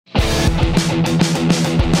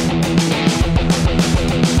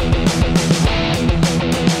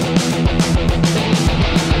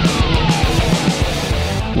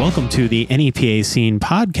to the NEPA Scene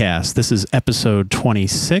podcast. This is episode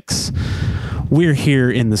 26. We're here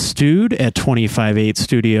in the Stewed at 258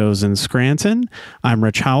 Studios in Scranton. I'm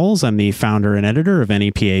Rich Howells. I'm the founder and editor of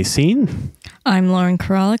NEPA Scene. I'm Lauren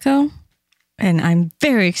Coralico, and I'm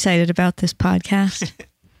very excited about this podcast.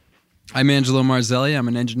 I'm Angelo Marzelli. I'm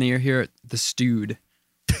an engineer here at the Stewed.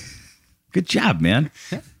 Good job, man.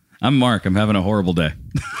 I'm Mark. I'm having a horrible day.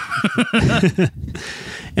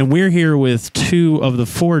 And we're here with two of the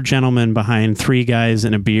four gentlemen behind Three Guys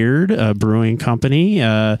and a Beard, a brewing company.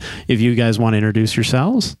 If you guys want to introduce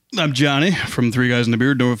yourselves. I'm Johnny from Three Guys and a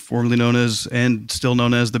Beard, formerly known as and still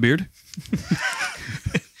known as The Beard.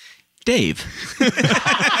 Dave.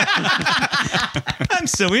 I'm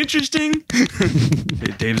so interesting.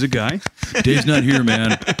 Hey, Dave's a guy. Dave's not here,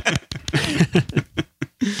 man.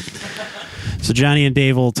 So Johnny and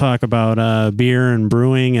Dave will talk about beer and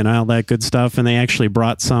brewing and all that good stuff. And they actually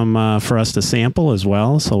brought some for us to sample as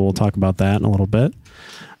well. So we'll talk about that in a little bit.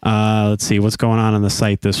 Let's see what's going on the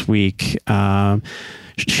site this week.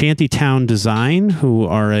 Shantytown Design, who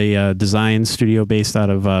are a design studio based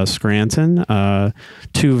out of Scranton.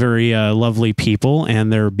 Two very lovely people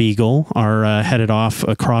and their beagle are headed off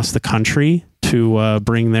across the country to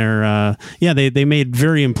bring their they made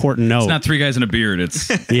very important note. It's not Three Guys and a Beard. It's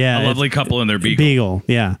a lovely couple and their beagle.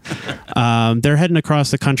 Yeah. They're heading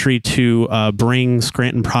across the country to bring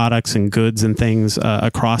Scranton products and goods and things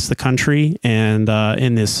across the country. And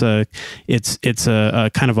in this, it's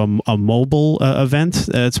a kind of a mobile event.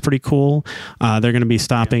 It's pretty cool. They're going to be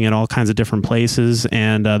stopping at all kinds of different places,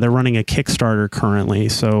 and they're running a Kickstarter currently.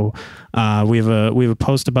 So we have a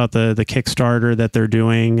post about the Kickstarter that they're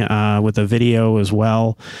doing with a video as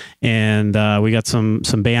well, and we got some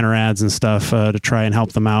banner ads and stuff to try and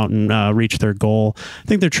help them out and reach their goal. I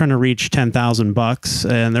think they're trying to reach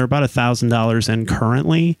 $10,000, and they're about $1,000 in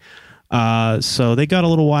currently. So they got a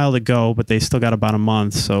little while to go, but they still got about a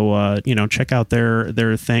month. So, check out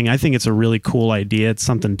their thing. I think it's a really cool idea. It's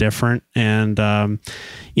something different. And,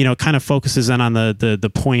 kind of focuses in on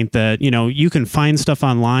the point that, you can find stuff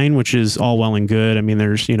online, which is all well and good. I mean,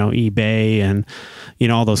 there's, eBay and,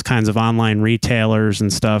 all those kinds of online retailers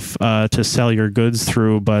and stuff, to sell your goods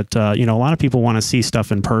through. But, a lot of people want to see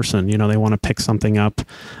stuff in person. They want to pick something up,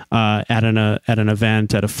 at an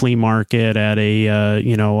event, at a flea market, at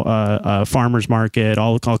a farmer's market,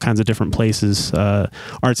 all kinds of different places,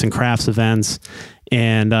 arts and crafts events,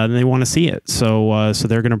 and they want to see it. So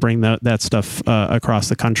they're going to bring that stuff across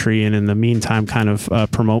the country, and in the meantime, kind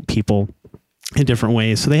of promote people in different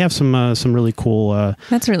ways. So they have some really cool.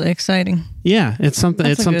 That's really exciting. Yeah, it's something.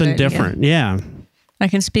 That's it's something different. Yeah, I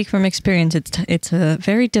can speak from experience. It's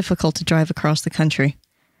very difficult to drive across the country.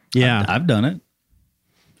 Yeah, I've done it.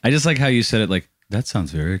 I just like how you said it. Like, that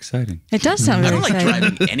sounds very exciting. It does sound very exciting. I don't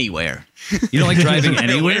like driving anywhere. You don't like driving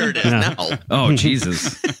anywhere? Where it is now. Oh,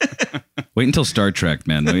 Jesus. Wait until Star Trek,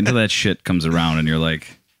 man. Wait until that shit comes around and you're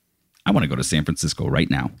like, I want to go to San Francisco right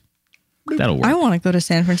now. That'll work. I want to go to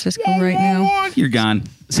San Francisco right now. You're gone.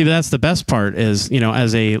 See, that's the best part is,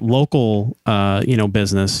 as a local,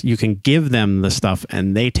 business, you can give them the stuff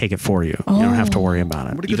and they take it for you. You don't have to worry about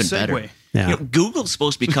it. What a good Even segue. better. Yeah. Google's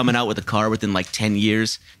supposed to be coming out with a car within like 10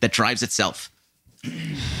 years that drives itself.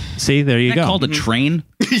 See, there you Isn't that go. called a train?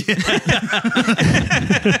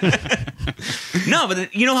 No,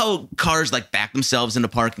 but you know how cars like back themselves into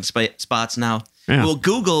parking spots now? Yeah. Well,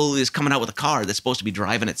 Google is coming out with a car that's supposed to be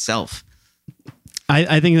driving itself.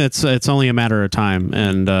 I think it's only a matter of time,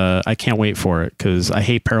 and I can't wait for it because I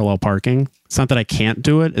hate parallel parking. It's not that I can't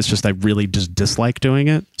do it; it's just I really just dislike doing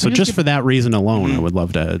it. So just for that reason alone, I would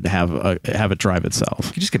love to have it drive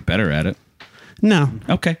itself. You just get better at it. No,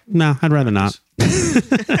 Okay. no, I'd rather not.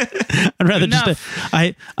 I'd rather just.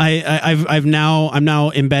 I'm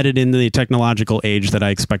now embedded in the technological age that I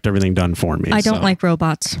expect everything done for me. I don't like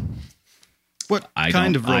robots. What I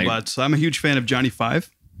kind don't- of robots? I'm a huge fan of Johnny Five.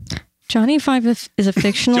 Johnny Five is a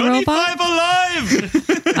fictional Johnny robot. Five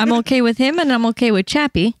alive! I'm okay with him, and I'm okay with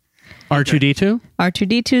Chappie. R2D2.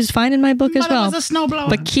 R2D2 is fine in my book as well.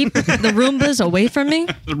 But keep the Roombas away from me.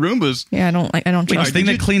 The Roombas. Yeah, I don't Wait, trust the thing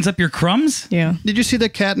that cleans up your crumbs? Yeah. Did you see the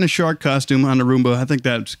cat in a shark costume on the Roomba? I think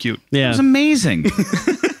that's cute. It Yeah, was amazing.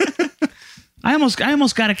 I almost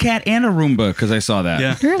got a cat and a Roomba because I saw that.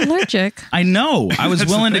 Yeah. You're allergic. I know. I was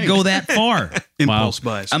That's the willing to thing. go that far. Impulse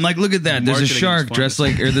buys. I'm like, look at that. There's a Marketing shark is dressed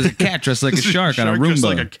fun. like, or there's a cat dressed like a shark on a Roomba. Just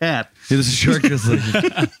like a cat. There's a shark dressed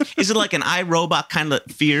like. Is it like an iRobot kind of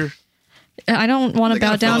fear? I don't want to They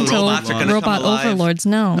bow gotta down follow to robots are gonna robot come alive. overlords.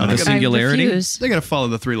 No, the I singularity? refuse. They got to follow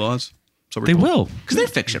the three laws. So we're They told. will. Because they're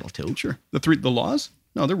fictional too. Sure. The laws?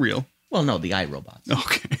 No, they're real. Well, no, the iRobots.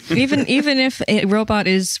 Okay. Even if a robot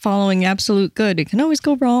is following absolute good, it can always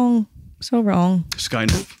go wrong. So wrong.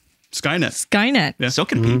 Skynet. Skynet. Yeah. So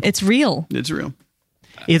can people. It's real. It's real.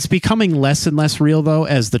 It's becoming less and less real though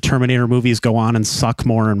as the Terminator movies go on and suck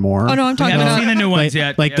more and more. Oh no, I'm We talking haven't about seen the new ones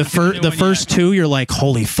yet. Like We the haven't seen the new one first yet. two, you're like,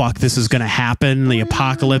 holy fuck, this is gonna happen. The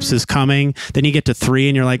apocalypse is coming. Then you get to 3,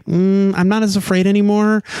 and you're like, I'm not as afraid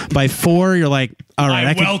anymore. By 4, you're like, all right,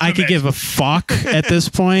 I could give a fuck at this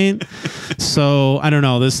point. So I don't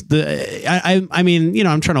know. I mean, you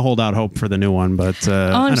know, I'm trying to hold out hope for the new one, but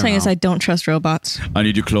all I'm saying is I I don't trust robots. I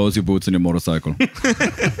need you to close your boots and your motorcycle.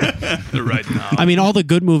 Right now. I mean, all the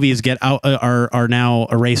good movies get out are now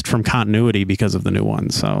erased from continuity because of the new one.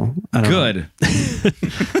 So I don't know. Good.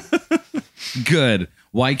 Good.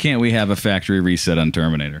 Why can't we have a factory reset on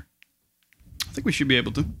Terminator? I think we should be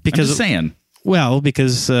able to. I'm Because just saying. Well,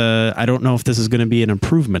 because I don't know if this is going to be an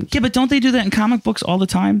improvement. Yeah, but don't they do that in comic books all the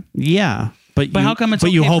time? Yeah, but How come it's but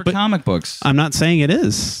okay you hope for comic books? I'm not saying it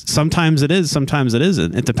is. Sometimes it is. Sometimes it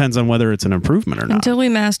isn't. It depends on whether it's an improvement or not. Until we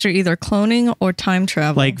master either cloning or time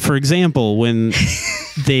travel. Like, for example, when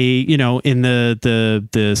they, you know, in the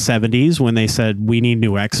 70s, when they said we need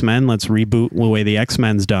new X-Men, let's reboot the way the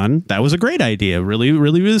X-Men's done. That was a great idea. Really,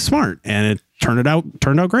 really, really smart, and it turned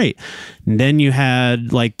out great. And then you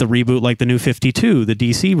had like the reboot, like the New 52, the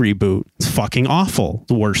DC reboot. It's fucking awful.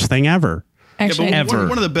 The worst thing ever. actually, Yeah, but ever.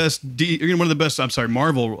 one of the best,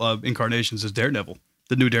 Marvel incarnations is Daredevil.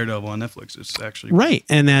 The new Daredevil on Netflix is actually Right,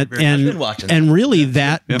 and that Very- I've and been watching and that. really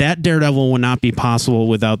that Daredevil would not be possible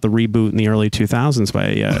without the reboot in the early 2000s by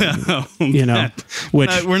you know, which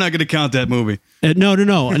we're not going to count that movie. no,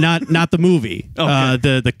 not the movie. Okay.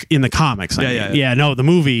 The in the comics. I Yeah, mean. yeah. No, the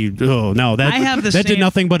movie. Oh no, that I have the that did same-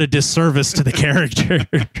 nothing but a disservice to the character.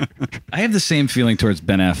 I have the same feeling towards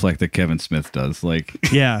Ben Affleck that Kevin Smith does. Like,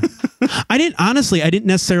 Yeah, I didn't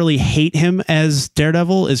necessarily hate him as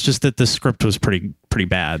Daredevil. It's just that the script was pretty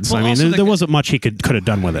bad. So Well, I mean, also there the- wasn't much he could have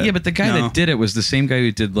done with it. yeah, but the guy No. that did it was the same guy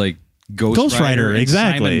who did like Ghost Rider, Rider, and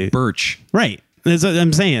exactly. Simon Birch. Right. That's what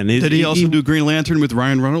I'm saying. Did he also do Green Lantern with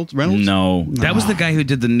Ryan Reynolds? No, that was the guy who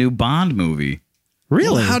did the new Bond movie.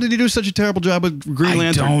 Really? Well, how did he do such a terrible job with Green I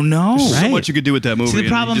Lantern? don't know. There's so Right. much you could do with that movie. the and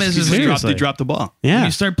problem he is he seriously. dropped the ball. When Yeah.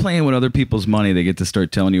 you start playing with other people's money, they get to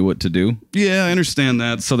start telling you what to do. Yeah, I understand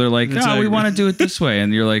that. So they're like, That's "Oh, we agree. want to do it this way,"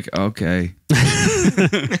 and you're like, "Okay,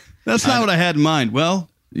 That's not what I had in mind. Well,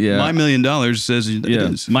 yeah, my $1 million says it yeah,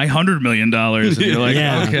 is. my $100 million." And you're like,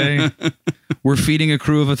 Yeah. "Okay, we're feeding a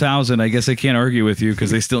crew of 1,000. I guess I can't argue with you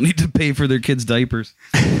because they still need to pay for their kids' diapers."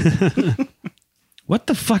 What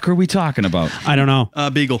the fuck are we talking about? I don't know.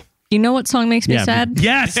 Beagle. you know what song makes me Yeah, sad?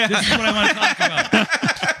 Yes, this is what I want to talk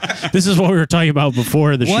about. This is what we were talking about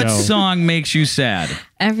before the What show. song makes you sad?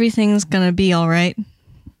 Everything's gonna be all right.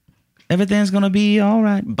 Everything's gonna be all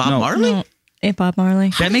right. Bob No. Marley? No, Bob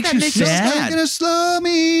Marley. That makes that you make you sad. sad? Gonna slow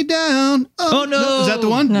me down. Oh, no. Is that the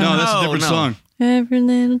one? No. that's a No, different no. song. Every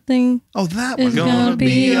little thing Oh, that is one. gonna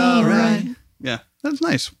be all right. Yeah, that's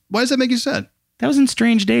nice. Why does that make you sad? That was in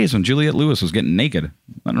Strange Days when Juliette Lewis was getting naked.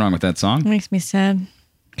 Nothing wrong with that song. It makes me sad.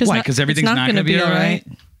 Why? Because everything's not going to be all right.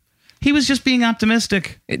 He was just being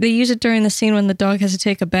optimistic. They use it during the scene when the dog has to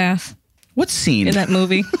take a bath What scene? in that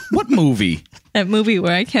movie. What movie? That movie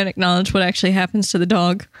where I can't acknowledge what actually happens to the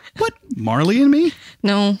dog. What? Marley and Me?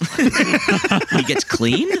 No. He gets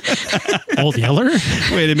clean? Old Yeller?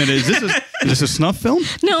 Wait a minute. Is this a snuff film?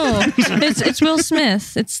 No. It's Will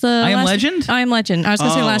Smith. It's the I Am Legend? I Am Legend. I was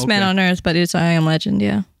going to say Oh, Last Man okay. on Earth, but it's I Am Legend,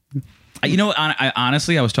 yeah. You know,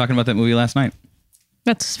 honestly, I was talking about that movie last night.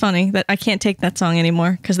 That's funny that I can't take that song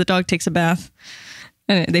anymore because the dog takes a bath.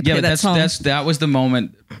 And they play Yeah, but that song. that was the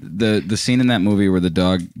moment, the scene in that movie where the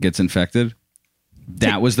dog gets infected.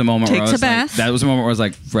 That was the moment where I takes a was like, bath. that was the moment where I was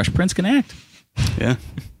like, Fresh Prince can act. Yeah.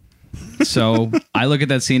 So I look at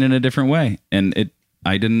that scene in a different way, and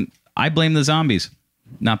I blame the zombies,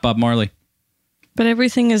 not Bob Marley. But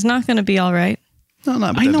everything is not going to be all right. No,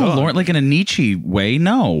 not with I that know, dog. Lauren, like in a Nietzsche way,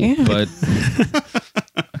 no. Yeah. But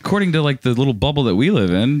according to like the little bubble that we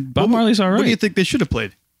live in, Bob Marley's all right. What do you think they should have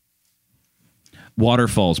played?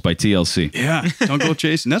 Waterfalls by TLC. Yeah. Don't go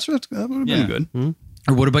chasing. That would have been Yeah. good.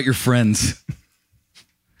 Or what about your friends?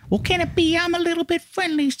 Well, can it be I'm a little bit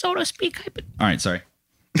friendly, so to speak? All right, sorry.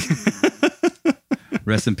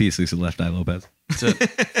 Rest in peace, Lisa Left Eye Lopez. That's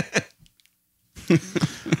it. All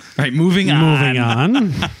right, moving on. Moving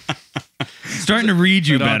on. Starting to read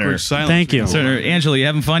you That better. awkward silence Thank you. we go on. Angela, you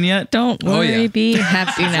having fun yet? Don't Oh, worry, yeah. be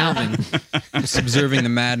happy now. Just observing the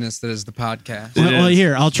madness that is the podcast. Well,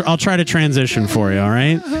 here I'll try to transition for you. All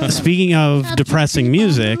right. Speaking of depressing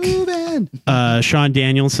music, Sean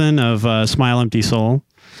Danielson of Smile Empty Soul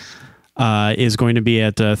is going to be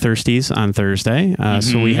at Thirsties on Thursday.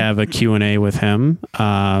 So we have a Q&A with him.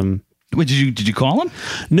 Wait, did you call him?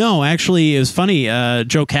 No, actually, it was funny.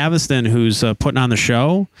 Joe Caviston, who's putting on the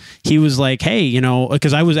show, he was like, "Hey,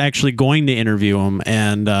 because I was actually going to interview him,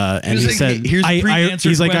 and he like, said, "Hey, here's pre-answered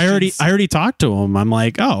he's like, questions." I already talked to him. I'm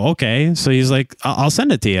like, oh, okay. So he's like, I'll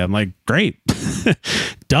send it to you. I'm like, great,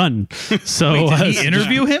 done. So Did he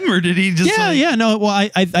interview him, or did he just? yeah. No, well,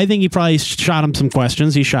 I think he probably shot him some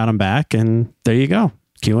questions. He shot him back, and there you go,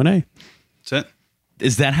 Q&A. That's it.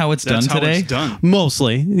 Is that how it's done That's how today? it's done.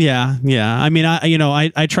 Mostly, yeah. I mean,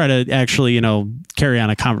 I try to actually, carry on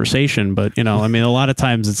a conversation, but I mean, a lot of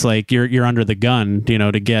times it's like you're under the gun,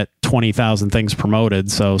 to get 20,000 things promoted.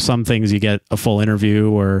 So some things you get a full interview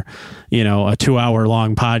or, a 2-hour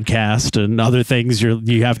long podcast, and other things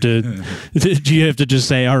you have to just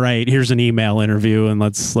say, all right, here's an email interview, and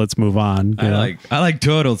let's move on. I like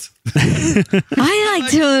turtles. I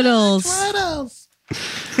like turtles.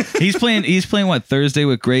 He's playing what, Thursday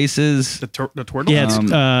with Grace's? The Twirtle?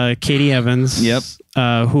 Yeah, it's Katie Evans. Yep.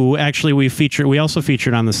 Who actually we also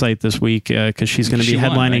featured on the site this week because she's going to be She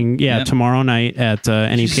won, headlining right? Yep. tomorrow night at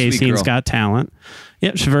NEPA She's a sweet Scene's girl. Got Talent.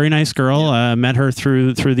 Yep, she's a very nice girl. Met her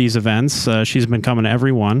through these events. She's been coming to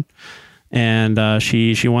every one, and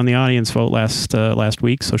she won the audience vote last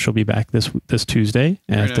week, so she'll be back this Tuesday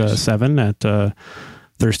at nice. 7 at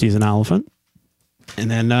Thirsties and Elephant. And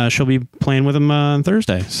then she'll be playing with him on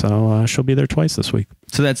Thursday. So she'll be there twice this week.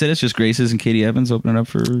 So that's it. It's just Grace's and Katie Evans opening up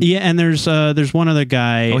for. Yeah, and there's one other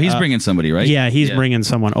guy. Oh, he's bringing somebody, right? Yeah, he's bringing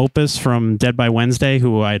someone. Opus from Dead by Wednesday,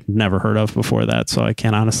 who I'd never heard of before that. So I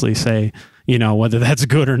can't honestly say, whether that's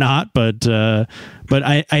good or not. But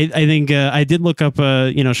I think I did look up,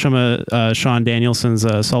 some of Sean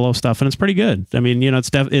Danielson's solo stuff, and it's pretty good. I mean, it's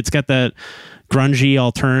got that grungy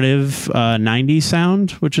alternative 90s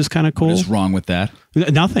sound, which is kind of cool. What is wrong with that?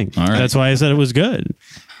 Nothing. All right. That's why I said it was good.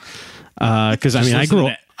 Because I mean,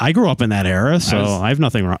 I grew up in that era, so I have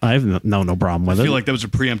nothing wrong. I have no problem with I it. feel like that was a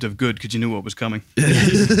preemptive good because you knew what was coming.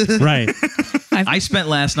 Right. I spent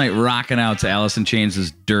last night rocking out to Alice in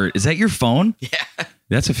Chains' Dirt. Is that your phone? Yeah.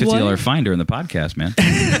 That's a $50 What? fine during the podcast, man.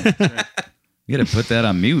 You got to put that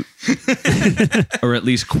on mute. Or at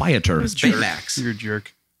least quieter. Baymax. You're a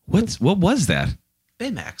jerk. What was that?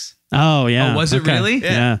 Baymax. Oh yeah. Oh, was it really?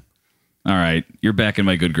 Yeah. All right. You're back in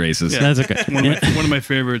my good graces. Yeah. That's okay. One of my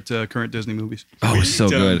favorite current Disney movies. Oh, it's so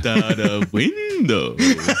good. Window.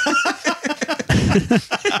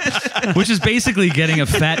 Which is basically getting a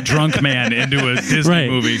fat drunk man into a Disney Right.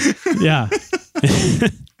 movie. Yeah.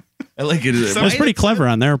 I like it. That's pretty clever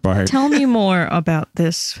on their part. Tell me more about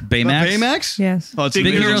this. Baymax? Baymax? Yes. Oh, it's Big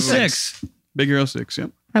amazing. Hero 6. Big Hero 6,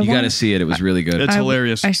 yep. You got to see it. It was really good. It's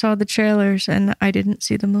hilarious. I saw the trailers and I didn't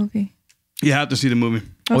see the movie. You have to see the movie.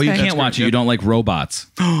 Oh, you Okay. can't watch it. You don't like robots.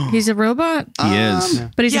 He's a robot, He is.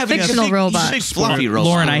 but he's a fictional robot. Big fluffy robot.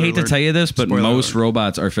 Lauren, I hate to alert. tell you this, but Spoiler most alert.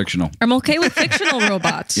 robots are fictional. I'm okay with fictional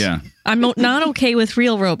robots. Yeah. I'm not okay with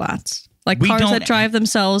real robots. Like We cars don't- that drive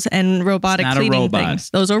themselves and robotic It's not a cleaning robot. things.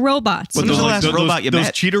 Those are robots. When was the last those, robot you those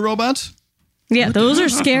met? cheetah robots? Yeah, those are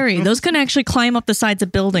scary. Those can actually climb up the sides of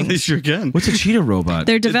They buildings. sure can. What's a cheetah robot?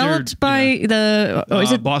 They're developed by the. Oh,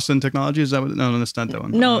 is it? Boston Technology? Is that what? No, that's not that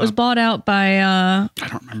one. No, it was bought out by. I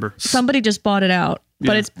don't remember. Somebody just bought it out,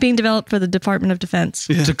 but Yeah. it's being developed for the Department of Defense.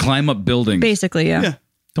 To climb up buildings. Basically, yeah. Yeah.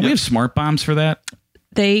 Don't we have smart bombs for that?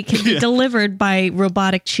 They can be delivered by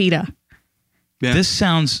robotic cheetah. Yeah. This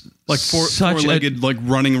sounds like four-legged, like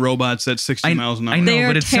running robots at 60 miles an hour. I know, They are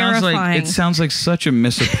but it terrifying. sounds like such a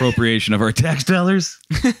misappropriation of our tax dollars.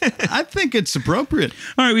 I think it's appropriate.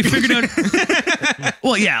 All right, we figured out.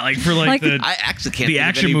 Well, yeah, like for Like- the I actually can't The think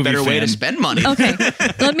action of any movie better way to fan. spend money. Okay,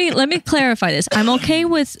 let me clarify this. I'm okay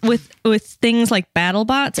with things like battle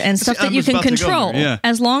bots and stuff I that you was can about to go control, there, yeah.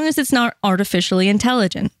 as long as it's not artificially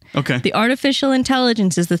intelligent. Okay. The artificial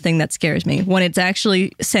intelligence is the thing that scares me when it's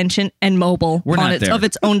actually sentient and mobile We're not there. of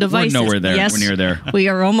its own devices. nowhere there. Yes, We're near there. We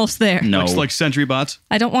are almost there. no. Looks like Sentry bots.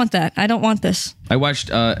 I don't want that. I don't want this. I watched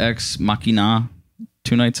Ex Machina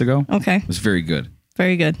 2 nights ago. Okay, It was very good,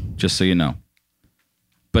 very good. just so you know.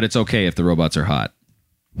 But it's okay if the robots are hot.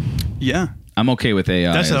 Yeah. I'm okay with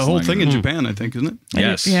AI. That's a as whole long thing as- in Japan, I think, isn't it?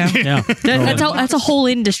 Yes. Yeah. Yeah. That's a whole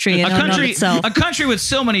industry in A and of country, itself. a country with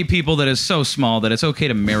so many people that is so small that it's okay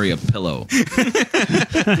to marry a pillow.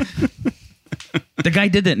 The guy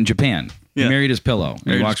did that in Japan. He Yeah. married his pillow. And he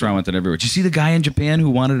Married walks his around with it everywhere. Did you see the guy in Japan who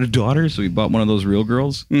wanted a daughter? So he bought one of those real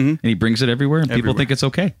girls and he brings it everywhere and people Everywhere. think it's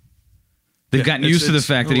okay. They've Yeah, gotten it's- used to the it's-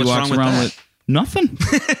 fact that he what's walks wrong with around that? with nothing.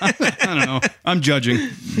 I don't know. I'm judging.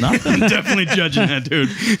 Nothing. Definitely judging that dude.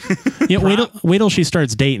 Yeah, wait till she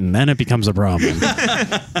starts dating, then it becomes a problem.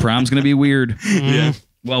 Prom's going to be weird. Yeah.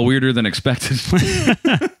 Well, weirder than expected.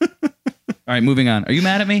 All right, moving on. Are you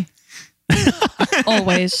mad at me?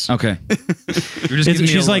 Always. Okay. You're just giving me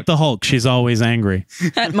She's a like look. the Hulk. She's always angry.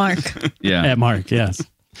 At Mark. Yeah. At Mark, yes.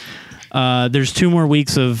 There's 2 more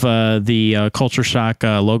weeks of the Culture Shock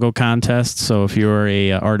logo contest. So if you're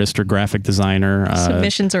a artist or graphic designer,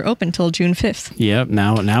 Submissions are open till June 5th. yep,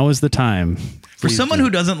 now is the time. For someone who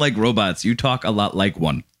doesn't like robots, you talk a lot like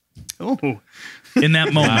one. Oh. In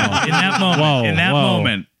that moment. In that moment. Whoa, in that whoa.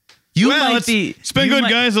 moment. You Well, might be. it's been you good, might-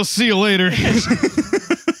 guys. I'll see you later.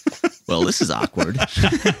 Well, this is awkward.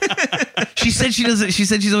 She said she doesn't. She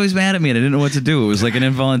said she's always mad at me, and I didn't know what to do. It was like an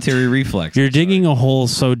involuntary reflex. You're digging a hole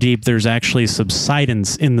so deep, there's actually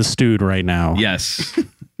subsidence in the stewed right now. Yes.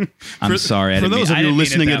 I'm sorry. For those of you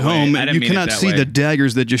listening at home, you cannot see the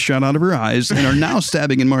daggers that just shot out of her eyes and are now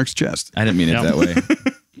stabbing in Mark's chest. I didn't mean it that way.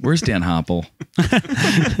 Where's Dan Hopple?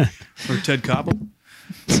 Or Ted Koppel.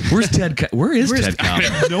 Where's Ted? Where is Ted I Koppel?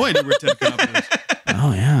 have no idea where Ted Koppel is.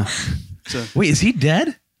 Oh, yeah. Wait, is he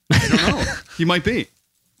dead? I don't know. He might be.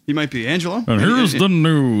 He might be. Angela? And here's the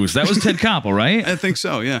news. That was Ted Koppel, right? I think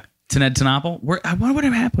so, yeah. Ted Tenopple? What would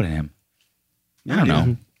have happened to him? I don't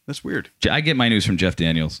know. That's weird. I get my news from Jeff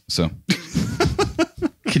Daniels, so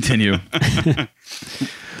continue.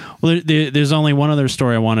 Well, there's only one other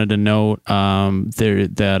story I wanted to note.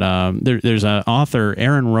 There's an author,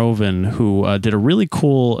 Aaron Rovin, who did a really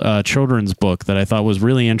cool children's book that I thought was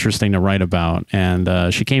really interesting to write about.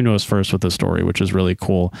 And she came to us first with the story, which is really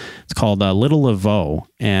cool. It's called Little Laveau.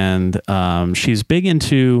 And she's big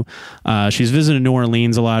into, she's visited New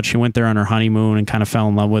Orleans a lot. She went there on her honeymoon and kind of fell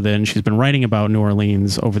in love with it. And she's been writing about New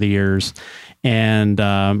Orleans over the years. And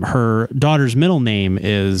her daughter's middle name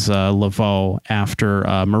is Laveau, after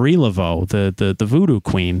Marie Laveau, the voodoo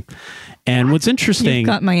queen. And what's interesting, You've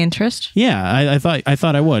got my interest. yeah, I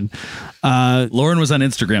thought I would. Lauren was on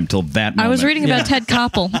Instagram till that moment. I was reading about Ted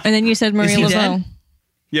Koppel, and then you said Marie he Laveau. dead?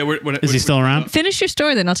 Yeah, Is he still around? Finish your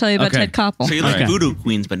story, then I'll tell you about Okay. Ted Koppel. So you like Okay. voodoo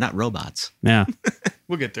queens, but not robots. Yeah,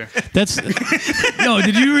 We'll get there. that's No,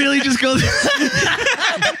 did you really just go?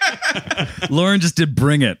 Lauren just did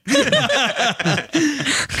bring it.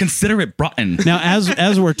 Consider it broughton. now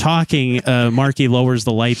as we're talking, Marky lowers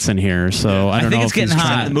the lights in here, so I don't think know it's if he's getting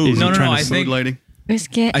trying- hot. is No, he no, no, trying to- I think- Mood lighting. It's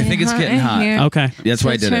getting I think it's getting in hot. here. Okay, That's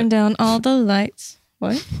why I So did turn it. down all the lights.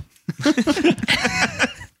 What?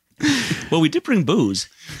 Well, we did bring booze.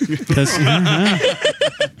 That's-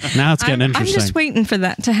 now it's getting I'm interesting. just waiting for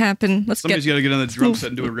that to happen. Let's Somebody's get got to get on the drum set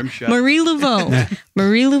and do a rim shot. Marie Laveau.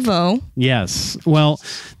 Marie Laveau. Yes. Well,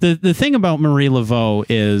 the thing about Marie Laveau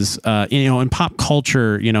is, in pop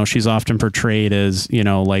culture, she's often portrayed as,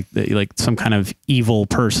 like some kind of evil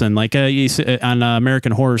person. Like you see, on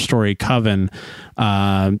American Horror Story Coven,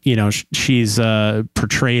 she's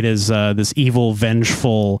portrayed as this evil,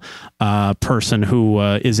 vengeful person who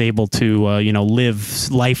is able to,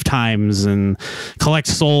 live lifetimes and collect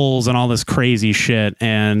souls and all this crazy shit.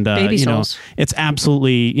 And Baby souls. it's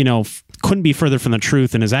absolutely, couldn't be further from the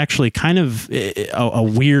truth, and is actually kind of a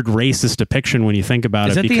weird racist depiction when you think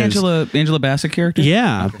about Is it. that the Angela Bassett character?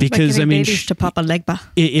 Yeah, because I mean, babies to Papa Legba.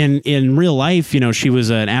 in real life, she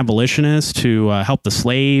was an abolitionist who helped the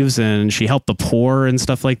slaves, and she helped the poor and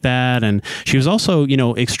stuff like that. And she was also,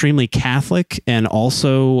 extremely Catholic, and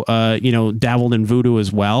also, dabbled in voodoo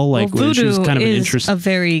as well. Like, Well, she was voodoo kind of an is interesting. a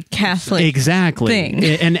very Catholic Exactly. thing.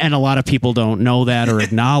 And a lot of people don't know that or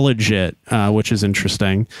acknowledge it, which is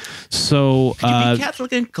interesting. So, Could you be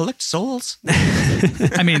Catholic and collect souls?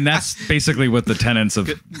 I mean, that's basically what the tenets of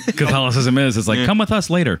Catholicism is. It's like, come with us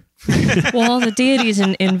later. Well, all the deities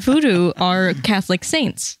in voodoo are Catholic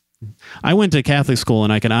saints. I went to Catholic school,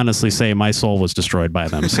 and I can honestly say my soul was destroyed by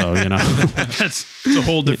them. So, It's a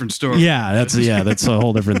whole different story. yeah, that's a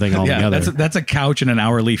whole different thing Yeah, altogether. that's a couch and an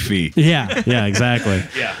hourly fee. Yeah, exactly.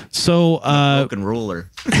 Yeah. So, Broken ruler.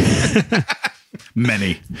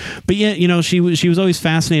 Many. but yeah, she was always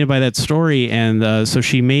fascinated by that story, and so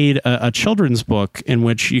she made a children's book in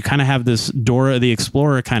which you kind of have this Dora the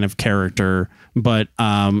Explorer kind of character, but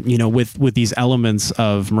with these elements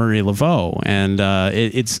of Marie Laveau, and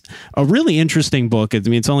it's a really interesting book.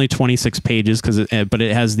 It's only 26 pages but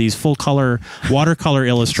it has these full color watercolor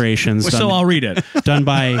illustrations. So I'll read it. done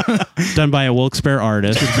by a Wilkes-Barre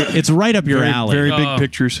artist. It's right up your alley. Very big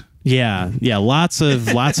pictures. Yeah, lots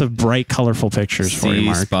of bright, colorful pictures for you,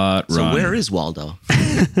 Mark. Spot So run. where is Waldo?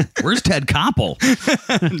 Where's Ted Koppel?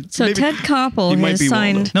 So Ted Koppel he might has be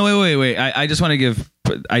signed. No, wait. I just want to give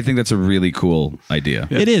but I think that's a really cool idea.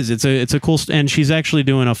 It is. It's a cool, and she's actually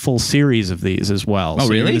doing a full series of these as well. Oh, so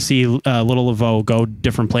really? You're going to see little Laveau go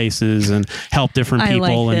different places and help different I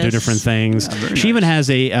people like and do this. different things. She even has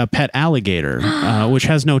a pet alligator, which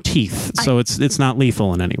has no teeth, so it's not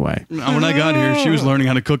lethal in any way. When I got here, she was learning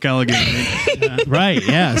how to cook alligator meat. Right?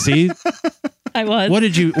 Yeah. See, I was. what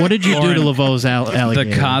did you do to Laveau's alligator?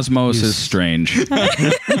 The cosmos is strange.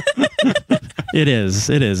 It is,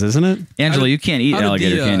 isn't it? Angela, you can't eat How did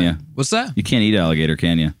alligator, the, can you? What's that? You can't eat alligator,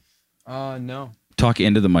 can you? No. Talk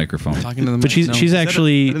into the microphone. Talking to the But she's no. she's I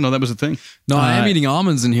actually didn't know that was a thing. No, I am eating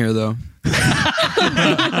almonds in here though.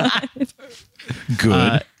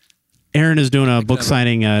 Good. Aaron is doing a book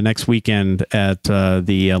signing next weekend at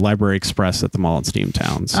the Library Express at the Mall at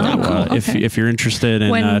Steamtown. So Oh, cool. Okay. if you're interested in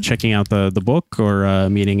When- checking out the book or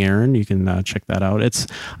meeting Aaron, you can check that out.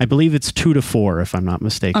 I believe it's 2 to 4, if I'm not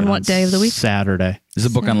mistaken. On what day of the week? Saturday. Is the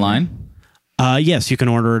book online? Yes, you can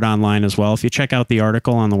order it online as well. If you check out the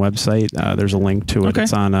article on the website, there's a link to it. Okay.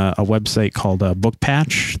 It's on a website called Book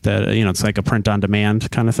Patch. That it's like a print on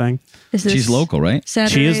demand kind of thing. Is this She's local, right?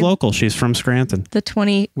 Saturday, She is local. She's from Scranton. The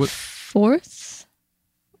 24th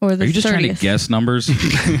or the Are you just 30th? trying to guess numbers?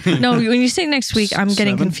 No, when you say next week, I'm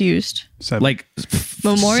getting 7? confused. 7. Like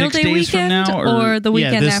Memorial 6 Day days from weekend now, or the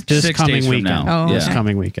weekend yeah, after? this 6 coming days from weekend. now. Oh, This okay.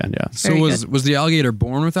 coming weekend, yeah. So Very was good. the alligator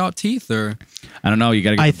born without teeth, or I don't know. You got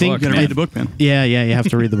to get I the think book. You gotta man. read the book, man. Yeah, you have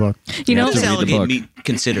to read the book. You know, have to What's read the alligator book. meat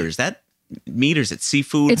considered? Is that meat or is it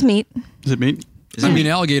seafood? it's meat. Is it meat? Is I it mean,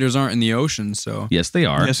 alligators aren't in the ocean, so Yes, they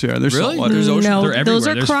are. Yes, they are. There's Really? saltwater. There's ocean. No, They're those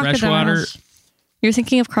everywhere. are There's crocodiles. freshwater. You're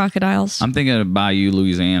thinking of crocodiles. I'm thinking of Bayou,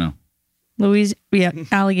 Louisiana.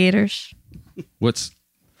 Alligators. What's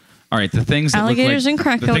all right? The things that Alligators look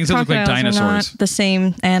like, and the things that look like crocodiles are dinosaurs. not the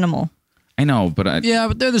same animal. I know, but yeah,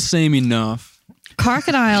 but they're the same enough.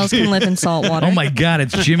 Crocodiles can live in salt water. oh my god,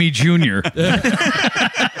 it's Jimmy Jr.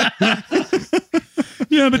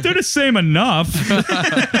 Yeah, but they're the same enough.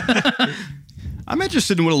 I'm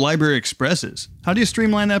interested in what a Library Express is. How do you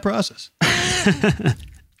streamline that process?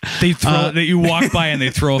 They throw that you walk by and they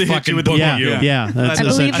throw a They hit you fucking with the book Yeah, at you. yeah. That's I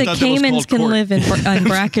believe I that thought that was caimans called can court. live in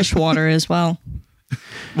brackish water as well.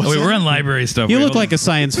 Oh, wait, we're on library stuff. You Wait, look hold like a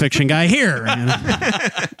science fiction guy here.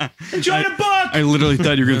 enjoy the book. I literally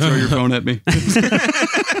thought you were going to throw your phone at me.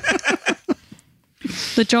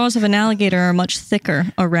 The jaws of an alligator are much thicker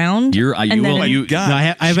around. You and will. then- You God. No,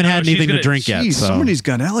 I haven't had she's anything to gonna- drink yet. Jeez, So. somebody's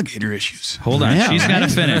got alligator issues. Hold on. Yeah, She's got to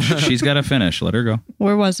right. finish. She's got to finish. Let her go.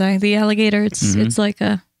 Where was I? The alligator. It's like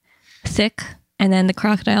a thick, and then the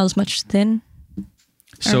crocodile is much thin.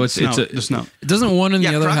 So it's Snout, a the snout. Doesn't one and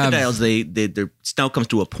yeah, the other crocodiles. have? Their snout comes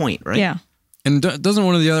to a point, right? Yeah. And doesn't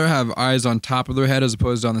one or the other have eyes on top of their head as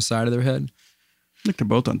opposed to on the side of their head? I think they're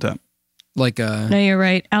both on top. Like No, you're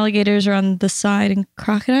right. Alligators are on the side, and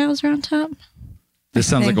crocodiles are on top. This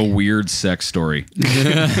sounds like a think. weird sex story.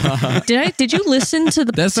 Did you listen to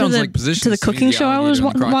the That sounds to the, like positions to the to me, cooking the show I was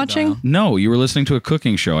alligator and the watching? crocodile. No, you were listening to a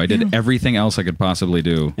cooking show. I did everything else I could possibly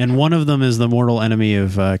do. And one of them is the mortal enemy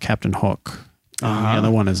of Captain Hook. The other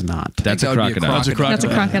one is not. That's a that would be a crocodile. That's a crocodile. That's a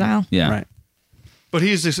crocodile. Yeah. Right. But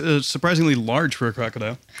he's surprisingly large for a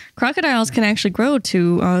crocodile. Crocodiles can actually grow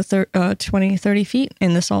to 20, 30 feet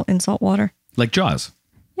in salt water. Like Jaws.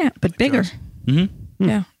 Yeah, but bigger. Mm-hmm.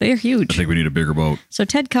 Yeah, they are huge. we need a bigger boat. So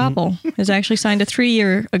Ted Koppel has actually signed a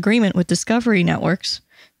 3-year agreement with Discovery Networks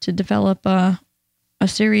to develop a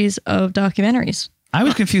series of documentaries. I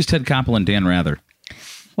was confused Ted Koppel and Dan Rather.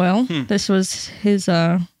 Well, this was his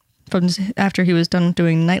from after he was done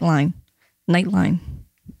doing Nightline.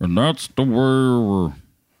 And that's the way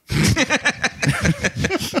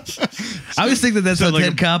I always think that's Sound what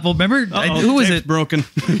like Ted Koppel. Remember? Who was Tape's it? broken.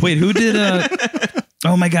 Wait, who did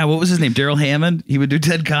oh my God, what was his name? Daryl Hammond? He would do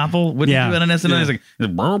Ted Koppel? What did Yeah. he do on SNL? He's like,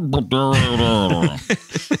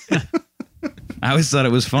 I always thought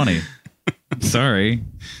it was funny. Sorry.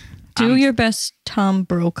 Do your best, Tom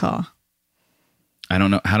Brokaw. I don't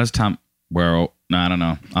know. How does Tom No, I don't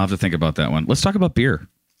know. I'll have to think about that one. Let's talk about beer.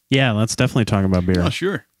 Yeah, let's definitely talk about beer. Oh,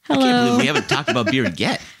 sure. I can't believe Hello. we haven't talked about beer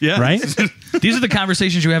yet. Yeah. Right? These are the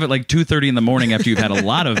conversations you have at like 2:30 in the morning after you've had a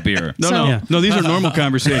lot of beer. No, So- no. Yeah. No, these are normal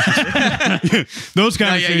conversations. Those Oh, yeah,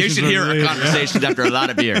 conversations you should are hear our later. conversations after a lot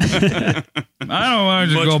of beer. I don't want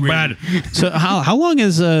to Much go weird. bad. So how long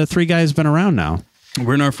has Three Guys been around now?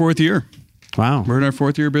 We're in our 4th year. Wow. We're in our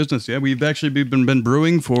 4th year of business. Yeah, we've actually been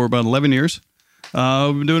brewing for about 11 years. We've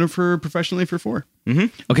been doing it professionally for 4.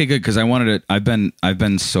 Okay, good, because I wanted to. I've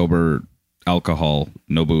been sober, alcohol,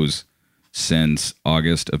 no booze, since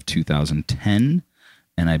August of 2010,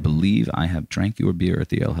 and I believe I have drank your beer at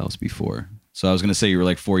the Ale House before. So I was going to say you were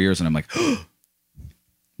like 4 years, and I'm like,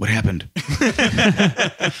 what happened?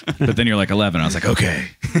 But then you're like 11. I was like, okay.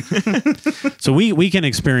 So we can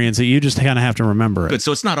experience it. You just kind of have to remember it. Good.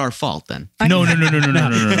 So it's not our fault then. No.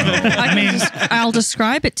 I mean, I'll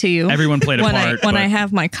describe it to you. Everyone played a when part, when I but-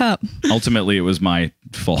 have my cup. Ultimately, it was my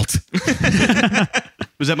fault.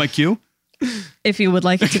 Was that my cue? If you would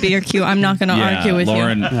like it to be your cue, I'm not going to argue with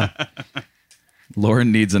Lauren, you.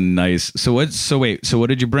 Lauren needs a nice. So what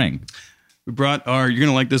did you bring? We brought you're going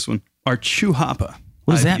to like this one, our Chewhoppa.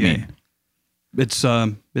 What does that IPA. mean?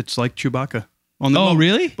 It's like Chewbacca. On the Oh,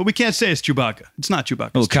 really? But we can't say it's Chewbacca. It's not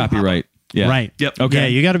Chewbacca. Oh, It's Chewhoppa. copyright. Yeah. Right. Yep. Okay. Yeah,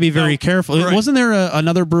 you got to be very careful. right. Wasn't there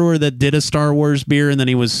another brewer that did a Star Wars beer and then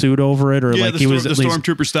he was sued over it, or Yeah, like the he was the at least?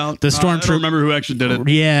 Stormtrooper Stout. The I Stormtrooper- don't remember who actually did it.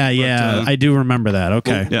 Yeah, I do remember that.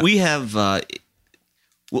 Okay. Yeah. We have.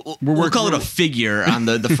 We'll call it a figure on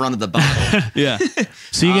the front of the bottle. Yeah.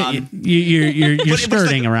 So you get you're but it looks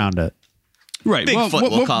skirting like around it. Right. Bigfoot,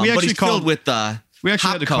 we'll call him. But he's filled with We actually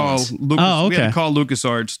hop had to call cones. Lucas. Oh, We had okay. to call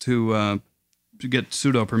LucasArts to get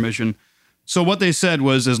pseudo permission. So what they said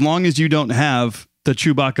was, as long as you don't have the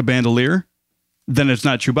Chewbacca bandolier, then it's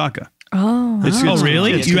not Chewbacca. Oh. It's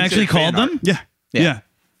really? it's You considered actually called fan art. them? Yeah. Yeah.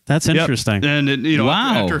 That's Yep. interesting. And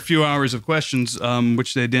Wow. after a few hours of questions,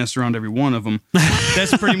 which they danced around every one of them,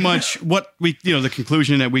 that's pretty much what the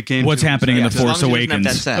conclusion that we came What's to. happening in Yeah, The as long Force as he doesn't have that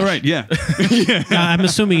Awakens? sash. All right. Yeah. I'm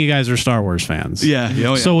assuming you guys are Star Wars fans. Yeah. Oh,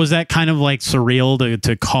 yeah. So was that kind of like surreal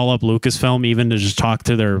to call up Lucasfilm even to just talk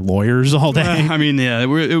to their lawyers all day? I mean, yeah, it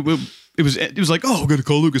was like, oh, we're gonna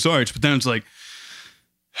call LucasArts, but then it's like,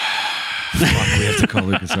 We have to call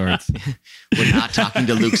LucasArts. We're not talking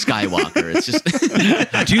to Luke Skywalker. It's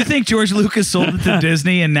just Do you think George Lucas sold it to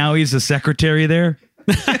Disney and now he's a secretary there?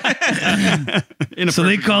 So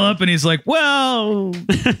they call up and he's like, well,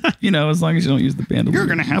 as long as you don't use the bandolier. you're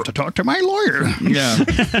gonna have to talk to my lawyer. Yeah.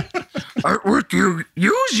 Artwork you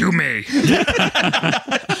use, you may.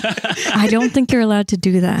 I don't think you're allowed to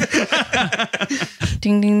do that.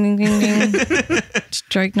 Ding, ding, ding, ding, ding.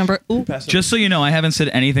 Strike number. Ooh. Just so you know, I haven't said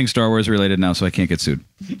anything Star Wars related now, so I can't get sued.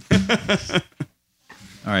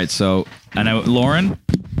 All right, so I know Lauren.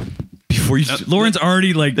 Lauren's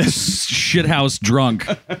already like shithouse drunk,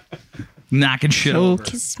 knocking shit over.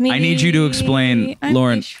 Kiss me. I need you to explain,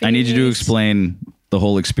 Lauren. I need you to explain the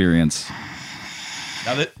whole experience.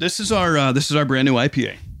 Now this is our brand new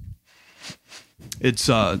IPA. It's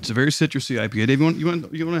a very citrusy IPA. Dave, you want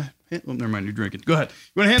to? Oh, never mind. You're drinking. Go ahead.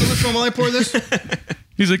 You want to handle this one while I pour this?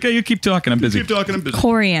 He's like, hey, you keep talking. I'm busy. Keep talking. I'm busy.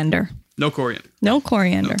 Coriander. No coriander. No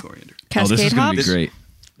coriander. No coriander. Oh, Cascade this is going to hops. be great.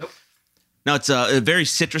 no, it's a very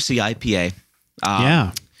citrusy IPA.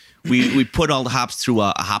 Yeah. We put all the hops through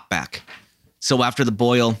a hop back. So after the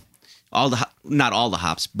boil, not all the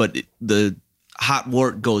hops, but the hot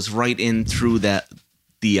wort goes right in through the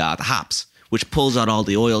hops, which pulls out all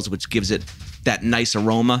the oils, which gives it that nice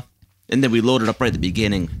aroma. And then we load it up right at the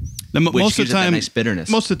beginning, Now, which most of gives the it that time, nice bitterness.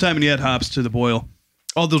 most of the time when you add hops to the boil,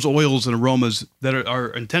 all those oils and aromas that are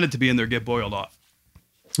intended to be in there get boiled off.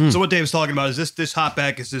 So what Dave's talking about is this hop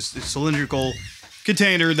back is this cylindrical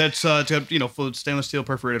container that's full of stainless steel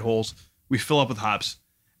perforated holes. We fill up with hops,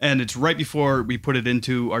 and it's right before we put it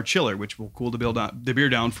into our chiller, which will cool the beer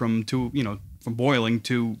down from boiling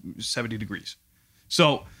to 70 degrees.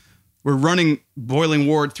 So we're running boiling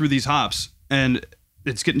wort through these hops, and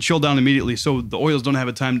it's getting chilled down immediately. So the oils don't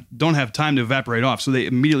have time to evaporate off, so they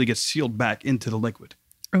immediately get sealed back into the liquid.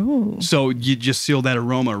 Oh. So you just seal that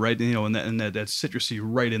aroma right, and that citrusy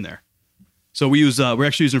right in there. So we're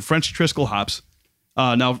actually using French Triskel hops.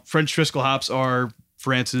 Now French Triskel hops are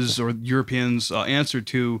France's or Europeans' answer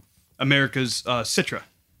to America's Citra,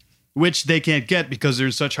 which they can't get because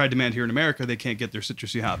there's such high demand here in America. They can't get their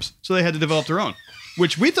citrusy hops, so they had to develop their own,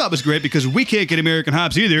 which we thought was great because we can't get American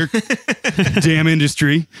hops either. Damn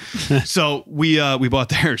industry. So we bought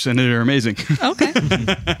theirs, and they're amazing. Okay.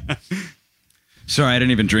 Sorry, I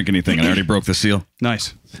didn't even drink anything, and I already broke the seal.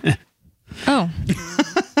 Nice. Oh,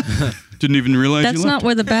 Didn't even realize that's you not left.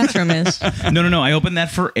 where the bathroom is. No. I opened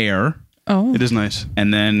that for air. Oh. It is nice.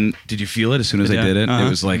 And then, did you feel it as soon as I Yeah. did it? Uh-huh. It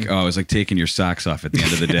was like, it was like taking your socks off at the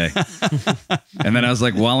end of the day. And then I was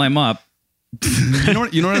like, while I'm up, You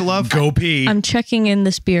know what I love? go pee. I'm checking in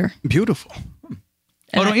this beer. Beautiful.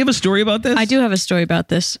 Oh, don't you have a story about this? I do have a story about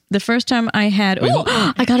this. The first time I had,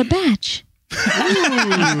 I got a badge.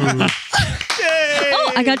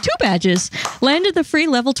 Oh, I got 2 badges. Landed the free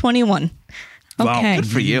level 21. Wow. Okay. Good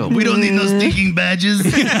for you. We don't need no stinking badges.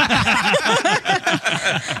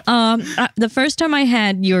 The first time I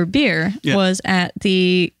had your beer Yeah. was at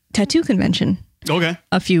the tattoo convention Okay.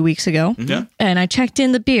 a few weeks ago. Yeah. And I checked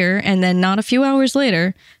in the beer, and then not a few hours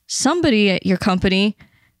later, somebody at your company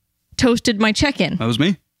toasted my check-in. That was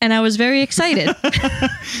me. and I was very excited.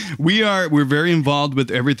 We're very involved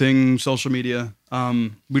with everything social media.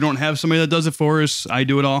 We don't have somebody that does it for us. I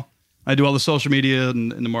do it all. I do all the social media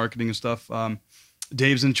and the marketing and stuff.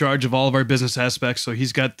 Dave's in charge of all of our business aspects, so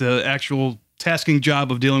he's got the actual tasking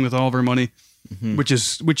job of dealing with all of our money, which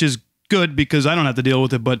is good because I don't have to deal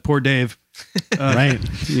with it. But poor Dave, Right.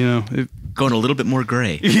 you know. Going a little bit more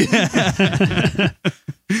gray.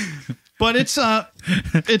 But it's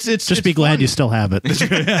Just be glad you still have it.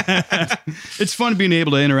 It's fun being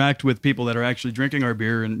able to interact with people that are actually drinking our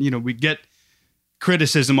beer, and we get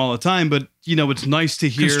criticism all the time, but it's nice to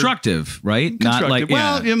hear Constructive, right? Not like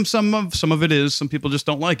well, some of it is. Some people just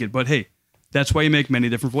don't like it, but hey, that's why you make many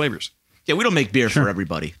different flavors. Yeah, we don't make beer for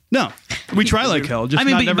everybody. No, we try like hell. Just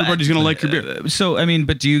not everybody's going to like your beer. So I mean,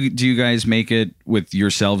 but do you guys make it with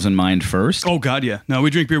yourselves in mind first? Oh God, yeah. No,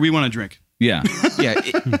 we drink beer we want to drink. Yeah. Yeah,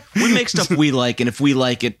 we make stuff we like, and if we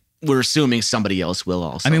like it, we're assuming somebody else will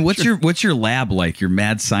also. I mean, what's your lab like? Your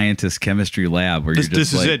mad scientist chemistry lab where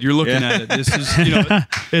This is it. You're looking at it. This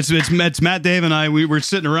is it's Matt, Dave, and I. We were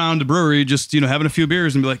sitting around the brewery, just having a few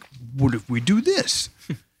beers, and be like, "What if we do this?"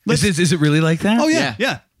 Is it really like that? Oh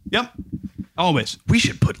yeah. Yep. Always. We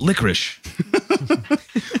should put licorice.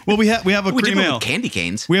 Well, we have a we cream did one ale. with candy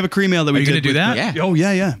canes. We have a cream ale that we Are you did gonna do that? Yeah. Oh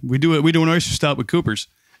yeah. We do it. We do an oyster stout with Cooper's.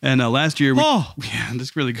 And last year,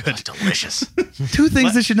 that's really good. Delicious. Two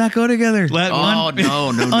things that should not go together. No.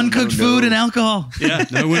 Uncooked food and alcohol. Yeah,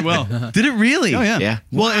 no, it went well. Did it really? Oh yeah. Yeah.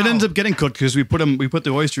 Well, it ends up getting cooked because we put the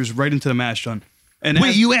oysters right into the mash tun. And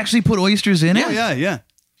Wait, you actually put oysters in it? Yeah.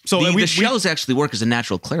 So The shells actually work as a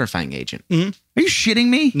natural clarifying agent. Are you shitting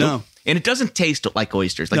me? No. And it doesn't taste like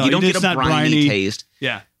oysters. Like No, you don't it's get a not briny briny. taste.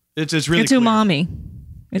 Yeah. It's really It's clear. umami.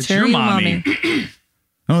 It's very your umami.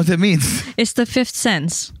 I don't know what that means. It's the fifth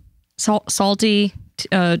sense. Salty,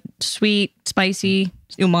 sweet, spicy,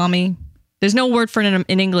 umami. There's no word for it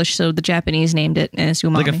in English, so the Japanese named it, and it's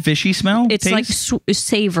umami. Like a fishy smell? It's like taste?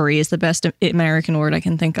 savory is the best American word I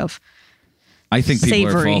can think of. I think people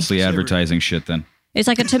are savory. falsely advertising shit then. It's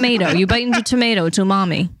like a tomato. You bite into tomato, it's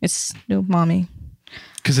umami. It's umami.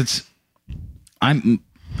 Because I don't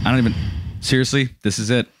even, seriously, this is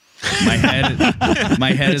it. My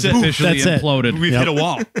head is officially That's it. imploded. We've hit a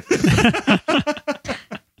wall.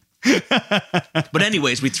 But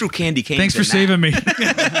anyways, we threw candy canes. Thanks for in saving me.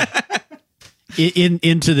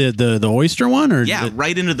 Into the oyster one, or Yeah,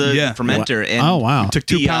 right into the fermenter. And oh wow. Took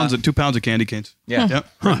 2 pounds of candy canes. Yeah. Yep.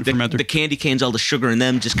 Right in the the fermenter. candy canes, all the sugar in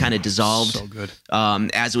them just kind of dissolved. So good.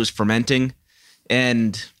 As it was fermenting.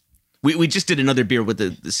 And we just did another beer with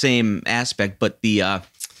the same aspect, but the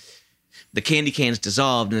candy cans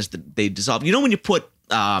dissolved, and as they dissolved, when you put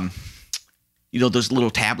those little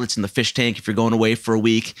tablets in the fish tank if you're going away for a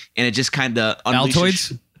week, and it just kind of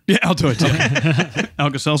Altoids? Yeah, Altoids. Yeah.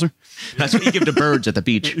 Alka-Seltzer. That's what you give to birds at the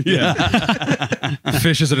beach.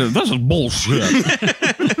 Fishes. This is bullshit.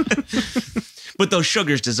 But those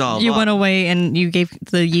sugars dissolve. You went away and you gave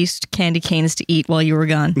the yeast candy canes to eat while you were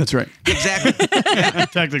gone. That's right. Exactly.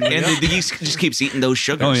 Technically. And the yeast just keeps eating those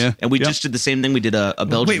sugars. Oh, yeah. And we Yep. just did the same thing. We did a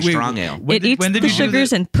Belgian strong ale. It eats the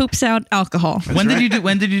sugars and poops out alcohol. When did you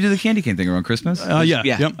do the candy cane thing around Christmas? Yeah.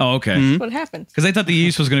 Yeah. Yep. Oh, okay. What happened? Because I thought the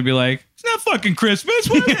yeast was going to be like, it's not fucking Christmas.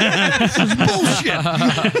 What? This is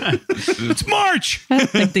bullshit. It's March. I don't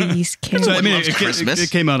think the yeast cares. So, I mean, loves Christmas. it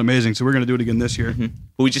came out amazing, so we're going to do it again this year.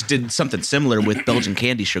 But we just did something similar with Belgian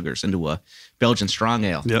candy sugars into a Belgian strong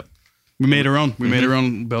ale. Yep. We made our own. We made our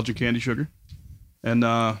own Belgian candy sugar. And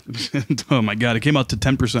oh my God, it came out to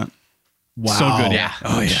 10%. Wow. So good. Yeah.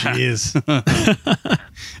 Oh yeah. Jeez.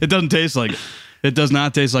 It doesn't taste like it. It does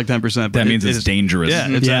not taste like 10%. But That means it it's is- dangerous. Yeah,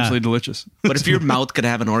 it's Yeah. absolutely delicious. But if your mouth could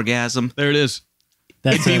have an orgasm, There it is.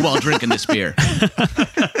 That's it'd be it. while drinking this beer.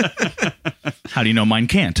 How do you know mine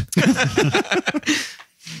can't?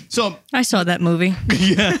 So I saw that movie.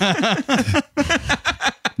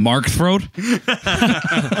 Mark throat?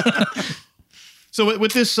 So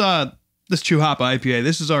with this this Chew Hop IPA,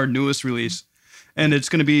 this is our newest release, and it's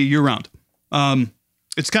going to be year round.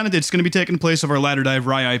 It's going to be taking place of our Ladder Dive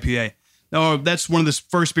Rye IPA. Now that's one of the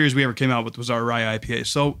first beers we ever came out with was our Rye IPA.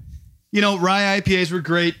 So, Rye IPAs were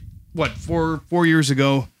great. What 4 years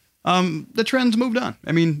ago? The trend's moved on.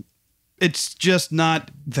 I mean, it's just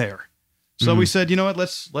not there. So we said, you know what?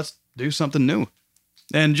 Let's do something new.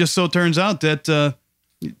 And just so turns out that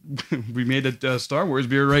we made a Star Wars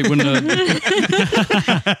beer right when. No,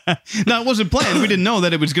 it wasn't planned. We didn't know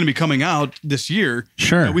that it was going to be coming out this year.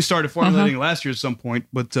 Sure. We started formulating last year at some point,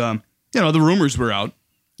 but the rumors were out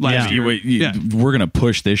last year. We're going to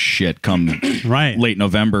push this shit come Right. late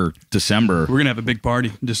November, December. We're gonna have a big party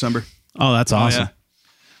in December. Oh, that's awesome.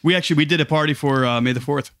 Yeah. We did a party for May the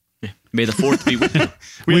 4th. May the 4th be with you.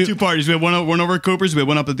 We had 2 parties. We had one over at Cooper's. We had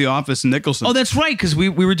one up at the office in Nicholson. Oh, that's right. Because we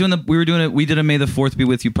did a May the 4th be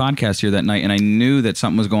with you podcast here that night, and I knew that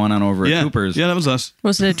something was going on over at Cooper's. Yeah, that was us.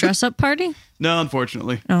 Was it a dress-up party? No,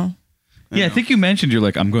 unfortunately. Oh. Yeah, I think you mentioned you're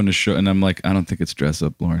like, I'm going to show, and I'm like, I don't think it's dress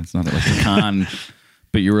up, Lauren. It's not like a con,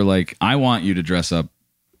 but you were like, I want you to dress up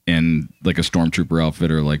in like a stormtrooper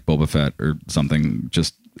outfit or like Boba Fett or something,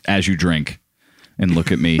 just as you drink and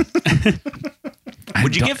look at me.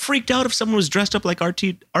 Would you get freaked out if someone was dressed up like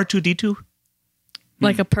R2D2?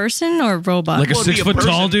 Like a person or a robot? like a Well, it'd be a 6 foot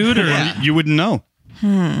tall person. dude, or You wouldn't know.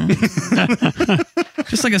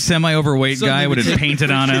 just like a semi-overweight guy with it painted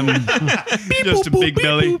on him? Just a big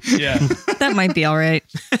belly. Yeah. That might be all right.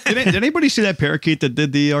 Did anybody see that parakeet that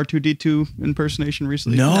did the R2D2 impersonation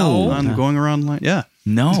recently? No. On going around line. Yeah.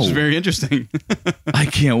 No, It's very interesting. I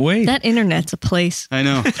can't wait. That internet's a place. I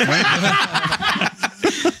know.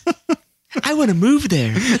 I want to move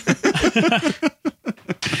there.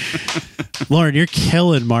 Lauren, you're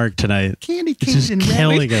killing Mark tonight. Candy Just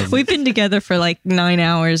killing him. We've been together for like 9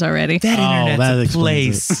 hours already. that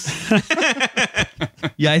explains it.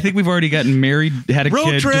 Yeah, I think we've already gotten married, had a Road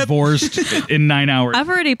kid, trip. divorced in 9 hours. I've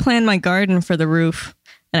already planned my garden for the roof,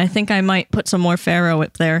 and I think I might put some more farro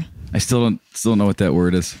up there. I still don't know what that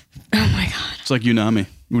word is. Oh my god. It's like Unami.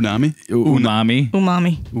 Unami? Umami.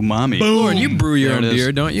 Umami. Umami. Lauren, you brew your There own it is.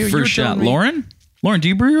 beer, don't you? You were First shot. telling me- Lauren, do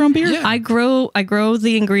you brew your own beer? Yeah. I grow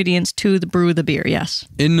the ingredients to brew the beer, yes.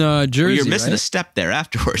 In Jersey, You're missing right? a step there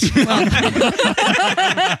afterwards.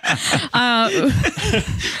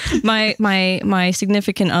 My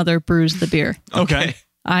significant other brews the beer. Okay.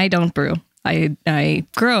 I don't brew. I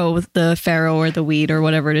grow the farro or the wheat or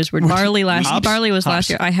whatever it is. Barley was last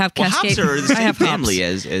year. I have Well, Cascade. hops are the I same have family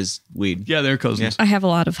hops. as weed. Yeah, they're cousins. I have a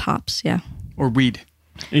lot of hops. Yeah. Or weed.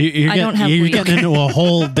 I don't have You're weed. getting into a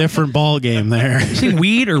whole different ball game there. Say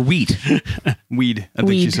weed or wheat? Weed. I think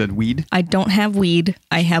she Weed. said weed. I don't have weed.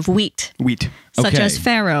 I have wheat, Wheat. such Okay. as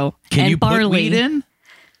farro Can and you barley. put weed in?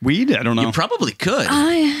 Weed? I don't know. You probably could.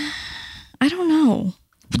 I don't know.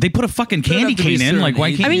 They put a fucking There'd candy have to be cane in. certain Like, why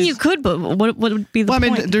ages. can't I mean, you could, but what would be the Well, I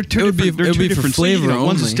mean, point? they're two It would be- different. They're it would two be for different flavor seeds.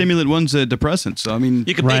 One's a only. stimulant, one's a depressant. So I mean,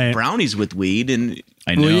 You could Right. make brownies with weed, and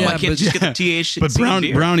I know. Well, yeah, why can't you but- just get the THC? but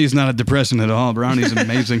beer? brownie's not a depressant at all. Brownie's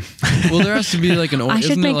amazing. Well, there has to be like an oil. I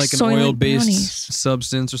should Isn't it make like an soylent oil-based brownies.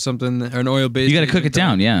 substance or something, or an oil-based? You gotta cook it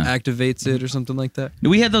down, yeah. Activates it or something like that.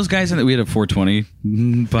 We had those guys in that. We had a 420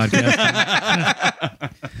 podcast.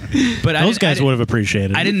 But Those guys would have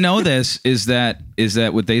appreciated it. I didn't know this. Is that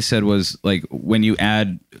what they said was like when you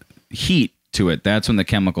add heat to it, that's when the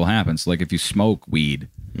chemical happens. Like if you smoke weed,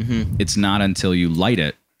 it's not until you light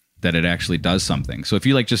it that it actually does something. So if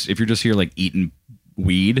you're just here like eating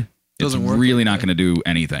weed, it's Doesn't work really like not that. going to do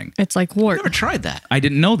anything. It's like wart. Never tried that. I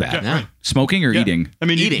didn't know that. Yeah. Smoking or Yeah. eating? I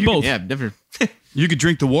mean, Eating. both. Yeah, never. You could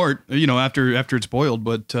drink the wort, after it's boiled,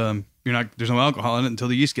 but you're not. There's no alcohol in it until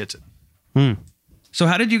the yeast gets it. So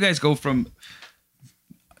how did you guys go from?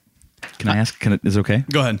 Can I ask? Is it okay?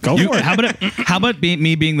 Go ahead. Go for it. How about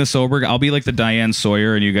me being the sober? I'll be like the Diane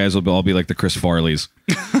Sawyer, and you guys will all be like the Chris Farleys.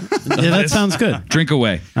 Yeah, that sounds good. Drink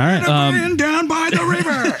away. All right. Down by the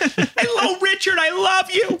river. Hello, Richard. I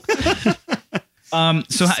love you.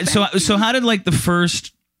 So how did like the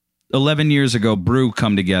first 11 years ago brew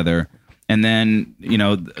come together, and then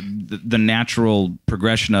the natural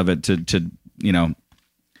progression of it to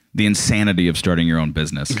the insanity of starting your own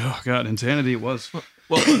business? Oh God, insanity it was.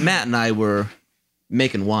 Well, Matt and I were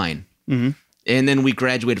making wine, and then we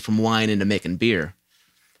graduated from wine into making beer.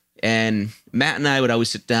 And Matt and I would always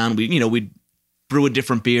sit down. We'd brew a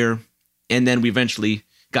different beer, and then we eventually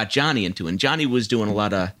got Johnny into it. And Johnny was doing a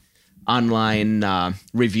lot of online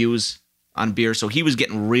reviews on beer, so he was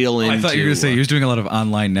getting real into. I thought you were going to say he was doing a lot of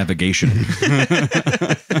online navigation. in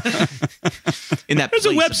that. There's a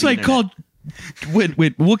place of the website internet. called with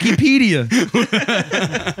Wikipedia.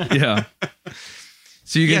 Yeah.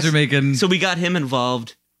 So you guys Yes. are making. So we got him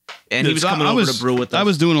involved, and he was coming over to brew with us. I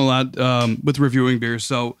was doing a lot with reviewing beers,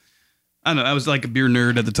 so I don't know. I was like a beer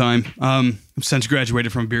nerd at the time. I've since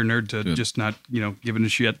graduated from beer nerd to just not, giving a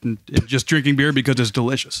shit and just drinking beer because it's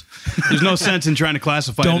delicious. There's no sense in trying to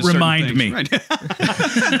classify. Don't it as certain remind things, me. right?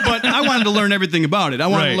 But I wanted to learn everything about it. I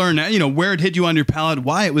wanted to learn, where it hit you on your palate,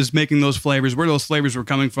 why it was making those flavors, where those flavors were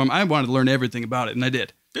coming from. I wanted to learn everything about it, and I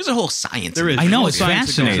did. There's a whole science. There in is. it. I know, Whole it's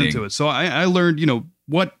science that goes fascinating. into it. So I learned,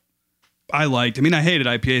 what I liked. I mean, I hated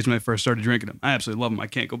IPAs when I first started drinking them. I absolutely love them. I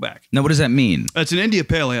can't go back. Now, what does that mean? It's an India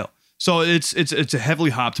Pale Ale. So it's a heavily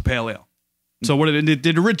hopped pale ale. So what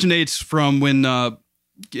it originates from when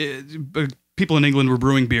people in England were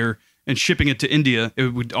brewing beer and shipping it to India,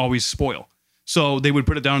 it would always spoil. So they would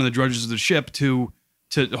put it down in the drudges of the ship to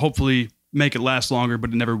to hopefully make it last longer,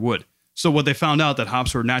 but it never would. So what they found out that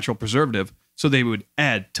hops were a natural preservative, so they would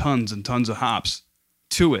add tons and tons of hops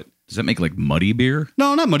to it. Does that make like muddy beer?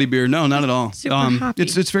 No, not muddy beer. No, not at all. Super hoppy.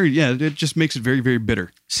 It's very it just makes it very, very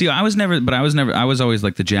bitter. See, I was always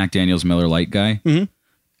like the Jack Daniels Miller Lite guy,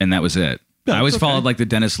 and that was it. Yeah, I always it's okay. followed like the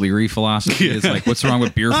Dennis Leary philosophy. It's like, what's wrong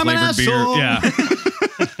with beer I'm an flavored beer? asshole.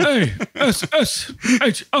 Yeah.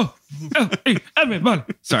 A-S-S-H-O-L-E, everybody.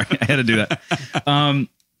 Sorry, I had to do that.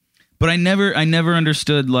 But I never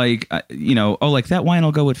understood like, like that wine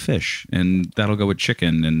will go with fish and that'll go with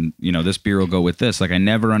chicken and, this beer will go with this. Like I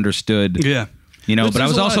never understood, Yeah. but I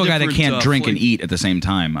was also a guy that different, can't drink and flavors. eat at the same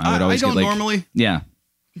time. I would always I don't get like, normally. yeah.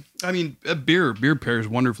 I mean, beer pairs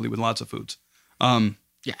wonderfully with lots of foods,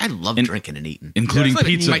 Yeah, I love drinking and eating. Including It's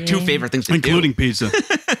pizza. my two favorite things to including do. pizza.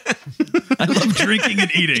 I love drinking and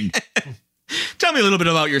eating. Tell me a little bit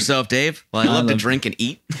about yourself, Dave. Well, I love to drink and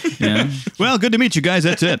eat. Yeah. Well, good to meet you guys.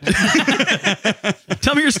 That's it.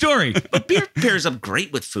 Tell me your story. But beer pairs up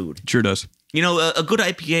great with food. Sure does. A good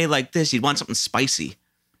IPA like this, you'd want something spicy.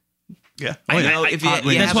 Yeah. If you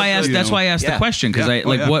That's have why I a asked. good- That's why I asked the Yeah. question because Yeah.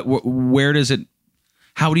 Oh, yeah. where does it?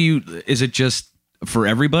 How do you? Is it just for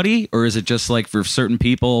everybody, or is it just like for certain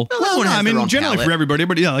people? Well, Well, everyone no, has I their mean, own generally palate. for everybody,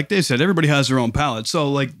 but yeah, like they said, everybody has their own palate.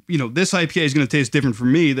 So, like, this IPA is going to taste different for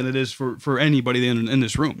me than it is for anybody in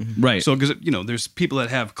this room. Right. So, because, there's people that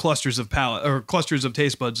have clusters of palate or clusters of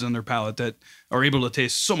taste buds on their palate that are able to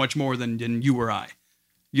taste so much more than you or I,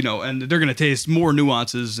 and they're going to taste more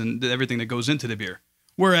nuances and everything that goes into the beer.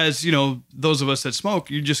 Whereas, those of us that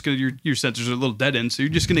smoke, you're just going to, your sensors are a little dead end. So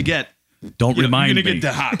you're just going to get, Don't remind you're me. going to get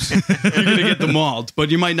the hops. You're going to get the malt,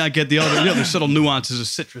 but you might not get the other subtle nuances of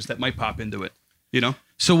citrus that might pop into it,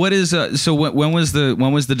 So what is? When was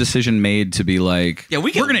the decision made to be like? Yeah,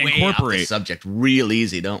 we're going to off incorporate. the subject real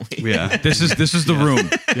easy, don't we? Yeah. This is the room.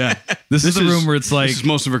 Yeah. This is the room where it's like, this is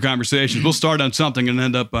most of our conversations. We'll start on something and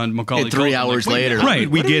end up on Macaulay. And 3 Culkin. hours Wait, later. how Right. did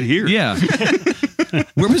we get here? yeah.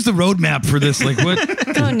 Where was the roadmap for this? Like what?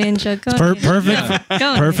 Go ninja. Go Per- ninja. perfect,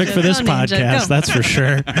 Go, perfect ninja. for this Go, ninja. podcast. Go. That's for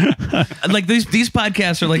sure. Like these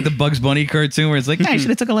podcasts are like the Bugs Bunny cartoon where it's like, I should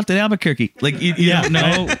have took a left at Albuquerque. Like you don't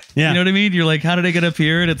know. Yeah. You know what I mean? You're like, how did I get up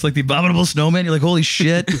here? And it's like the abominable snowman. You're like, holy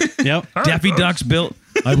shit. Yep. Daffy Duck's built.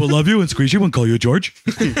 I will love you and squeeze you and call you George.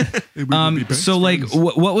 So like,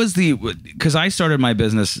 what was because I started my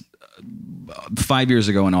business 5 years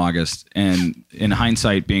ago in August, and in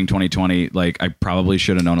hindsight, being 2020, like I probably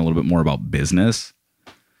should have known a little bit more about business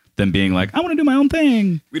than being like, I want to do my own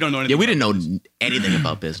thing. We don't know anything. Yeah, we didn't know anything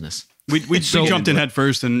about business. We jumped in head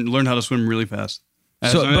first and learned how to swim really fast.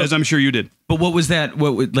 As I'm sure you did. But what was that?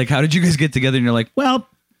 Like, how did you guys get together? And you're like, well,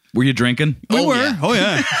 were you drinking? We were. yeah. Oh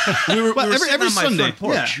yeah. We were Well, sitting every on my Sunday. front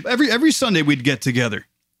porch. Yeah. Every Sunday we'd get together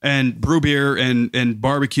and brew beer and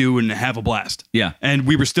barbecue and have a blast. Yeah. And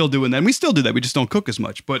we were still doing that. And we still do that. We just don't cook as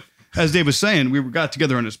much. But as Dave was saying, we got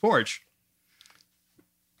together on his porch.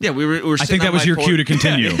 Yeah, we were. I think that was your cue to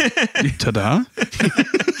continue. Ta-da.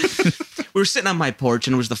 We were sitting on my porch,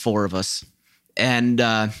 and it was the four of us, and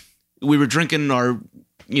we were drinking our,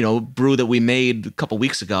 brew that we made a couple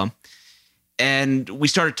weeks ago, and we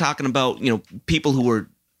started talking about, people who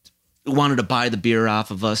wanted to buy the beer off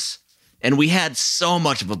of us, and we had so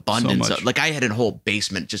much of abundance. So much. Like I had a whole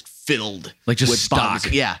basement just filled, Like just with stock.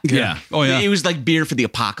 bottles. Yeah, Yeah. Oh yeah. It was like beer for the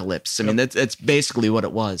apocalypse. I mean, that's basically what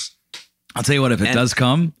it was. I'll tell you what, if it does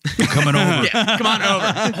come, I'm coming over. Yeah, come on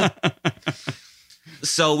over.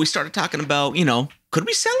 So we started talking about, could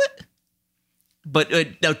we sell it? But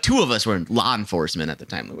now two of us were in law enforcement at the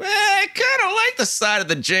time. Like, I kind of like the side of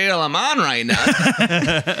the jail I'm on right now.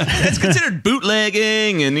 It's considered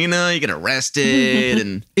bootlegging, and you get arrested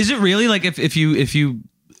and Is it really like if you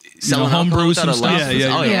selling homebrew alcohol some without a stuff? license?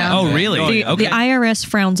 Yeah. Oh yeah. Oh, really? The, Okay. the IRS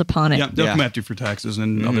frowns upon it. Yeah, they'll Yeah. come after you for taxes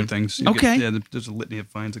and other things. You Okay. there's a litany of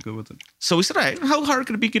fines that go with it. So we said, all right, how hard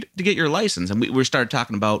could it be to get your license? And we started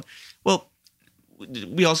talking about, well,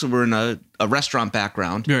 we also were in a restaurant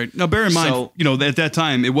background. Right. Now, bear in mind, So- at that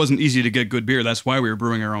time, it wasn't easy to get good beer. That's why we were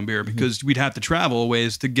brewing our own beer, because we'd have to travel a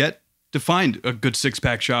ways to find a good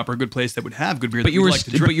 6-pack shop or a good place that would have good beer. But that you we'd were like to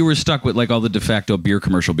drink. but you were stuck with like all the de facto beer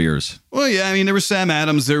commercial beers. Well, yeah, I mean, there was Sam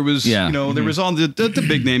Adams, there was, Yeah. there was all the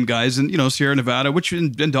big name guys, and Sierra Nevada, and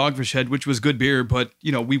Dogfish Head, which was good beer, but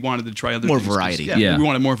we wanted to try other More things 'cause, variety. Yeah. we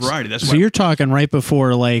wanted more variety. That's So why. you're talking right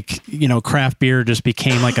before craft beer just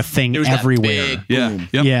became like a thing There was that everywhere. big Yeah. boom.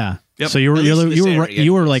 Yep. Yeah. Yep. So you were At least in this area,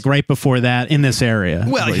 you were yes. like right before that in this area.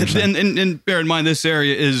 Well, is what you're saying. and bear in mind, this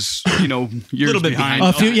area is years Little bit behind.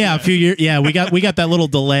 behind. a few years. Yeah, we got that little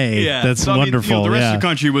delay. Yeah, That's so, I mean, wonderful. the rest yeah. of the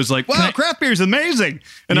country was like, "Wow, craft beer is amazing,"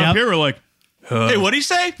 and Yep. up here we're like, Hey, what do you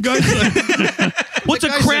say? What's a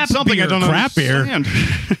Guy said crap something beer? I don't Crap beer.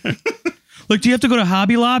 understand. Like, do you have to go to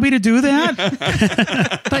Hobby Lobby to do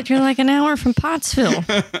that? But you're like an hour from Pottsville.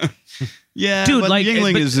 Yeah, Dude, but like,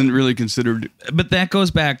 Yingling but- isn't really considered. But that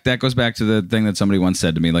goes back to the thing that somebody once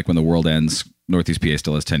said to me, like, when the world ends, Northeast PA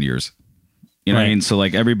still has 10 years. You know what I Right. mean? So,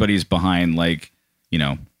 like, everybody's behind, like, you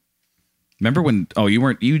know. Remember when,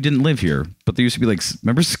 you didn't live here, but there used to be, like,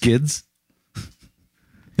 remember Skids?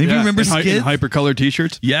 Maybe you remember in Skids? hypercolor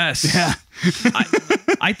T-shirts. Yes. Yeah.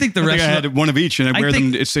 I think the I think rest I of had one of each, and I I wear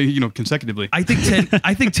think- them. It's consecutively. I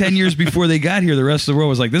think 10 years before they got here, the rest of the world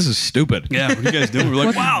was like, this is stupid. Yeah, what are you guys doing? We're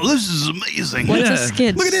like, wow, this is amazing. What's Yeah. a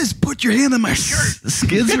skid? Look at this. Put your hand on my shirt.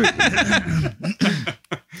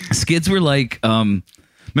 Skids were like, remember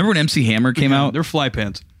when MC Hammer came out? They're fly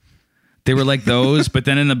pants. They were like those, but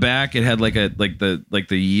then in the back it had like the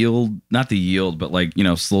yield, not the yield, but like, you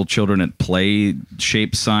know, little children at play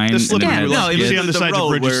shape sign. The in slippery middle. road. No, it You was see on the the sides of road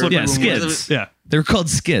bridges. where- slippery Yeah, road. skids. Yeah. They were called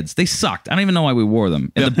Skids. They sucked. I don't even know why we wore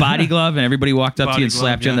them. And the body glove, and everybody walked up to Body you and glove,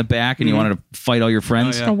 slapped you on yeah. the back, and you wanted to fight all your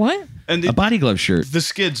friends. Oh, yeah. A what? And A body glove shirt. the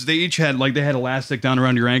skids, they each had they had elastic down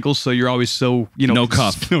around your ankles, so you're always so No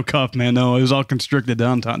cuff. no cuff, man. No, it was all constricted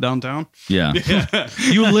downtown. Yeah.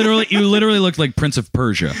 You literally looked like Prince of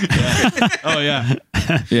Persia. Oh yeah,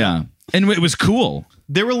 Yeah. And it was cool.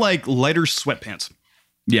 they were like lighter sweatpants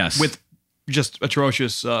Yes. with just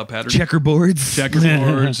atrocious patterns. checkerboards.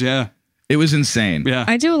 Checkerboards, yeah, It was insane. yeah.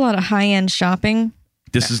 I do a lot of high-end shopping.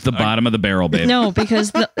 This is the bottom of the barrel, babe. No,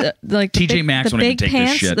 because the like the TJ big, Maxx the won't even big take this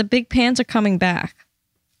pants, shit. the big pants are coming back.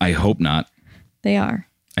 I hope not. They are.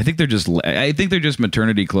 I think they're just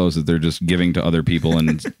maternity clothes that they're just giving to other people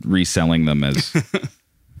and reselling them as.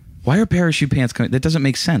 Why are parachute pants coming? That doesn't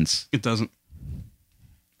make sense. It doesn't.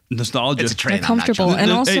 Nostalgia. It's a trend. They're comfortable,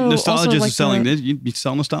 and also hey, nostalgia also is like selling. the- You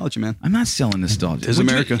sell nostalgia, man. I'm not selling nostalgia. It's Would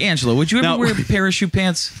you- America. Angela, would you ever Now- wear parachute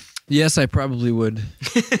pants? Yes, I probably would.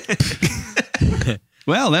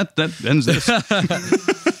 Well, that ends this.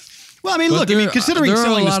 Well, I mean, But look, there- considering there are a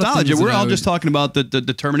selling lot of nostalgia, things we're that I all would- just talking about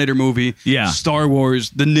the Terminator movie, Yeah. Star Wars,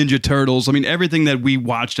 the Ninja Turtles. I mean, everything that we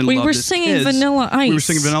watched and We loved were as singing kids. Vanilla Ice. We were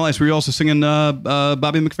singing Vanilla Ice. We were also singing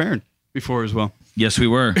Bobby McFerrin before as well. Yes, we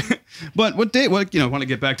were. But what Dave, want to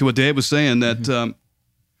get back to what Dave was saying that.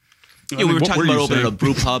 Yeah, we were talking about opening a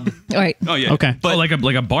brew pub. All right. Oh yeah. Okay. But like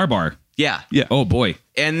a bar. Yeah. Yeah. Oh boy.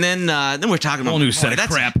 And then we're talking about Whole new set of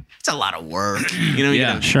that's crap. It's a lot of work. You know, you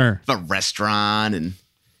Yeah. gotta Sure. have a restaurant and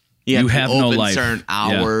you You have to have no open life. certain Yeah.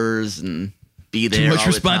 hours and be there. much all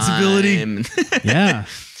the responsibility. time. Yeah.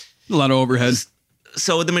 A lot of overhead.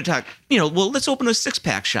 So then we talk, well, let's open a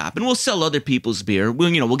 6-pack shop and we'll sell other people's beer.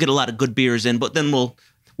 We'll get a lot of good beers in, but then we'll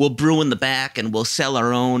brew in the back and we'll sell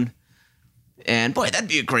our own. And boy, that'd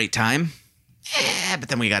be a great time. Yeah, but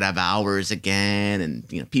then we gotta have hours again,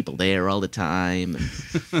 and people there all the time.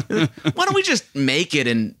 And, why don't we just make it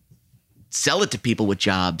and sell it to people with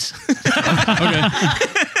jobs?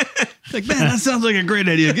 Like, man, that sounds like a great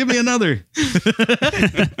idea. Give me another.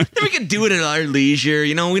 Then we can do it at our leisure.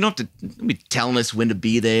 We don't have to be telling us when to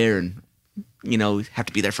be there, and have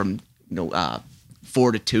to be there from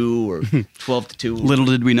 4 to 2 or 12 to 2. Little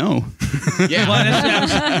did we know. Yeah.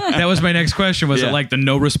 That was my next question. Was Yeah. it like the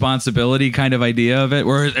no responsibility kind of idea of it,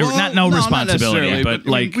 or not no responsibility, necessarily, but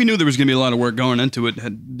like we knew there was going to be a lot of work going into it.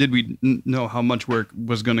 Did we know how much work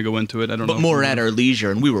was going to go into it? I don't know. But more at our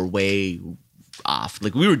leisure, and we were way off.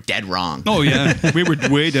 Like, we were dead wrong. Oh yeah, we were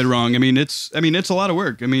way dead wrong. It's a lot of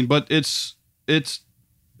work. I mean, but it's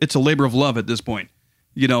a labor of love at this point.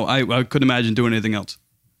 I couldn't imagine doing anything else.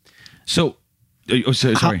 so.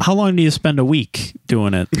 Sorry. How long do you spend a week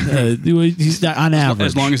doing it? On average.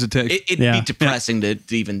 As long as it takes. It'd Yeah. be depressing to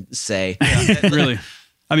even say. Really.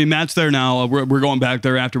 I mean, Matt's there now. We're going back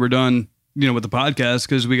there after we're done, with the podcast,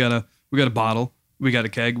 because we got a bottle, we got a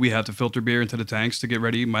keg, we have to filter beer into the tanks to get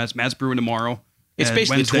ready. Matt's brewing tomorrow. It's and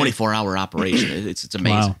basically Wednesday. a 24-hour operation. It's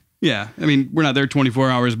amazing. Wow. Yeah, I mean, we're not there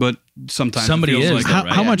 24 hours, but sometimes Somebody it feels is, like though, that.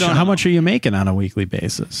 right? How much? No, no, How no. much are you making on a weekly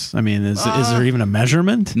basis? I mean, is there even a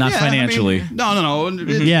measurement? Not Yeah, I mean, financially. no.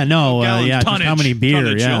 Yeah, no, Gallons, just tonnage, how many beer?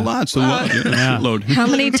 Tonnage, Yeah. lots of Yeah. load. How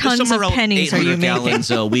many tons of Somewhere around pennies are you 800 making?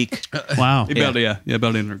 gallons a week. Wow. About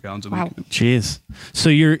 800 gallons a week. Wow. Jeez. So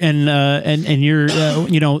you're and you're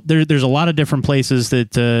there's a lot of different places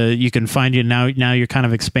that you can find you now. Now you're kind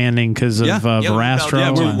of expanding because of Yeah. Yeah, we're about- Verastro.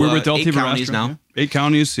 yeah, Yeah, we're with 8 LT counties Verastro, now. yeah. 8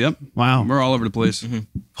 counties. Yep. Wow. We're all over the place.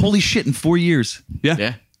 Holy shit! In 4 years. Yeah.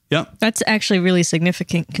 Yeah. Yeah. That's actually really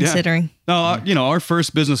significant considering. No, our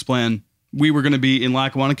first business plan, we were going to be in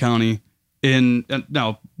Lackawanna County.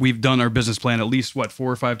 Now we've done our business plan at least 4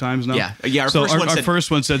 or 5 times now. Yeah. Our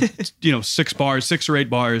first one said 6 or 8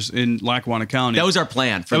 bars in Lackawanna County. That was our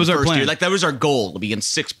plan. That was our plan. Year. Like that was our goal to be in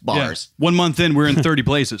 6 bars. Yeah. 1 month in, we're in 30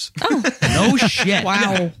 places. No shit.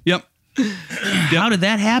 Wow. Yep. How did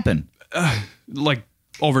that happen? Like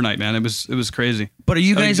overnight, man. It was crazy. But are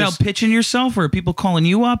you guys out pitching yourself, or are people calling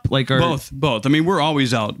you up? Like, both. I mean, we're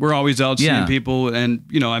always out. We're always out seeing Yeah. people, and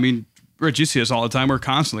I mean, Rich, you see us all the time. We're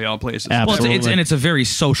constantly out places. Absolutely. Well, it's a very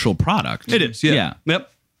social product. It is. Yeah. Yeah.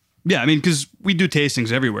 Yep. Yeah. I mean, because we do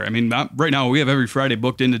tastings everywhere. I mean, right now we have every Friday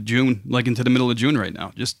booked into June, like into the middle of June right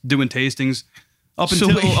now, just doing tastings. Up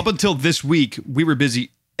until this week, we were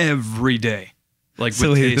busy every day, like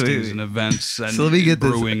with tastings and events and let me get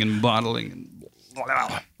brewing and bottling and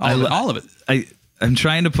all of it. I'm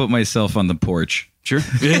trying to put myself on the porch. Sure.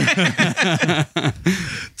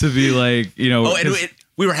 To be like,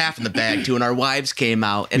 We were half in the bag too, and our wives came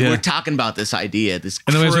out, and we're talking about this idea, this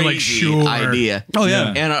And the wives were like, crazy "Sure." idea. Oh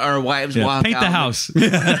yeah. And our wives walk paint out. the house.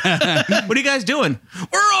 What are you guys doing?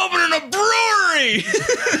 We're opening a brewery.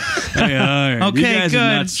 Okay, you guys good.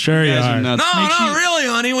 Are nuts. Sure you guys are. nuts. No, not really,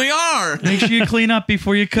 honey. We are. Make sure you clean up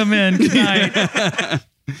before you come in. Good night.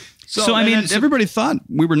 So I mean, everybody thought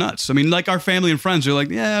we were nuts. I mean, like our family and friends are like,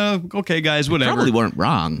 yeah, okay, guys, whatever. Probably weren't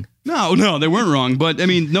wrong. No, they weren't wrong. But I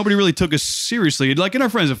mean, nobody really took us seriously. Like in our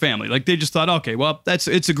friends and family, like they just thought, okay, well,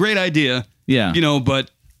 it's a great idea. Yeah.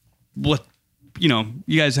 But what, you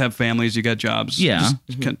guys have families, you got jobs. Yeah.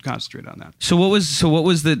 Just concentrate on that. So what was the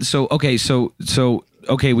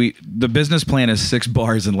the business plan is 6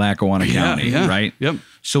 bars in Lackawanna County, yeah. right? Yep.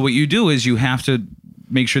 So what you do is you have to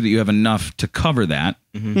make sure that you have enough to cover that,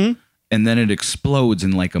 and then it explodes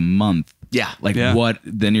in like a month. Yeah. Like Yeah. what?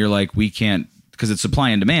 Then you're like, we can't, because it's supply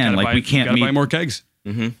and demand. We can't gotta meet. buy more kegs.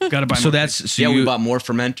 Gotta buy so more that's kegs. so We you, bought more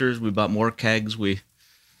fermenters. We bought more kegs. We,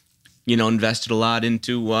 invested a lot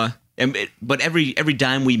into. But every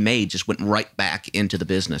dime we made just went right back into the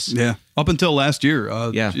business. Yeah. Up until last year,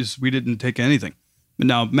 Yeah. we didn't take anything. But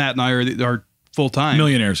now Matt and I are full time.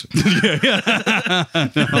 millionaires.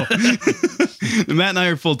 Matt and I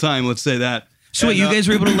are full time. Let's say that. So And, you guys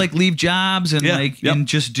were able to like leave jobs and Yeah, yep. and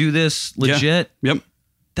just do this Yeah. legit. Yep.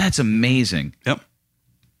 That's amazing. Yep.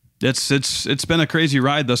 It's been a crazy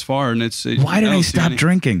ride thus far, and Why did I stop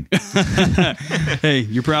drinking? Hey,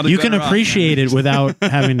 you're probably You can appreciate it without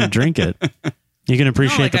having to drink it. You can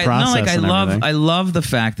appreciate the process. I love the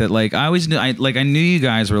fact that like I always knew I knew you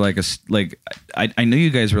guys were I knew you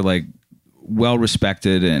guys were like well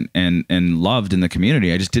respected and loved in the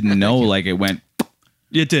community. I just didn't know like it went.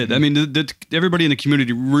 It did. I mean, everybody in the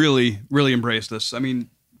community really, really embraced this. I mean,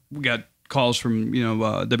 we got calls from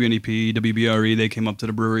WNEP, WBRE. They came up to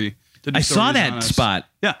the brewery. Did I saw stories on that us. spot.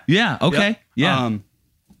 Yeah. Yeah. Okay. Yeah. Yeah.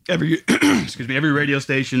 Every every radio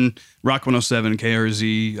station, Rock 107,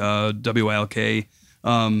 KRZ, WILK,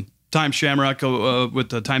 Times Shamrock with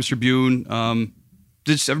the Times Tribune.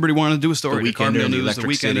 Just everybody wanted to do a story. The Weekender, Carbondale the News, Electric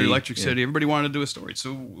the Weekender, City. Electric Yeah. City. Everybody wanted to do a story,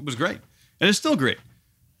 so it was great, and it's still great.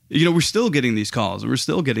 We're still getting these calls, and we're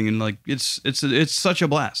still getting in. Like it's such a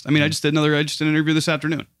blast. I mean, I just did an interview this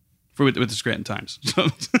afternoon with the Scranton Times. So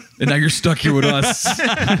And now you're stuck here with us.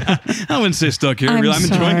 I wouldn't say stuck here. I'm I'm enjoying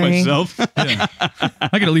sorry. myself. I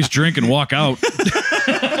could at least drink and walk out.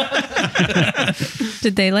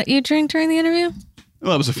 Did they let you drink during the interview?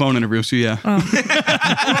 Well, it was a phone interview, so yeah.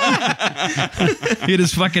 He had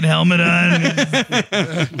his fucking helmet on.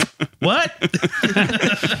 What?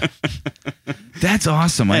 That's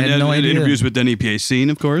awesome. I had no idea. Interviews with Denny Scene,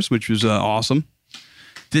 of course, which was awesome.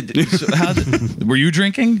 Were you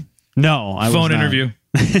drinking? No, I was Phone not. interview.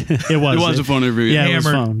 It was. It was a phone interview. Yeah, it was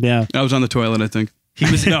Hammered. phone. Yeah. I was on the toilet, I think. He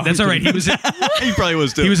was. That's all right. He was. He probably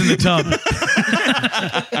was too. He was in the tub.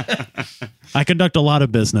 I conduct a lot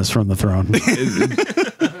of business from the throne.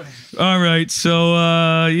 All right. So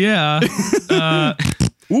yeah.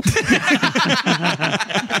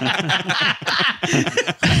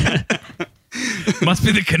 Must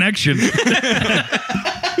be the connection.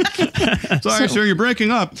 Sorry, sir, you're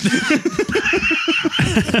breaking up.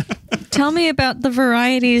 Tell me about the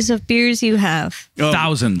varieties of beers you have.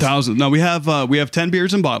 Thousands. No, we have 10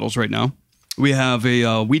 beers in bottles right now. We have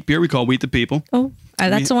a wheat beer we call Wheat the People. Oh,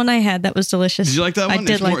 that's the one I had. That was delicious. Did you like that one? I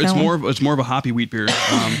did like that one. It's more of a hoppy wheat beer.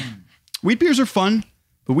 Wheat beers are fun,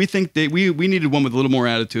 but we think we needed one with a little more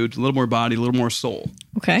attitude, a little more body, a little more soul.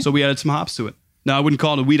 Okay. So we added some hops to it. Now I wouldn't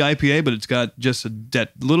call it a wheat IPA, but it's got just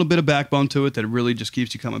that little bit of backbone to it that really just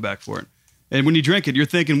keeps you coming back for it. And when you drink it, you're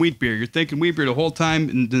thinking wheat beer. You're thinking wheat beer the whole time,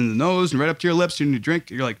 and in the nose and right up to your lips. And you drink,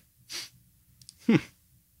 you're like,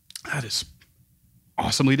 that is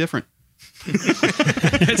awesomely different.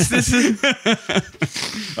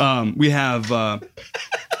 We have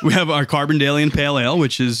We have our Carbondalian Pale Ale,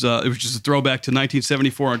 which is a throwback to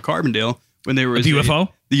 1974 on Carbondale when they were The UFO?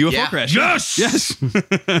 The UFO Yeah. crash. Yes! Yes.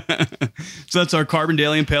 So that's our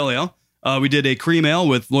Carbondalian Pale Ale. We did a cream ale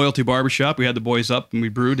with Loyalty Barbershop. We had the boys up and we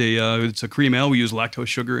brewed it's a cream ale. We use lactose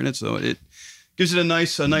sugar in it, so it gives it a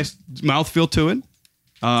nice mouthfeel to it.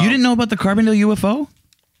 You didn't know about the Carbondale UFO?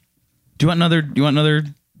 Do you want another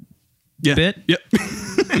Yeah. bit? Yep.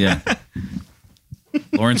 Yeah.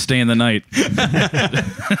 Lauren's staying the night.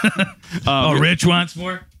 Rich wants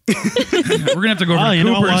more. We're gonna have to go over Oh, to you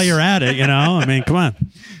know, Cooper's. while you're at it, I mean, come on.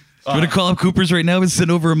 I'm gonna call up Cooper's right now and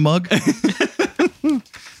send over a mug.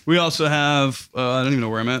 We also have I don't even know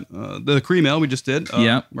where I'm at. The cream ale we just did.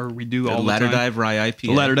 Yeah. Where we do The all Ladder the time. Dive Rye IPA.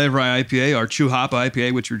 The Ladder Dive Rye IPA, our Chew Hop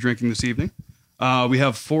IPA, which we're drinking this evening. We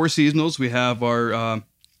have 4 seasonals. We have our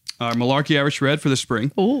Malarkey Irish Red for the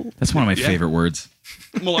spring. That's one of my favorite words.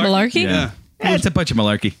 Malarkey? Yeah. It's a bunch of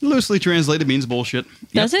malarkey. Loosely translated means bullshit.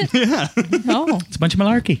 Does it? Yeah. Oh. It's a bunch of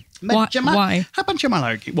malarkey. Why? How about your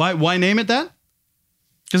malarkey? Why name it that?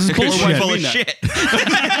 Because it's Because bullshit. we're full of shit.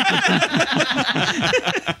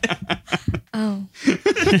 Oh.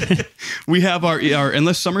 We have our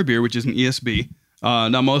Endless Summer Beer, which is an ESB.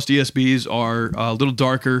 Now, most ESBs are a little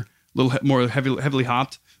darker, a little more heavily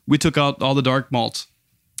hopped. We took out all the dark malts,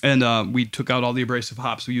 and we took out all the abrasive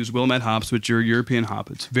hops. We use Wilmette hops, which are European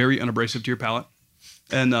hop. It's very unabrasive to your palate.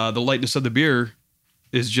 And the lightness of the beer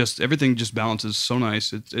is just, everything just balances so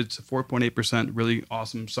nice. It's a 4.8%, really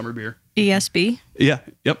awesome summer beer. ESB. Yeah,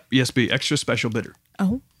 yep, ESB, extra special bitter.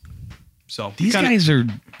 Oh. So These kinda- guys are.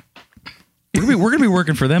 We're gonna be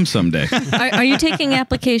working for them someday. Are you taking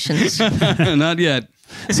applications? Not yet.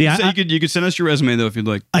 See, So you could send us your resume though if you'd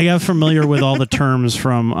like. I got familiar with all the terms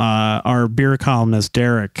from our beer columnist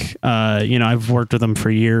Derek. I've worked with him for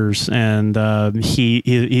years, and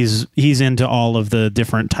he's into all of the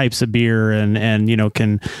different types of beer, and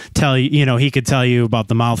can tell you. He could tell you about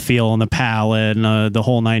the mouthfeel and the palate and the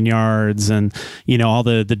whole 9 yards, and all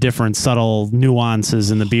the different subtle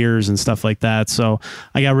nuances in the beers and stuff like that. So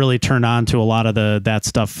I got really turned on to a lot of that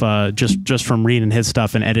stuff just from reading his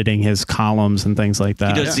stuff and editing his columns and things like that.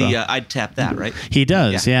 He does So- I'd tap that, right? He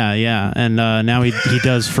does, yeah. And now he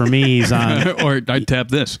does for me. He's on, Or I'd tap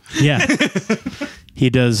this. yeah. He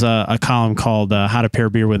does a column called "How to Pair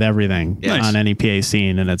Beer with Everything" Nice. on NEPA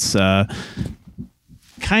Scene, and it's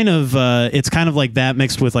kind of like that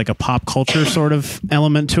mixed with like a pop culture sort of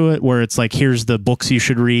element to it, where it's like, here's the books you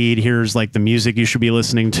should read, here's like the music you should be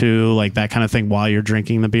listening to, like that kind of thing while you're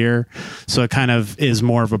drinking the beer. So it kind of is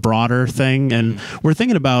more of a broader thing, and we're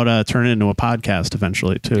thinking about turning it into a podcast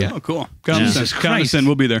eventually too. Oh, cool. Count us in. Jesus Count us Christ. in.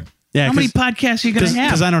 We'll be there. Yeah, How many podcasts are you gonna have?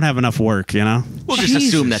 because I don't have enough work, We'll just Jesus.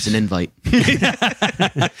 assume that's an invite.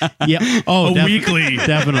 Yeah. Oh, weekly.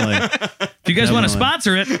 definitely. If you guys want to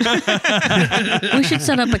sponsor it, We should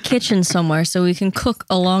set up a kitchen somewhere so we can cook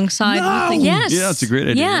alongside. with the, yes. Yeah, that's a great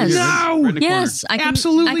idea. Yes. Right in the corner. Yes. I can,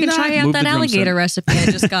 Absolutely I can try not. out Move that the drum alligator set. recipe I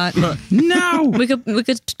just got. no. We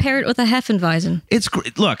could pair it with a Hefeweizen. It's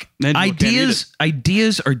great. Look, Angelo can't eat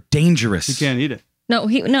ideas are dangerous. You can't eat it. No,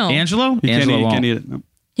 Angelo? You Angelo can't won't. eat it. No.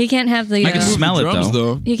 he can't have the. I can smell it drums,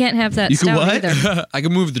 though. though. He can't have that You can stout what? either. I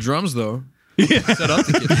can move the drums though. Set up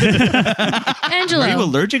the kitchen. Angelo. Are you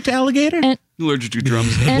allergic to alligator? And- Allergic to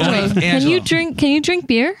drums. Angelo, can Angelo. you drink? Can you drink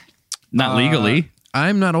beer? Not legally.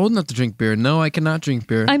 I'm not old enough to drink beer. No, I cannot drink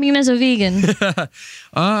beer. I mean, as a vegan. Yeah,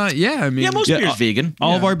 I mean, Yeah, most beer's vegan.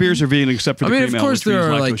 All of our beers are vegan except for the I mean, cream of ale, course which we there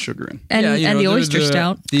use are, lactose like- sugar in. And, yeah, and the there's oyster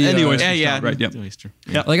stout. And the oyster Yeah, stout, right? Yep. Oyster.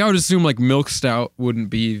 like I would assume like milk stout wouldn't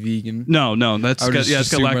be vegan. No, that's I would got, just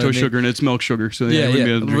it's got assume right lactose in it. sugar and it's milk sugar. So Yeah, wouldn't yeah.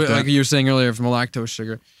 be able to drink Like that. you were saying earlier, from a lactose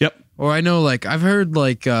sugar. Yep. Or I know, like I've heard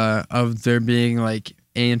like of there being like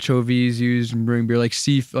anchovies used in brewing beer, like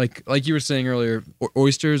like you were saying earlier,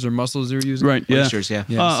 oysters or mussels they're using. Right. Yeah. Oysters, yeah.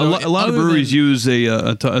 Yeah. A lot of other breweries than- use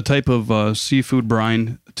a type of seafood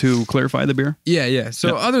brine to clarify the beer. Yeah. So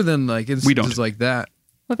Yeah. other than like instances We don't. like that,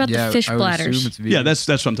 What about yeah, the fish I would bladders? assume it's vegan. Yeah, that's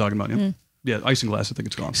what I'm talking about. Yeah, yeah, isinglass. I think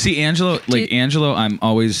it's called. See, Angelo, Angelo, I'm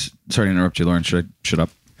always sorry to interrupt you, Lauren. Shut up.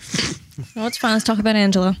 Well, it's fine. Let's talk about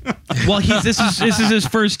Angelo. Well, this is his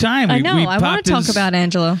first time. I know. I want popped to talk his about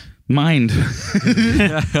Angelo. mind.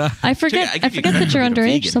 I forget. I I give you forget that you're credit for being a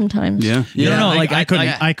underage vegan. sometimes. Yeah. No, like I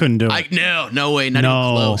couldn't do it. No way, not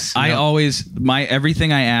No. even close. I always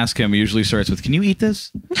everything I ask him usually starts with, "Can you eat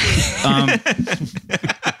this?" And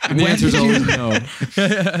the answer is always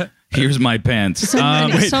no. Here's my pants. So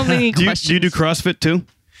many Do you questions. do CrossFit too?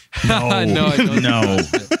 No, I don't. No.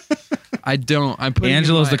 I don't. I'm putting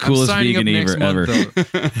Angelo's in the coolest I'm signing up vegan next ever.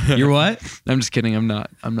 month, though. You're what? I'm just kidding. I'm not.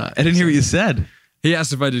 I didn't hear what you said. He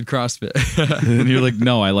asked if I did CrossFit. And you're like,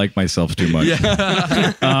 no, I like myself too much.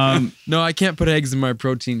 No, I can't put eggs in my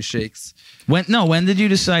protein shakes. When did you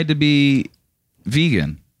decide to be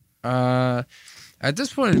vegan? At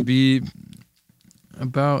this point, it'd be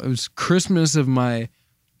it was Christmas of my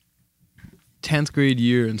 10th grade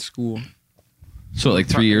year in school. So like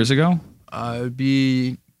 3 years ago? It'd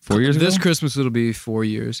be 4 years ago? This Christmas, it'll be 4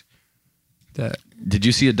 years. Did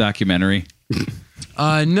you see a documentary?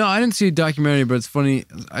 No, I didn't see a documentary, but it's funny.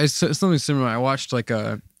 Something similar. I watched like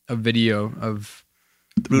a video of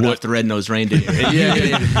Rudolph the Red-Nosed Reindeer. And,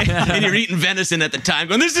 yeah. and you're eating venison at the time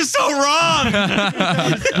going, this is so wrong.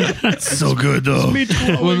 So good though.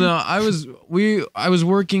 Well, no, I was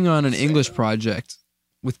working on an English project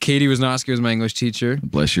with Katie Wisnowski, who was my English teacher.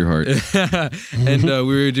 Bless your heart. And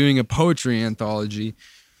we were doing a poetry anthology.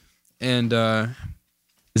 And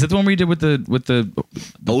Is that the one where you did with the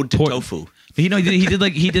Ode to tofu. he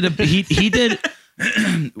did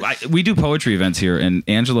we do poetry events here, and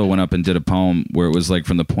Angelo went up and did a poem where it was like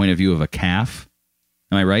from the point of view of a calf.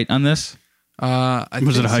 Am I right on this? Was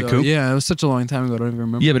it a haiku? So. Yeah, it was such a long time ago. I don't even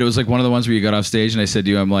remember. Yeah, but it was like one of the ones where you got off stage and I said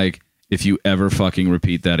to you, I'm like, if you ever fucking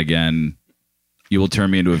repeat that again, you will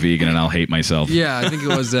turn me into a vegan and I'll hate myself. Yeah, I think it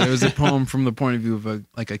was that. It was a poem from the point of view of a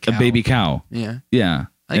cow. A baby cow. Yeah. Yeah.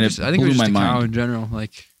 I think it was just a cow mind. in general.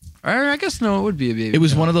 Like, or I guess no, it would be a baby. It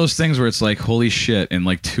was cow. one of those things where it's like, holy shit, in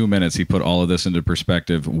like 2 minutes, he put all of this into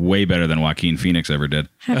perspective way better than Joaquin Phoenix ever did.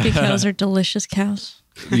 Happy cows are delicious cows.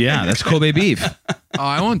 Yeah, that's Kobe beef. Oh,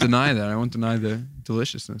 I won't deny that. I won't deny the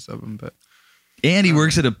deliciousness of them, but And he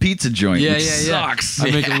works at a pizza joint, yeah, which yeah. sucks.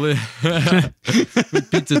 I make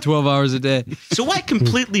pizza 12 hours a day. So why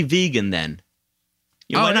completely vegan then?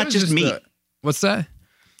 Why it not was just meat? What's that?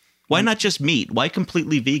 Why not just meat? Why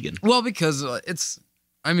completely vegan? Well, because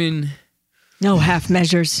No half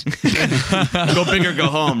measures. Go big or go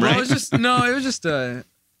home, well, right?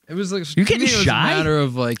 it was like You to getting me, it was shy? a matter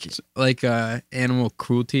of like animal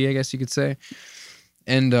cruelty, I guess you could say,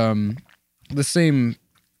 and the same.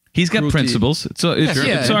 He's got Cruelty. principles. It's all The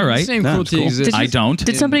right. same That's cruelty cool. exists. I don't.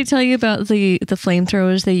 Did somebody tell you about the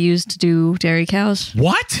flamethrowers they used to do dairy cows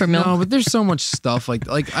What? for milk? No, but there's so much stuff like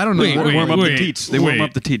I don't know. Wait, Warm up the wait, teats. They warm wait.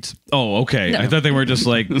 up the teats. Oh, okay. No. I thought they were just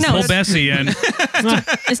like, pull it's- Bessie in.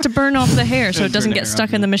 It's to burn off the hair so it doesn't get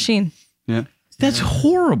stuck in the machine. Yeah. That's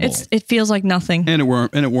horrible. It feels like nothing. And it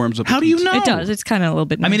warms up. How the do you teats. know? It does. It's kind of a little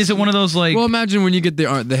bit. I mean, is it one of those like Well, imagine when you get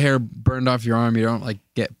the hair burned off your arm, you don't like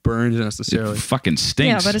get burned necessarily. fucking Yeah,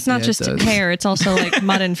 stinks? but it's not Yeah, it just does. hair. It's also like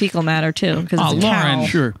mud and fecal matter too. Because Oh, it's a Lauren, cow.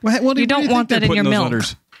 Sure. You don't want that in your milk.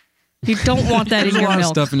 You don't want that in There's a your lot of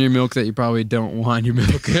milk. stuff in your milk that you probably don't want in your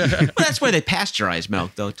milk. Well, that's why they pasteurize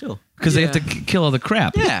milk, though, too. because they have to kill all the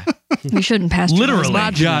crap. Yeah. You shouldn't pasteurize. Literally.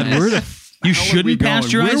 God, where the You shouldn't going?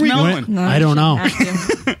 pasteurize Where are we milk. going? No, I you don't know. shouldn't have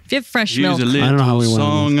to. If you have fresh milk, Here's a little I don't know how we went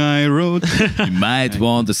on song I wrote. You might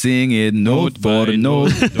want to sing it note for by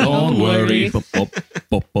note. note. Don't worry. Pop, pop,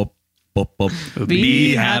 pop, pop, pop, pop.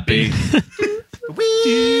 Be happy.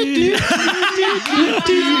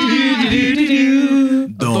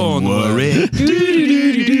 Don't worry.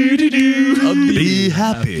 Be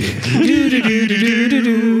happy.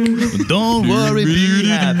 Don't worry. Be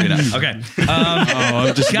happy. Okay.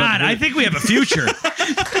 God, I think we have a future.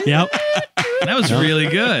 Yep. That was really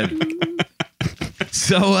good.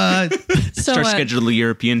 So, so Start scheduling the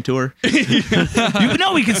European tour. you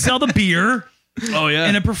know, we could sell the beer Oh, yeah.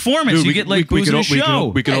 in a performance. You get like booze in a show.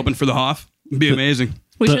 We could open for the Hoff. It'd be amazing.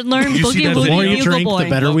 we should learn you see boogie that The woogie more you bugle drink, boy. the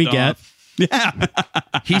better we get.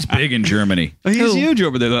 He's big in Germany. He's Who? huge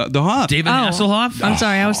over there. The Hoff. David Oh, Hasselhoff. I'm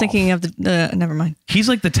sorry, I was thinking of the. Never mind. He's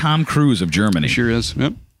like the Tom Cruise of Germany Sure is.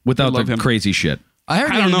 Yep. without I love the him. crazy shit. I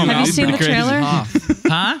heard. I don't know, Have man. you He's seen the pretty crazy. trailer?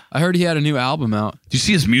 Huh? I heard he had a new album out. Did you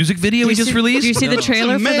see his music video he just released? Did you see the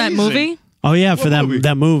trailer for that amazing. movie? Oh yeah, for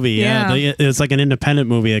that movie. Yeah, Yeah. it's like an independent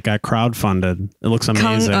movie that got crowdfunded. It looks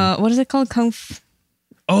amazing. What is it called?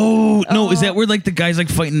 Oh no! Is that where like the guy's like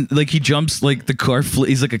fighting? Like he jumps like the car.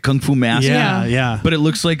 He's like a kung fu master. yeah, Yeah. yeah. But it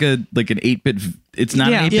looks like an 8-bit. It's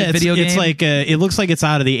not Yeah. an 8-bit Yeah, video game. it's like it looks like it's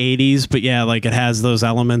out of the 80s, but yeah, like it has those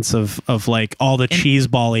elements of like all the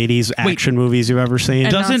cheeseball 80s action movies you've ever seen.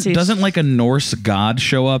 And Nazis. doesn't like a Norse god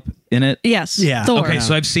show up in it? Yes. Yeah. Thor. Okay,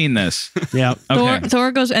 so I've seen this. Yeah. Okay.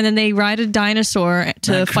 Thor goes, and then they ride a dinosaur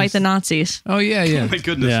to fight the Nazis. Oh yeah, yeah. My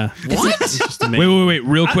goodness. Yeah. It's just amazing. Wait,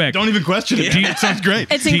 real quick. Don't even question it. It sounds great.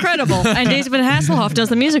 It's incredible. And David Hasselhoff does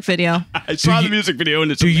the music video. I saw the music video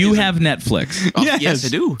and it's Do you amazing. have Netflix? Yes, I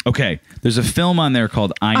do. Okay, there's a film on there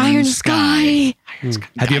called Iron Iron Sky. Sky.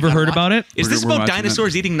 Have you ever heard about it? Is this We're about watching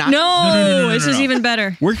dinosaurs eating Nazis? No, this is even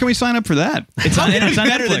better. Where can we sign up for that? It's on Better than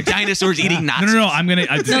Netflix. dinosaurs eating Nazis. No. I'm gonna.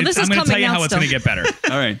 this is I'm gonna tell coming you out how it's still. gonna get better.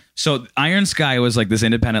 All right. So Iron Sky was like this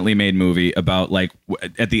independently made movie about like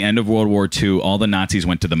at the end of World War II, all the Nazis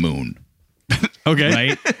went to the moon, Okay.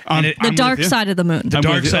 right? And it, The dark side of the moon. the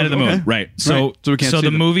dark side of the moon, Okay. right? So Right. So we can't see the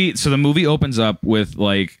them. movie. So the movie opens up with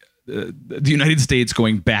like. The United States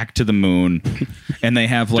going back to the moon, and they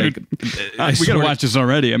have like I We swear gotta to- watch this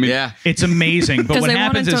already. I mean, Yeah. It's amazing, but Because what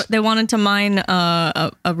happens is they wanted to mine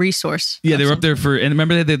a resource. yeah, they were up there for and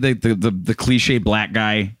remember the cliche black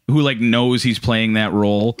guy who like knows he's playing that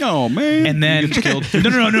role, Oh man. and then He gets killed.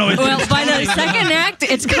 no. It's, Well, by the second act,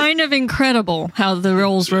 it's kind of incredible how the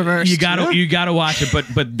roles reversed. you gotta watch it,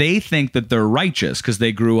 but they think that they're righteous because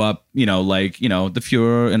they grew up, the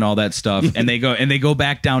Fuhrer and all that stuff, and they go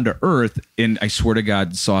back down to Earth in, I swear to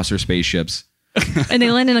God, saucer spaceships. And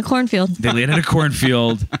they land in a cornfield. They land in a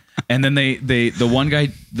cornfield, and then the one guy,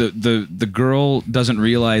 the girl doesn't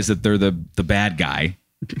realize that they're the bad guy,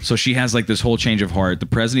 so she has like this whole change of heart. The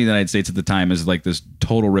president of the United States at the time is like this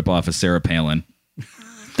total ripoff of Sarah Palin.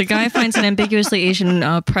 The guy finds an ambiguously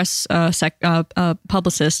Asian press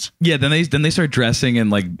publicist. Yeah, then they start dressing in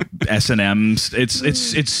like S&Ms.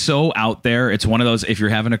 It's so out there. It's one of those, if you're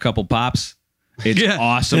having a couple pops, it's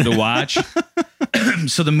awesome to watch.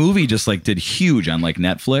 So the movie just like did huge on like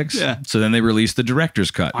Netflix. Yeah. So then they released the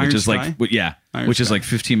director's cut, Iron which is Sky? like Iron which is Sky. like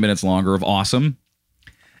 15 minutes longer of awesome.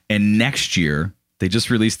 And next year they just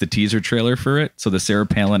released the teaser trailer for it. So the Sarah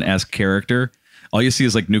Palin-esque character, all you see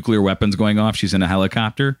is like nuclear weapons going off. She's in a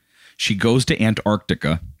helicopter. She goes to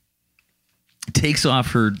Antarctica, takes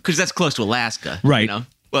off her. Because that's close to Alaska. Right. You know?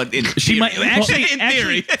 Well, in She theory. might actually in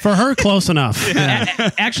theory. For her, close enough.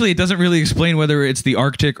 Actually, it doesn't really explain whether it's the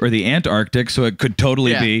Arctic or the Antarctic, so it could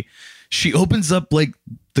totally Yeah. be. She opens up like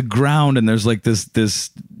the ground, and there's like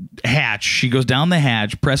this hatch. She goes down the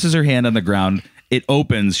hatch, presses her hand on the ground. It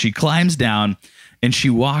opens. She climbs down, and she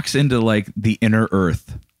walks into like the inner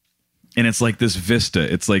Earth. And it's like this vista.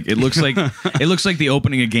 It's like it looks like the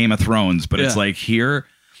opening of Game of Thrones, but it's Yeah. like here.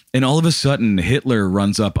 And all of a sudden, Hitler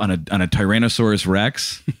runs up on a Tyrannosaurus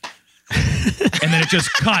Rex. And then it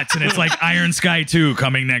just cuts, and it's like Iron Sky 2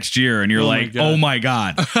 coming next year, and you're like, God. oh my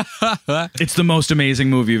God. It's the most amazing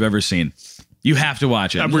movie you've ever seen. You have to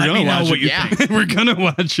watch it. We're Let gonna me know watch what it. you Yeah. think. We're gonna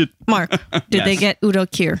watch it. Mark, did they Yes. get Udo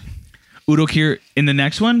Kier? Udo Kier in the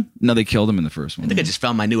next one? No, they killed him in the first I one. think I just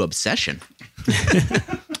found my new obsession.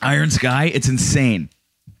 Iron Sky, it's insane.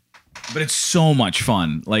 But it's so much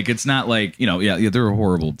fun. Like, it's not like, they're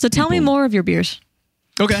horrible. So tell me people. more of your beers.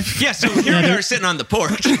 Okay. Yeah, so here we are sitting on the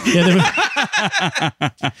porch. Yeah,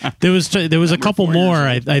 there was a couple more.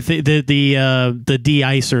 I think the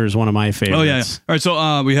de-icer is one of my favorites. Oh yeah. All right.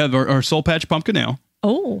 So we have our Soul Patch Pumpkin Ale.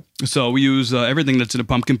 Oh, So we use everything that's in a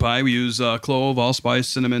pumpkin pie. We use clove, allspice,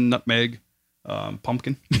 cinnamon, nutmeg,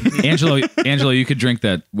 pumpkin. Angelo, you could drink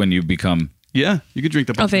that when you become Yeah, you could drink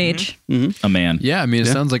the of pumpkin. age. a man. Yeah, I mean, it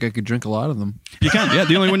Yeah. sounds like I could drink a lot of them. You can. Yeah,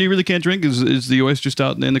 the only one you really can't drink is the oyster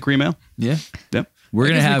stout and the cream ale. Yeah, Yep. We're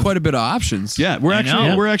That going to gives me have quite a bit of options. Yeah, we're I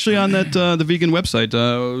know. actually on that the vegan website. I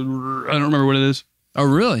don't remember what it is. Oh,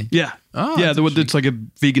 really? Yeah. Oh, yeah, that's it's like a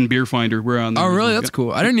vegan beer finder. We're on. Oh, really? That's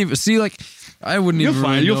cool. I didn't even see like. I wouldn't You'll even.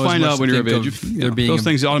 find really you'll know as find much out when to you're of think age. of there being Those a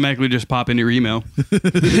things automatically just pop into your email.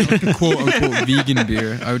 quote unquote vegan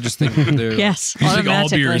beer. I would just think they're. Yes, you think all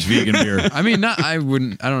beer is automatically. vegan beer. I mean,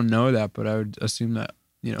 I don't know that, but I would assume that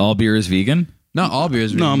All beer is vegan? not all beer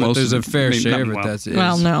is No, vegan, but most there's of a it- fair I mean, share not- of it well, that's is.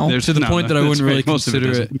 Well, no. There's To the point that I that's wouldn't really right. Most of it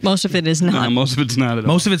consider isn't. it. Most of it is No, not. most of it's not at all.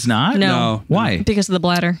 Most of it's not? No. Why? Because of the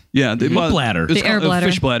bladder. Yeah, What bladder? It's The air called, bladder.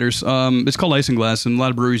 Fish bladders. It's called isinglass, and a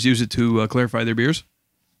lot of breweries use it to clarify their beers.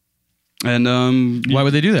 And Why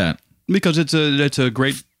would they do that? because it's a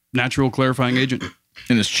great natural clarifying agent.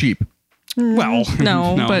 And it's cheap. Well,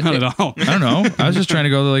 No, but not it- at all. I don't know. I was just trying to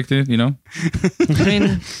go to like I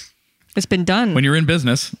mean, it's been done. when you're in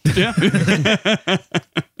business. Yeah,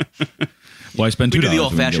 Why spend $2? We do the when you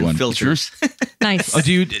old get fashioned one? filters. Nice. Oh,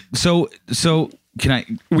 do you? So can I?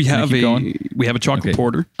 we can I have keep going? a chocolate Okay.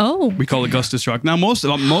 porter. Oh, We call it Augustus chocolate. Now most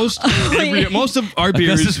of our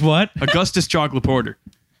beers Augustus what? Augustus chocolate porter.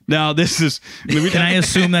 Now this is Can I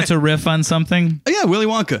assume that's a riff on something? Yeah, Willy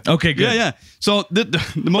Wonka. Okay, good. Yeah, yeah. So the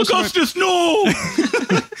most no.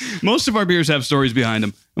 most of our beers have stories behind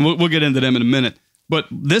them, and we'll get into them in a minute. But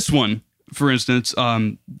this one, for instance,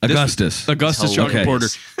 Augustus. Augustus Chocolate Porter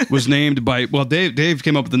hilarious. was named by Dave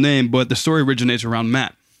came up with the name, but the story originates around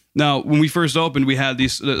Matt. Now, when we first opened, we had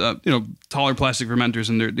these taller plastic fermenters,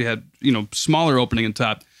 and they had smaller opening in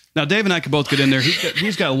top. Now, Dave and I could both get in there.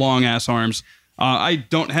 He's got long ass arms. I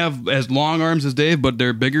don't have as long arms as Dave, but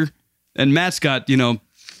they're bigger. and Matt's got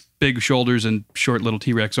big shoulders and short little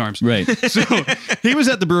T-Rex arms. Right. So he was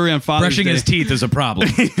at the brewery on Father's Brushing Day. his teeth is a problem.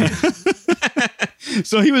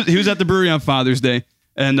 So he was at the brewery on Father's Day,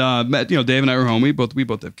 and Dave and I were home. We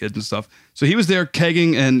both have kids and stuff. So he was there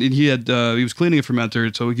kegging, and he was cleaning a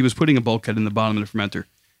fermenter. So he was putting a bulkhead in the bottom of the fermenter,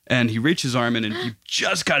 and he reached his arm in, and he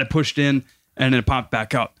just got it pushed in, and then it popped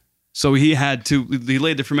back out. So he laid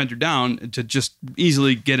the fermenter down to just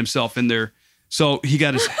easily get himself in there. So he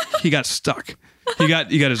got stuck. He got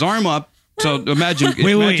his arm up. So imagine.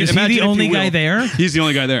 Wait. Is he the if only you will- guy there? He's the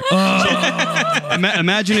only guy there. So,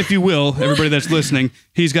 imagine, if you will, everybody that's listening,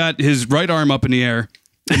 he's got his right arm up in the air.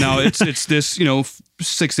 And now it's this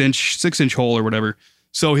 6-inch hole or whatever.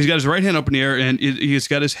 So he's got his right hand up in the air, and he's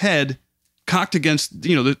got his head cocked against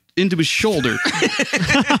into his shoulder.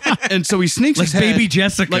 And so he sneaks Like his head, baby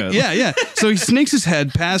Jessica. like, yeah. So he sneaks his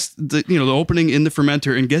head past the opening in the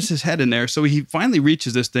fermenter and gets his head in there. So he finally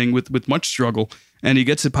reaches this thing with much struggle, and he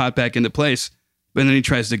gets the pot back into place. But then he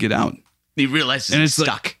tries to get out. He realizes And it's it's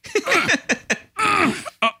stuck.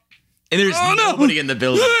 And there's nobody in the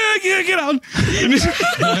building. I can't get out.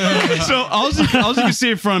 So all you can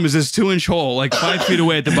see in front of him is this 2-inch hole, like 5 feet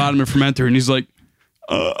away at the bottom of the fermenter, and he's like,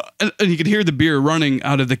 and you could hear the beer running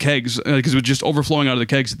out of the kegs because it was just overflowing out of the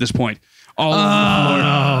kegs at this point. All over the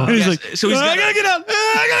floor. And he's like, so he's I gotta get out.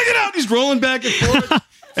 I gotta get out. He's rolling back and forth,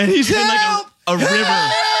 and he's in like a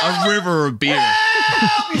river of beer.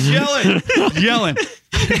 He's yelling.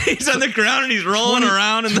 He's on the ground and he's rolling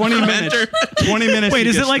around in the 20 fermenter. minutes. 20 minutes. Wait, he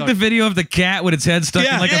is it gets like stuck. the video of the cat with its head stuck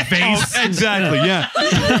in like a vase? Oh, exactly,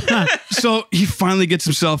 yeah. So he finally gets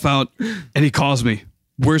himself out, and he calls me.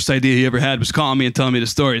 Worst idea he ever had was calling me and telling me the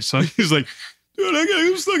story. So he's like, dude,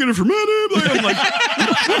 I'm stuck in a fermenter. I'm like,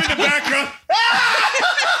 I'm in the background.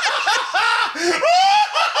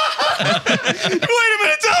 Wait a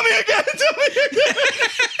minute, tell me again.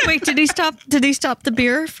 Wait, did he stop the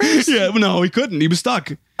beer first? Yeah, no, he couldn't. He was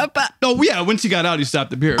stuck. Oh, yeah, once he got out, he stopped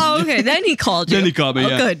the beer. Oh, okay. Then he called you. Then he called me, Oh,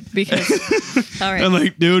 yeah. good. Because all right. I'm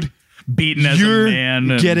like, dude, Beaten as you're a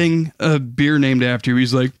man. and- getting a beer named after you.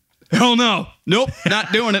 He's like, hell no. Nope,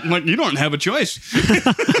 not doing it. I'm like, you don't have a choice.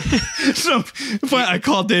 So I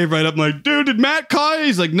called Dave right up. I'm like, dude, did Matt call you?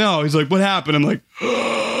 He's like, no. He's like, what happened? I'm like, you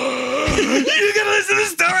gotta listen to the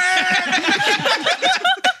story.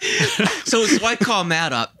 So I call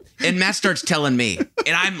Matt up, and Matt starts telling me,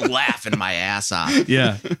 and I'm laughing my ass off.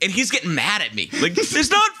 Yeah. And he's getting mad at me. Like, it's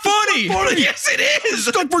not funny. Yes, it is.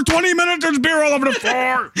 Stuck for 20 minutes. There's beer all over the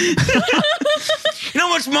floor. You know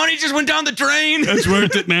how much money just went down the drain? It's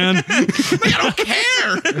worth it, man. Like, I don't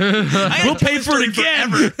care. We'll pay for it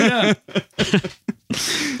again.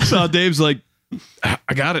 So Dave's like,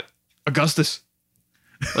 I got it. Augustus.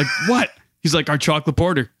 Like, what? He's like, our chocolate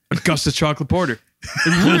porter. Augustus chocolate porter.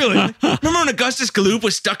 Like, really? Remember when Augustus Gloop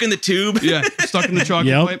was stuck in the tube? Yeah, stuck in the chocolate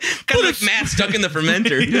Yep. pipe. Kind of like Matt stuck in the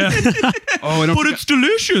fermenter. Oh, I don't. But it's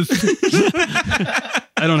delicious.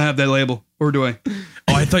 I don't have that label, or do I?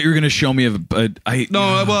 Oh, I thought you were going to show me I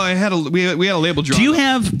No, well, I had we had a label drawn.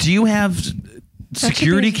 Do you have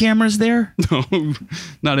security cameras there? No,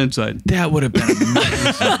 not inside. That would have been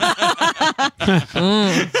amazing.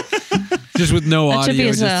 Just with no That should be audio,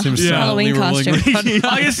 his just him silently Halloween rolling costume. around.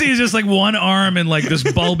 All you see is just like one arm and like this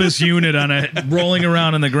bulbous unit on a rolling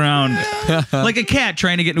around on the ground, like a cat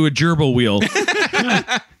trying to get into a gerbil wheel.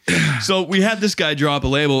 So we had this guy draw up a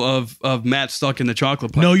label of Matt stuck in the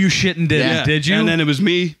chocolate pipe. No, you shitting didn't, Yeah. did you? And then it was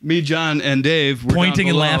me, John, and Dave. We're Pointing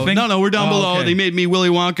down and below. laughing? No, we're down Oh, below. okay. They made me Willy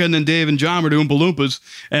Wonka, and then Dave and John were doing Balloompas.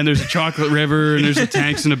 And there's a chocolate river, and there's the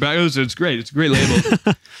tanks in the back. It's great. It's a great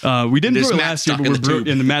label. We didn't There's brew it Matt last year, stuck but in we're the tube.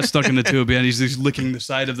 and the Matt stuck in the tube. Yeah, he's licking the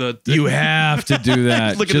side of the. You have to do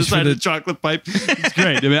that. Look at the just for side the of the chocolate pipe. It's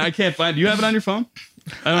great. I mean, I can't find. Do you have it on your phone?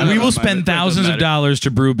 I don't have we it will on mine, spend but it doesn't thousands of matter. dollars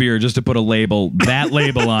to brew beer just to put a label, that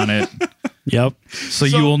label on it. Yep. So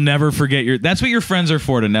you will never forget that's what your friends are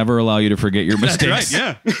for, to never allow you to forget your mistakes.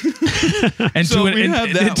 That's right. Yeah. And So to, we and, have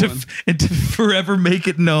and, that and, one. to probably make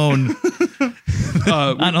it known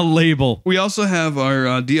on a label. We also have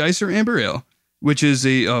our de-icer amber ale, which is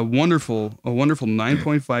a wonderful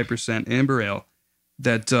 9.5% amber ale.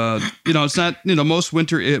 That it's not most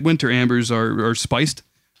winter ambers are spiced.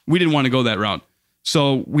 We didn't want to go that route,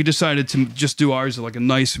 so we decided to just do ours like a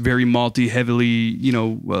nice, very malty, heavily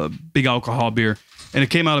big alcohol beer, and it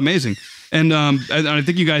came out amazing. And I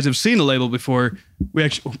think you guys have seen the label before. We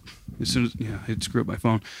actually, as soon as I hit screw up my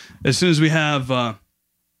phone. As soon as we have,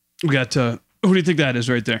 we got. Who do you think that is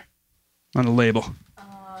right there on the label?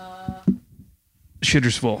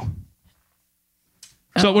 Shitter's Full.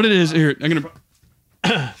 So what it is here? I'm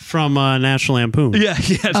gonna. from National Lampoon. Yeah,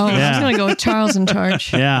 yes. Oh, I Yeah. was going to go with Charles in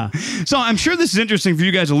charge. Yeah. So I'm sure this is interesting for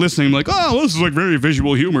you guys who are listening. I'm like, oh, well, this is like very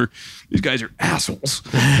visual humor. These guys are assholes.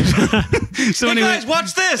 So Hey anyway, guys,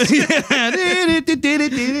 watch this.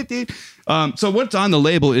 So what's on the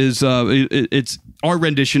label is it's our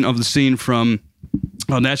rendition of the scene from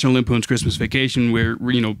National Lampoon's Christmas Vacation, where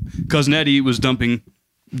Cousin Eddie was dumping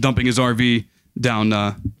his RV down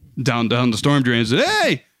the storm drain and said,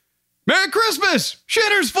 "Hey, Merry Christmas!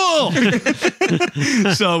 Shitter's full."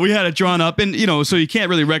 So we had it drawn up, and so you can't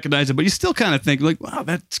really recognize it, but you still kind of think like, "Wow,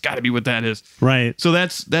 that's got to be what that is." Right. So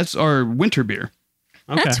that's our winter beer.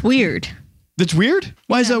 Okay. That's weird. That's weird.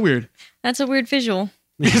 Why is that weird? That's a weird visual.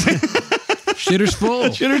 Shitter's full.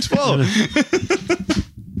 Shitter's full.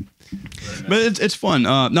 But it's fun.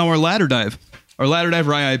 Now our Ladder Dive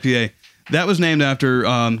Rye IPA, that was named after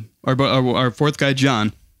our fourth guy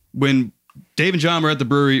John. When Dave and John were at the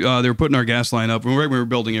brewery, they were putting our gas line up, and we were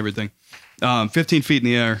building everything, 15 feet in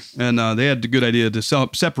the air, and they had the good idea to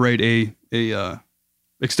separate a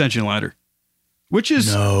extension ladder, which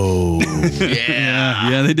is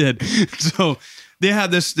yeah, they did. So they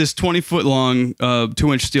had this 20-foot long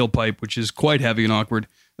 2-inch steel pipe, which is quite heavy and awkward.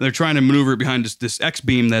 And they're trying to maneuver it behind this X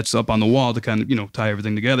beam that's up on the wall to kind of tie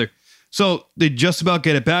everything together. So they just about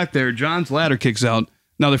get it back there. John's ladder kicks out.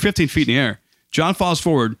 Now they're 15 feet in the air. John falls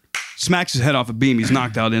forward, smacks his head off a beam. He's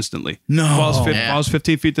knocked out instantly. No. Falls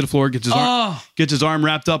 15 feet to the floor, gets his arm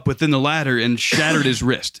wrapped up within the ladder and shattered his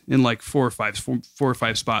wrist in like four or five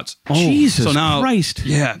spots. Oh, Jesus so now, Christ.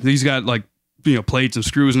 Yeah, he's got like plates and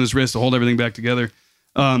screws in his wrist to hold everything back together.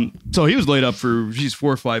 So he was laid up for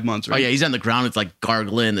 4 or 5 months. Right? Oh yeah, he's on the ground. It's like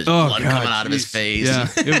gargling. There's blood coming out of his face. Yeah,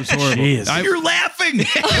 it was horrible. You're laughing.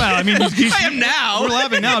 Well, I mean, he's I am now. We're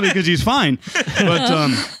laughing now because he's fine.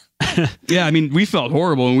 But yeah, I mean, we felt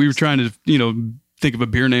horrible, and we were trying to think of a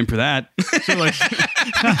beer name for that. So like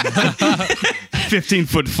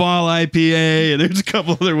 15-foot fall IPA, and there's a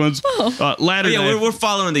couple other ones. Ladder. We're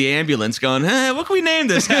following the ambulance, going, what can we name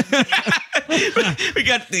this? We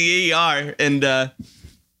got the AER, and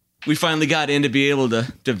we finally got in to be able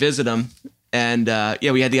to visit them, and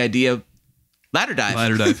we had the idea. Ladder Dive.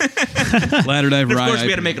 Ladder Dive Of Rye course, we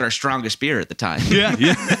had to IPA. make it our strongest beer at the time. Yeah.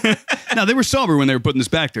 Now they were sober when they were putting this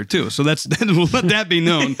back there too, so we'll let that be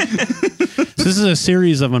known. So this is a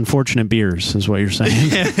series of unfortunate beers, is what you're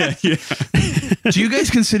saying. Do you guys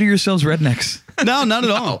consider yourselves rednecks? No, not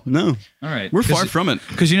at all. No, All right. we're far from it.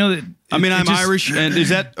 Because that. I mean, I'm just- Irish, and is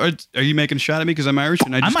that? Are you making a shot at me because I'm Irish?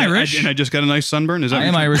 And I'm Irish. and I just got a nice sunburn. Is that? I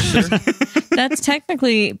am what you're Irish, sir. That's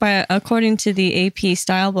technically, according to the AP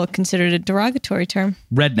style book, considered a derogatory term.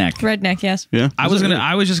 Redneck. Redneck, yes. Yeah. I was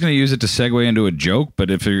just gonna use it to segue into a joke,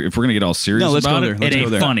 but if we're gonna get all serious No, let's about go it, there. Let's it go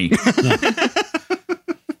ain't there. funny.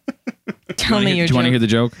 Tell me your Do you want to joke. hear the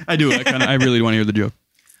joke? I do. I really want to hear the joke.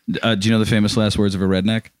 Do you know the famous last words of a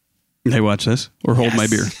redneck? Hey, watch this or hold my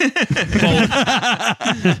beer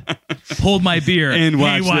Hold my beer and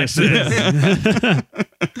watch this.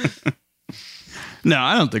 No,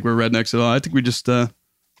 I don't think we're rednecks at all. I think we just a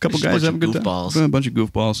couple We're guys just a having a bunch good of time. goofballs. We're a bunch of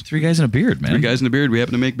goofballs. 3 guys in a beard, man. 3 guys in a beard. We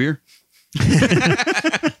happen to make beer.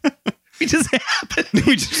 We just happen.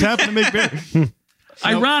 We just happen to make beer.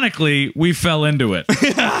 Ironically, we fell into it.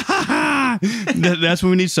 That's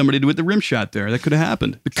when we need somebody to do with the rim shot there. That could have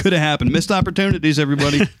happened. It could have happened. Missed opportunities,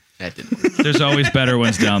 everybody. That didn't work. There's always better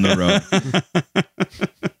ones down the road.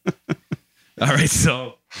 All right,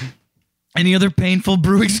 so any other painful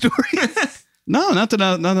brewing stories? No, not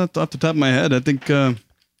off the top of my head. I think.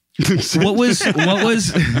 What was?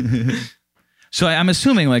 So I'm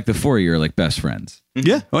assuming like the 4 of you are like best friends.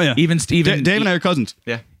 Yeah. Oh yeah. Even Dave and I are cousins.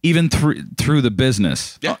 Yeah. even through the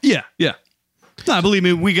business. Yeah. Yeah. No, believe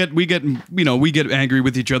me, we get angry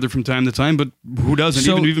with each other from time to time, but who doesn't?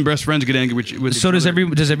 So- even best friends get angry with each So other.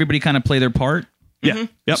 does everybody kind of play their part? Yeah.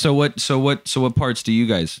 Yep. So what parts do you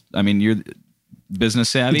guys? I mean, you're business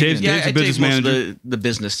savvy. Dave's Yeah, a I business take most manager. of the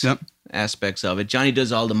business Yep. aspects of it. Johnny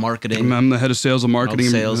does all the marketing. I'm the head of sales and marketing.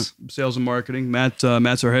 Sales. Sales and marketing. Matt's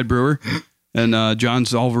our head brewer, and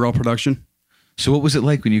John's overall production. So what was it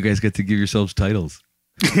like when you guys get to give yourselves titles?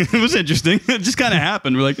 It was interesting. It just kind of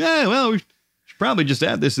happened. We're like, well, we should probably just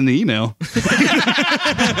add this in the email.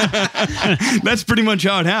 That's pretty much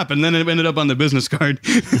how it happened. Then it ended up on the business card.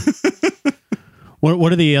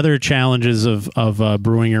 What are the other challenges of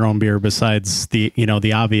brewing your own beer besides the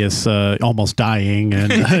obvious almost dying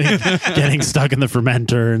and getting stuck in the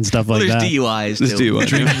fermenter and stuff like There's that? DUIs This too.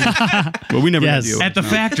 DUI. Well, we never Yes. had DUI. At the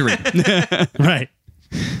factory. Right.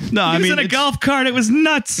 No, I mean, a golf cart. It was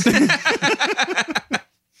nuts.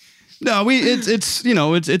 no,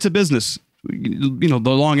 it's a business. The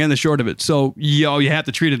long and the short of it. So you have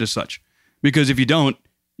to treat it as such, because if you don't,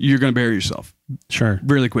 you're going to bury yourself Sure.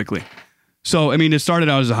 really quickly. So, I mean, it started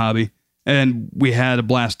out as a hobby and we had a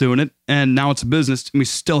blast doing it. And now it's a business and we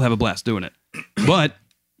still have a blast doing it. But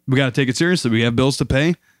we got to take it seriously. We have bills to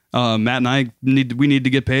pay. Matt and I need to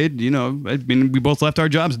get paid. You know, I mean, we both left our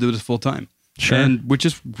jobs to do this full time. Sure. And which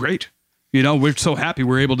is great. You know, we're so happy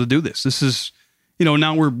we're able to do this. This is, you know,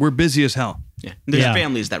 now we're busy as hell. Yeah. There's Yeah.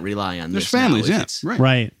 families that rely on There's this. now. families, yeah. It's, Right.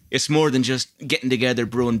 Right. it's more than just getting together,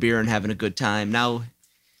 brewing beer, and having a good time. Now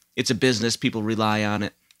it's a business. People rely on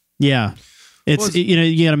it. Yeah. It's, you know,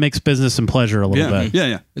 you got to mix business and pleasure a little Yeah, bit.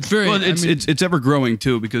 yeah. It's very. Well, I mean, it's ever growing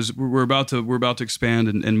too because we're about to expand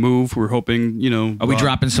and move. We're hoping, you know. Are we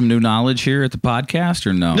dropping some new knowledge here at the podcast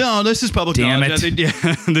or no? No, this is public Damn knowledge. it.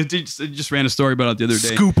 They just ran a story about it the other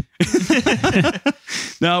day. Scoop.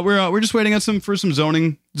 No, we're just waiting on some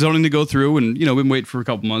zoning to go through, and you know, we've been waiting for a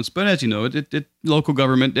couple months. But as you know, it local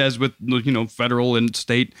government, as with you know federal and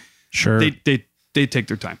state, Sure. they take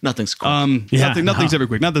their time. Nothing's quick. Yeah, Nothing's no. ever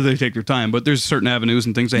quick. Not that they take their time, but there's certain avenues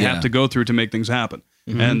and things they Yeah. have to go through to make things happen,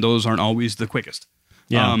 and those aren't always the quickest.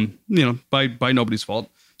 Yeah. You know, by nobody's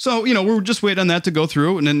fault. So you know, we're just waiting on that to go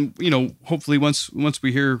through, and then you know, hopefully once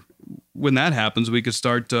we hear when that happens, we could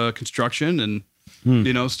start construction and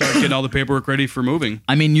you know start getting all the paperwork ready for moving.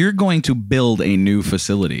 I mean, you're going to build a new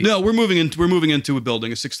facility. No, we're moving into a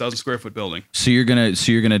building, a 6,000 square foot building. So you're gonna We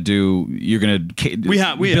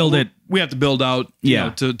have build it. We have to build out, you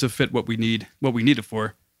Yeah. know, to fit what we need it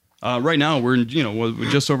for. Right now, we're in, you know,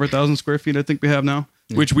 we're just over 1,000 square feet. I think we have now,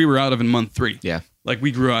 which we were out of in month 3. Yeah. like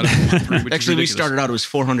we grew out of in month 3. Which is Actually, we ridiculous. started out, it was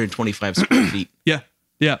 425 square feet. Yeah,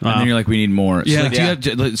 yeah. And then you're like, we need more. Yeah. So, like, do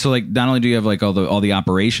you have, so like, not only do you have like all the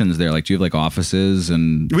operations there, like, do you have like offices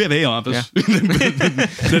and? We have a office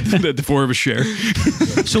that the 4 of us share.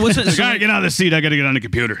 So what's it? I So, gotta get out of the seat. I gotta get on the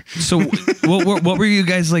computer. so what were you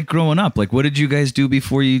guys like growing up? Like, what did you guys do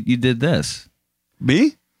before you did this?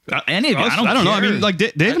 Me? Any of you? I don't know. I care. mean, like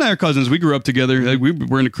Dave and I are cousins. We grew up together. Like, we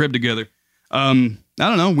were in a crib together. I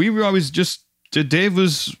don't know. We were always just. Dave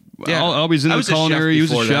was always in I the was a chef culinary. He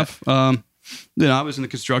was a before that. chef. You know, I was in the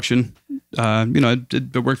construction. You know,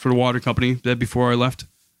 I worked for the water company before I left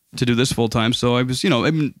to do this full time. So I was, you know,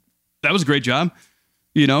 I mean, that was a great job.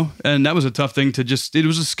 You know, and that was a tough thing to just. It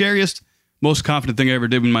was the scariest, most confident thing I ever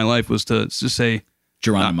did in my life was to just say,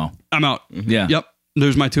 Geronimo. "I'm out." Yeah. Yep.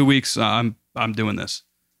 There's my 2 weeks. I'm doing this.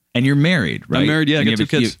 And you're married, right? I'm married, yeah, I And got you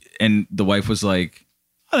 2 kids. and the wife was like,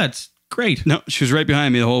 "Oh, that's great. No, she was right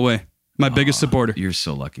behind me the whole way. My biggest supporter. You're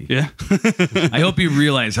so lucky." Yeah. I hope you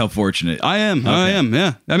realize how fortunate. I am.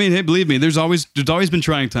 Yeah. I mean, hey, believe me, there's always been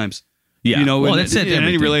trying times. Yeah. You know, Well, in, that's it, in any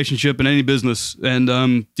everything. relationship, in any business, and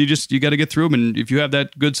you got to get through them. And if you have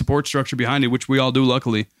that good support structure behind it, which we all do,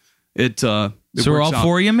 luckily, it. So are works all out.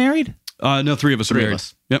 4 of you married? No, 3 of us are Three of married.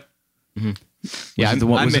 us. Yep. Yeah,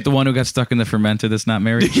 Was it the one who got stuck in the fermenter that's not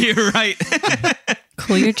married? You're right.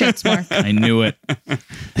 Cool your jets, Mark. I knew it.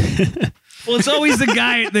 Well, it's always the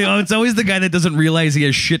guy. It's always the guy that doesn't realize he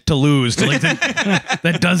has shit to lose.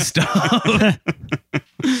 That does stuff. I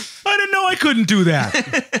didn't know I couldn't do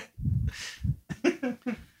that.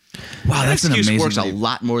 Wow, that's an Excuse amazing. works a name.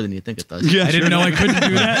 lot more than you think it does. Yeah. I didn't know I couldn't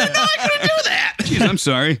do that. Jeez, I'm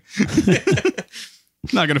sorry.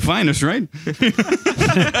 Not gonna find us, right?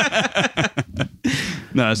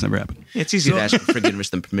 No, that's never happened. It's easier to ask for forgiveness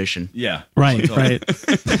than permission. Yeah. Right. Right.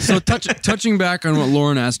 So touching back on what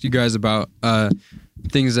Lauren asked you guys about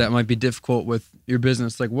things that might be difficult with your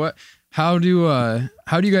business, like how do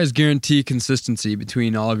you guys guarantee consistency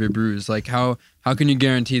between all of your brews? Like how can you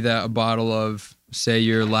guarantee that a bottle of, say,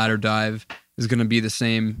 your ladder dive is going to be the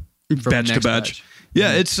same from Batch the to next batch.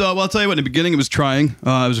 Yeah, it's well, I'll tell you what. In the beginning, it was trying. It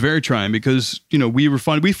was very trying because you know we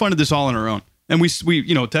funded this all on our own, and we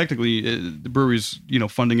you know technically the brewery's you know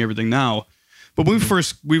funding everything now, but when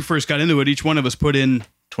we first got into it, each one of us put in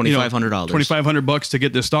 $2,500. $2,500 to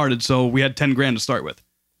get this started. So we had $10,000 to start with.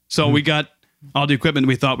 So we got all the equipment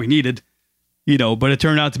we thought we needed, you know, but it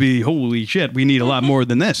turned out to be holy shit. We need a lot more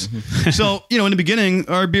than this. So you know, in the beginning,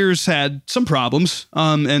 our beers had some problems,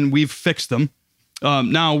 and we've fixed them.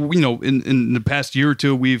 Now, you know, in the past year or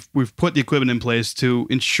two, we've put the equipment in place to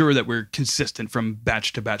ensure that we're consistent from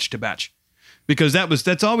batch to batch to batch, because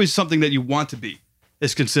that's always something that you want to be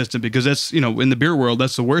is consistent, because that's, you know, in the beer world,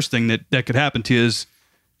 that's the worst thing that could happen to you is,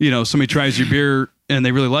 you know, somebody tries your beer and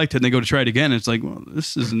they really liked it and they go to try it again. And it's like, well,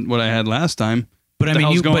 this isn't what I had last time. But I What the mean,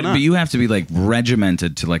 hell's going on? but you have to be like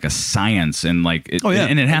regimented to like a science and like, Oh, yeah.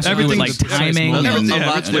 and it has to do with like Everything's- timing. Well, and, a yeah,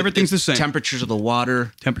 lot's with everything's the same. Temperatures of the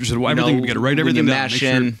water. Temperatures, everything, we got to write everything when you down. mash make sure-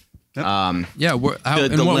 in. Yeah, in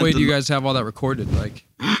the what way length do you of- guys have all that recorded? Like,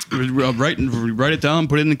 write it down,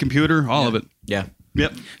 put it in the computer, all of it. Yeah.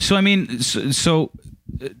 Yep. so I mean,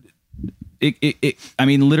 I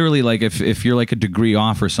mean, literally, like if you're like a degree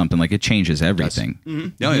off or something, like it changes everything.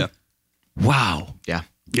 Oh yeah. Wow. Yeah.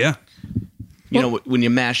 Yeah. You know, when you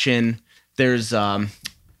mash in, there's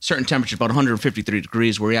certain temperatures, about 153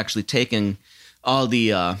 degrees, where you're actually taking all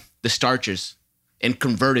the starches and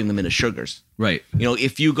converting them into sugars. Right. You know,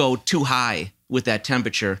 if you go too high with that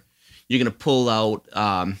temperature, you're going to pull out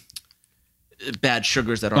bad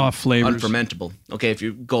sugars that are flavors. unfermentable. Okay, if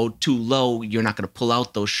you go too low, you're not going to pull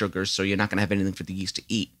out those sugars, so you're not going to have anything for the yeast to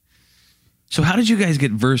eat. So how did you guys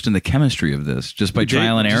get versed in the chemistry of this? Just by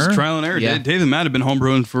trial and error? Just trial and error. Yeah. Dave and Matt have been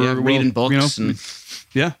homebrewing for reading books and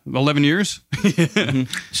 11 years.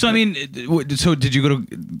 So I mean, so did you go to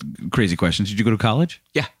crazy questions? Did you go to college?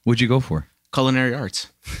 Yeah. What'd you go for? Culinary arts.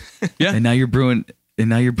 Yeah. And now you're brewing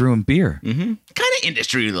beer. Kind of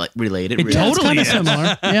industry related. It really. totally kind of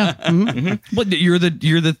similar. Yeah. Mhm. But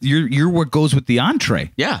you're what goes with the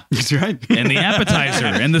entree Yeah. That's right. and the appetizer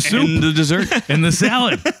and the soup And the dessert. and the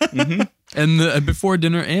salad. And the before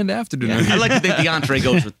dinner and after dinner. I like to think the entree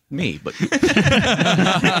goes with me, but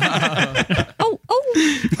Oh.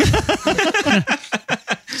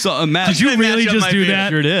 So Matt, Did you really just do that?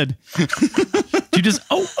 Sure did. You just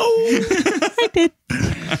I did.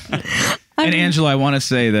 And Angela, I want to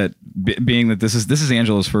say that being that this is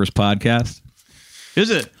Angela's first podcast. Is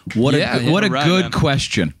it? What Yeah, a what a right, good man.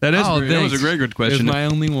 question. That is. Oh, That was a thanks. great good It's question. my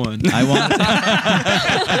only one. I want.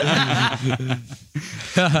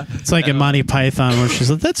 It's like in Monty Python where she's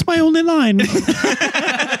like, "That's my only line." That's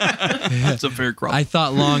a fair crop. I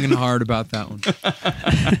thought long and hard about that one.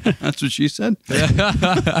 That's what she said.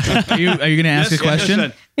 Are you going to ask a question?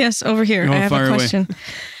 Yes, Yes, over here. No, I have fire a away. question.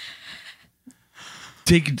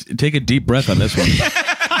 Take a deep breath on this one.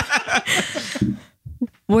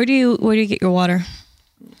 Where do you get your water?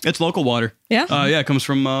 It's local water. Yeah? Yeah, it comes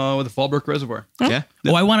from the Fallbrook Reservoir. yeah.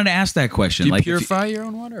 Oh, I wanted to ask that question. Do you like, purify your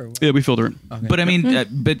own water? Or what? Yeah, we filter it. but I mean,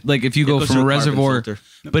 but like if you go goes from a through a carbon reservoir, filter.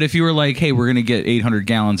 but if you were like, hey, we're going to get 800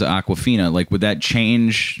 gallons of Aquafina, like would that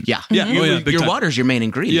change? Yeah. Yeah. Oh, yeah, big Your time. water's your main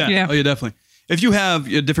ingredient. Yeah. Yeah. Oh, yeah, definitely. If you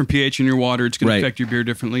have a different pH in your water, it's going Right. to affect your beer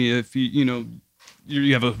differently. If you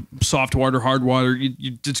have a soft water, hard water,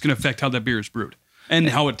 it's going to affect how that beer is brewed and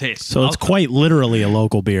how it tastes. So it's quite literally a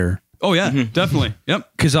local beer. Oh yeah, definitely. Yep.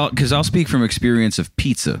 Because I'll speak from experience of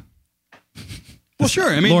pizza. Well, sure.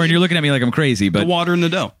 I mean, Lauren, you're looking at me like I'm crazy, the but water in the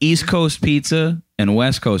dough. East Coast pizza and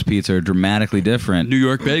West Coast pizza are dramatically different. New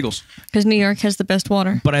York bagels. Because New York has the best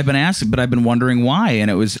water. But I've been wondering why, and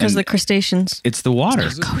it was Because and of the crustaceans. it's the water.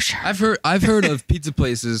 Kosher. I've heard of pizza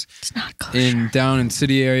places It's not kosher. down in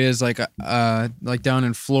city areas like down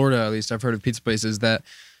in Florida, at least I've heard of pizza places that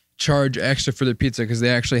charge extra for their pizza because they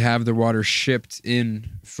actually have their water shipped in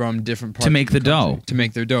from different parts To make of the country dough. to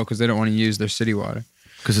make their dough because they don't want to use their city water.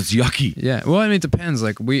 Because it's yucky. Yeah, well, I mean, it depends.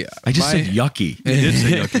 Like I just said yucky.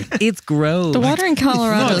 It's gross. The water in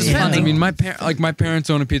Colorado is depends. funny. I mean, my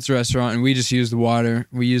parents own a pizza restaurant, and we just use the water.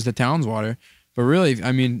 We use the town's water. But really,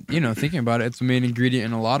 I mean, thinking about it, it's the main ingredient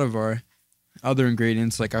in a lot of our other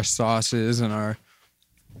ingredients, like our sauces and our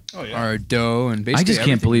dough, and basically I just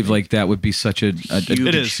can't everything. believe like that would be such a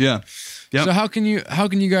It is. Yeah. Yep. So how can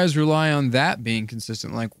you guys rely on that being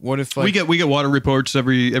consistent? Like, what if like we get water reports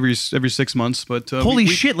every 6 months, but holy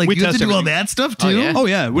shit! Like we you have to test do all everything. that stuff too. yeah? Oh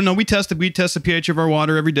yeah, well, no, we test the pH of our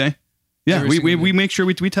water every day. Yeah, Every we single day. make sure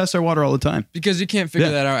we test our water all the time. because you can't figure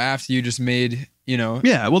Yeah. that out after you just made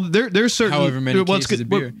Yeah, well, there's certain However many what's cases of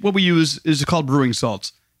good, beer. what we use is called brewing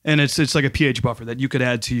salts, and it's like a pH buffer that you could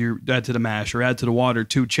add to the mash or add to the water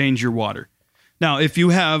to change your water. Now, if you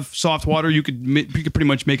have soft water, you could pretty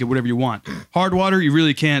much make it whatever you want. Hard water, you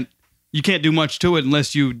really can't. You can't do much to it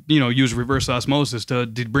unless you use reverse osmosis to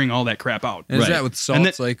bring all that crap out. Is Right. that with And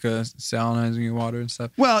salts like salinizing your water and stuff?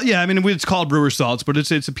 Well, yeah, I mean it's called brewer salts, but it's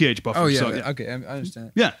a pH buffer. Oh yeah, so, okay, I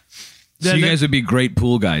understand. yeah. So you guys would be great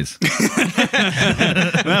pool guys.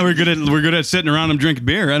 Well, we're good at sitting around them drinking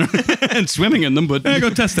beer and swimming in them, but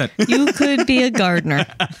Go test that. You could be a gardener.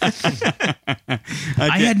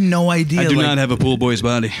 I had no idea. I do like, not have a pool boy's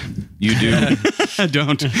body. You do. I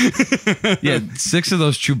don't. Yeah, 6 of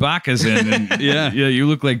those Chewbacca's in. And Yeah. you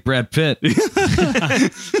look like Brad Pitt. I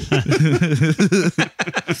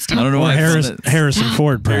don't know Or why. Harrison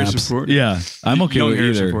Ford, perhaps. Harrison Ford. Yeah, I'm okay Young with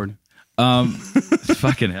Harrison either. Ford.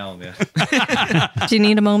 Fucking hell, yeah. Do you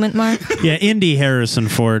need a moment, Mark? Yeah, indie Harrison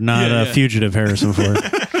Ford, not Yeah, yeah. fugitive Harrison Ford.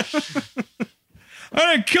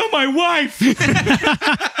 I didn't kill my wife.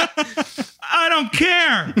 I don't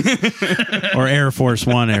care. Or Air Force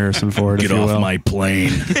One Harrison Ford, if you will.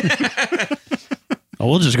 plane. Oh,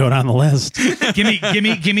 we'll just go down the list. give me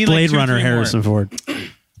like Blade 2, Runner 3 more. Harrison Ford.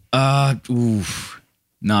 Oof.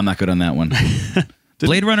 No, I'm not good on that one.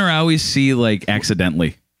 Blade Runner I always see like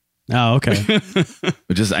accidentally. Oh, okay.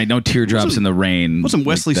 Just I know Teardrops in the Rain. Wasn't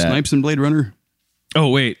Wesley like that. Snipes in Blade Runner? Oh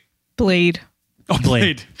wait, Blade. Oh,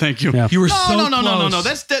 Blade. Thank you. Yeah. You were No, so no. close.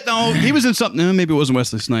 That's that. No, he was in something. No, maybe it wasn't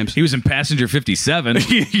Wesley Snipes. he was in Passenger 57.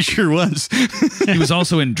 He sure was. He was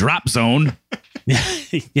also in Drop Zone.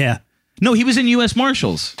 Yeah. No, he was in U.S.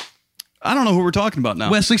 Marshals. I don't know who we're talking about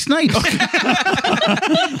now. Wesley Snipes.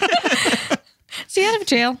 Is he out of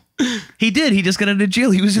jail? He did. He just got out of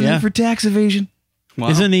jail. He was in Yeah. there for tax evasion. Wow.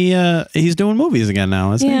 Isn't he? He's doing movies again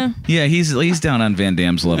now, isn't Yeah. Yeah, he's down on Van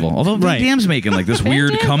Damme's level. Although Van Right. Damme's making like this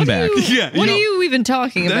weird comeback. Yeah, What are you even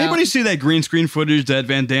talking Did about? anybody see that green screen footage that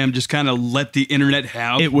Van Damme just kind of let the internet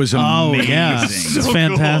have? It was he? Oh, amazing. yeah. So It's cool.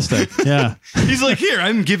 fantastic. Yeah. He's like, here,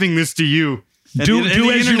 I'm giving this to you. And Do the as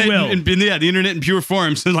you internet will. Yeah, the internet in pure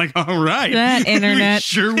form. So like, all right. That internet. We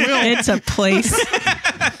sure will. It's a place.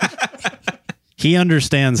 He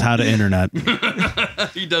understands how to internet.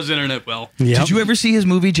 He does internet well. Yep. Did you ever see his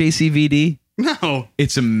movie JCVD? No.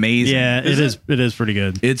 It's amazing. Yeah, it is. It is pretty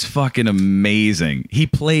good. It's fucking amazing. He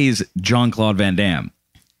plays Jean-Claude Van Damme.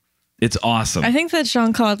 It's awesome. I think that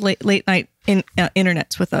Jean-Claude late night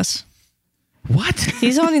internet's with us. What?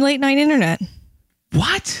 He's on the late night internet.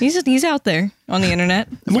 What? He's out there on the internet.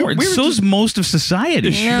 Lord, we were so's most of society.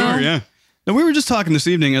 No. Sure, yeah. Now, we were just talking this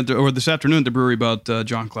evening or this afternoon at the brewery about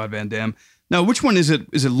Jean-Claude Van Damme. Now, which one is it?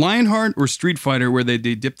 Is it Lionheart or Street Fighter where they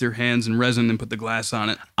dip their hands in resin and put the glass on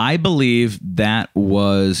it? I believe that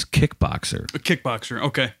was Kickboxer. A kickboxer.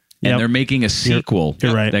 Okay. And Yep. they're making a sequel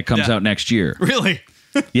you're right. that comes Yeah. out next year. Really?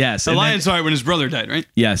 Yes. The and then- Lionheart when his brother died, right?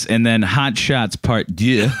 yes. And then Hot Shots Part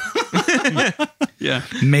 2 Yeah.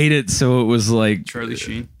 made it so it was like, Charlie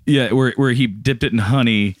Sheen. yeah, where he dipped it in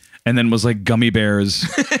honey and then was like gummy bears,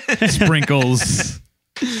 sprinkles.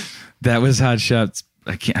 That was Hot Shots.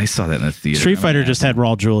 I saw that in the theater. Street Fighter just had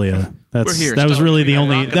Raul Julia. We're That's here. that was Stop. really We the got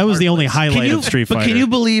only rocket that was the hard only place. highlight of Street Fighter. But can you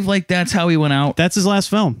believe like that's how he went out? That's his last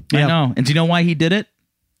film. I Yeah. know. And do you know why he did it?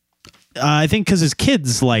 I think because his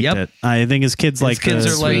kids liked Yep. it. I think his kids like His kids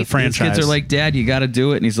the are like franchise. His kids are like, Dad, you got to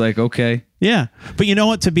do it, and he's like, okay. Yeah, but you know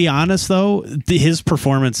what? To be honest, though, his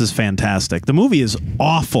performance is fantastic. The movie is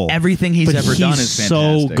awful. Everything he's but ever done is so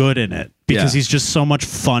fantastic. good in it because Yeah. he's just so much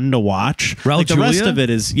fun to watch. Raul Like the rest Julia? of it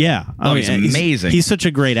is, yeah. Oh, he's amazing. He's such a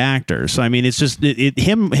great actor. So I mean, it's just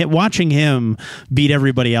watching him beat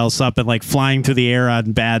everybody else up and like flying through the air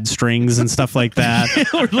on bad strings and stuff like that.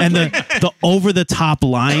 And the over the top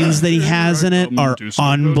lines that he has in it are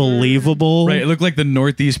unbelievable. Right, it looked like the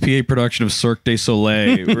Northeast PA production of Cirque du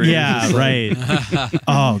Soleil. where he Yeah, was like, right.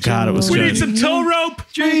 Oh god, it was We good. need some tow rope.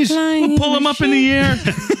 Jeez. We'll pull him up in the air.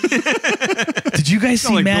 Did you guys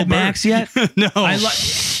see like Mad Bill Burr. Max yet? No.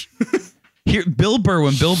 Here, Bill Burr.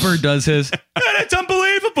 When Bill Burr does his, that's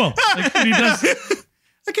unbelievable. Like, when he does,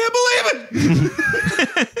 I can't believe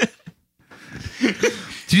it.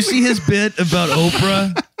 do you see his bit about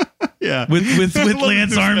Oprah Yeah. with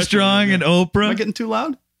Lance Armstrong and Am I Oprah? getting too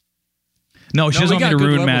loud? No, she No, doesn't we want me to got good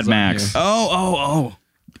ruin Mad levels on Max. here. Oh.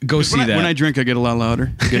 Go see that. When I drink, I get a lot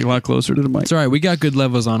louder. I get a lot closer to the mic. It's all right. We got good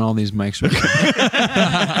levels on all these mics.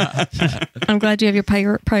 I'm glad you have your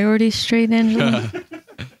priorities straight, Angela.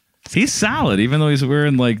 He's solid, even though he's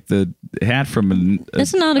wearing like the hat from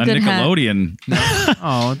It's not a good hat. Nickelodeon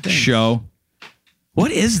Oh, show. What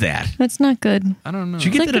is that? That's not good. I don't know. Did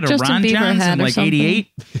you get It's that like at a a Justin Ron Bieber John's hat in or like something.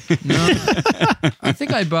 '88? I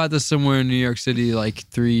think I bought this somewhere in New York City like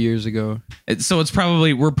 3 years ago. So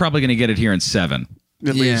we're probably going to get it here in 7.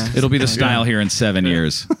 At Yeah. least. It'll be the style here in 7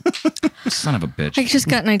 years. Son of a bitch. I just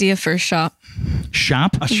got an idea for a shop.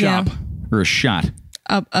 Shop A shop. Yeah. or a shot?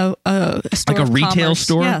 A store Like a of retail commerce.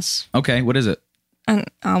 store? Yes. Okay, what is it? And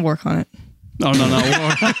I'll work on it. No.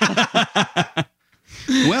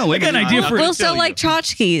 Well, I got an idea for We'll sell like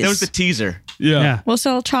tchotchkes. That was the teaser. Yeah. We'll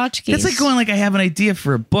sell tchotchkes. It's like going like I have an idea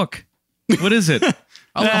for a book. What is it?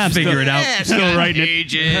 I'll figure it out. Still writing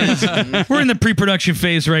it. We're in the pre-production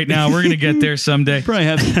phase right now. We're going to get there someday. Probably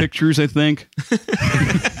have some pictures, I think.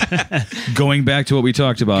 Going back to what we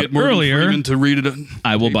talked about Get Morgan earlier, Freeman to read it.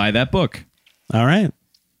 I will buy that book. All right.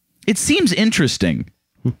 It seems interesting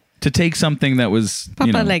to take something that was,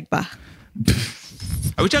 Papa Legba.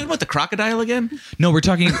 Are we talking about the crocodile again? No, we're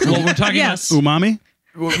talking Yes. Umami?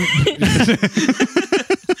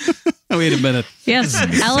 Oh, wait a minute. Yes.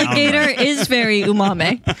 Alligator is very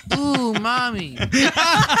umami. Ooh, mommy.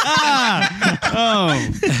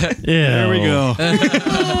 There we go.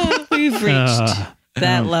 We've reached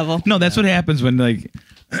that level. No, that's what happens when like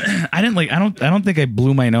I don't think I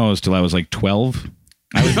blew my nose till I was like 12.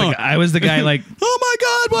 I was the guy like, Oh my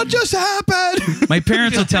God, what just happened? my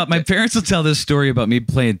parents will tell this story about me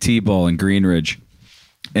playing T-ball in Greenridge.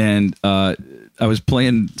 And I was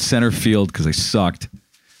playing center field because I sucked.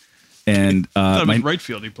 and Thought it my was right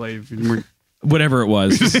field he played. whatever it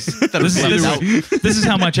was. This is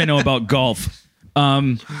how much I know about golf.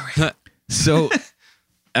 So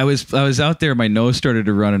I was out there. My nose started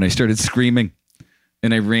to run, and I started screaming,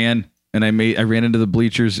 and I ran ran into the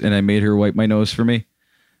bleachers, and I made her wipe my nose for me.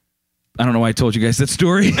 I don't know why I told you guys that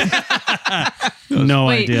story. No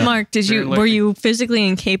Wait, idea. Mark, were you physically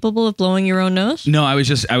incapable of blowing your own nose? No, I was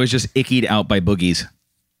just ickied out by boogies.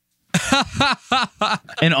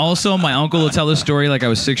 And also, my uncle will tell the story like I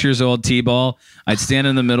was 6 years old, T-ball. I'd stand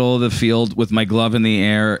in the middle of the field with my glove in the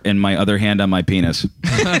air and my other hand on my penis.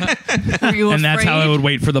 Were you afraid? And that's how I would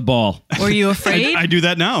wait for the ball. Were you afraid? I do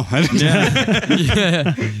that now.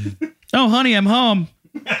 Yeah. Oh, honey, I'm home.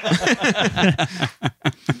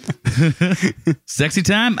 Sexy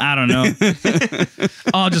time? I don't know.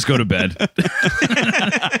 I'll just go to bed.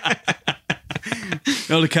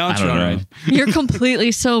 No, the couch I don't know. running. You're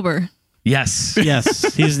completely sober. Yes.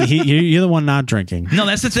 Yes, you're the one not drinking. No,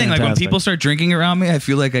 that's the thing. Like when fantastic. people start drinking around me, I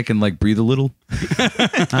feel like I can like breathe a little.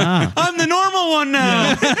 I'm the normal one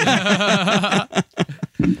now.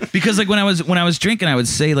 Because like when I was drinking, I would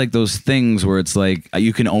say like those things where it's like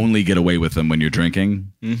you can only get away with them when you're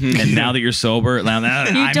drinking. And now that you're sober, now that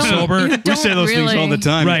I'm sober, We say those things all the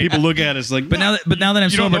time. Right. People look at us like, but now that I'm you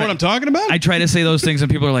sober, don't know what I'm talking about? I try to say those things,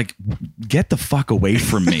 and people are like, "Get the fuck away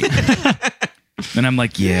from me." And I'm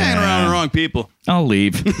like, hanging around the "Yeah, wrong people. I'll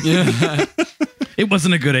leave." It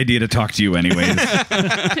wasn't a good idea to talk to you, anyways.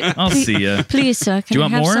 I'll see ya. Please, sir, can Do you I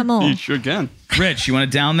want have more? some more? You sure can. Rich, you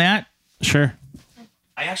want to down that? Sure.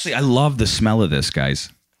 I love the smell of this, guys.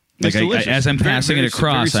 Like It's delicious. as I'm Very, passing very, it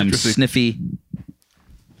across, very I'm citrusy. sniffy.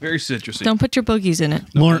 Very citrusy. Don't put your boogies in it.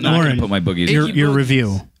 Lauren, Not gonna put my boogies. your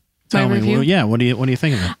review. Tell me, review? well, yeah. What do you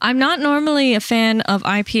think of it? I'm not normally a fan of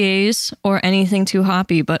IPAs or anything too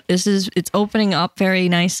hoppy, but it's opening up very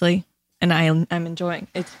nicely, and I'm enjoying.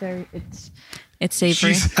 It's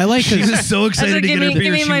savory. I like She's this. just so excited to give get her me- give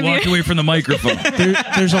beer. me She my walked beer. away from the microphone.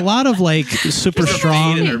 There's a lot of like super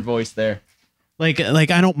strong. voice there. Like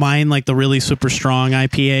I don't mind like the really super strong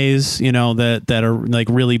IPAs, you know, that are like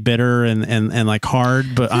really bitter and like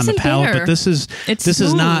hard, but on the isn't palate. bitter. But this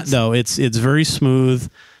is not smooth. though. It's very smooth,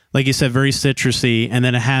 like you said, very citrusy, and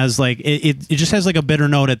then it has like it just has like a bitter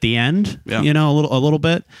note at the end, Yeah. you know, a little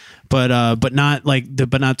bit, but not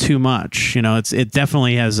but not too much. You know, it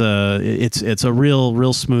definitely has it's a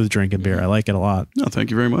real smooth drinking beer. I like it a lot. No, thank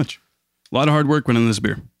you very much. A lot of hard work went in this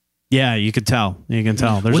beer. Yeah, you can tell. There's a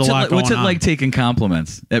lot going on. What's it like taking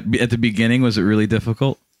compliments? At the beginning, was it really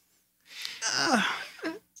difficult?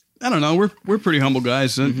 I don't know. We're pretty humble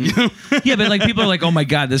guys. You know? Yeah, but like people are like, "Oh my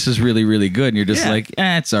god, this is really, really good," and you're just Yeah. like,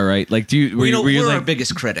 "It's all right." Like, were you we're our like,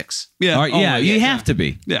 biggest critics. Yeah. all right, yeah, always. you have to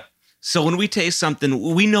be. Yeah. So when we taste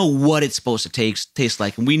something, we know what it's supposed to taste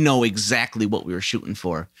like, and we know exactly what we were shooting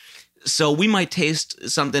for. So we might taste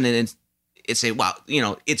something and it's say, "Wow, you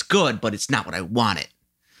know, it's good, but it's not what I wanted."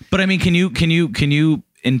 But I mean, can you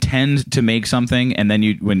intend to make something, and then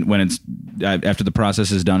you when it's after the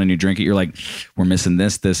process is done and you drink it, you're like, "We're missing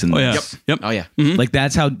this, and Oh yeah. this." Yep. Oh yeah. Like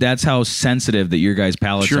that's how sensitive that your guys'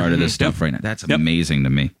 palates Sure. are to this Mhm. stuff Yep. right now. That's Yep. amazing to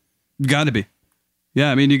me. Got to be. Yeah,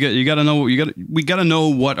 I mean, you got to know we got to know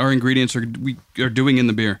what our ingredients are doing in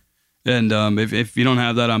the beer, and if you don't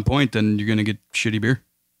have that on point, then you're gonna get shitty beer.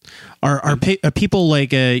 Are people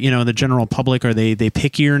like you know, the general public, are they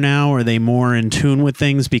pickier now? Are they more in tune with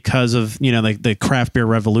things because of, you know, like the craft beer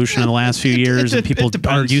revolution in the last few years, and people are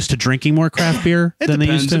depends. used to drinking more craft beer than they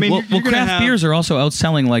used depends. to? I mean, Well, you're gonna craft have- beers are also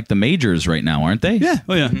outselling like the majors right now, aren't they? Yeah.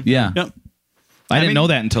 Oh yeah. Yeah. Yep. I didn't mean- know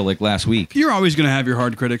that until like last week. You're always gonna have your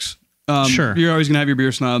hard critics. Sure. You're always gonna have your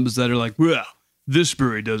beer snobs that are like, well, this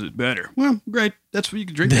brewery does it better. Well, great. That's what you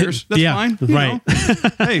can drink beers. That's Yeah, fine. you right.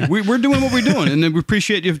 know. Hey, we're doing what we're doing, and we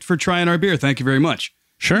appreciate you for trying our beer. Thank you very much.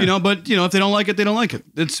 Sure. You know, but you know, if they don't like it, they don't like it.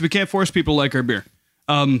 We can't force people to like our beer.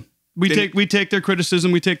 We take their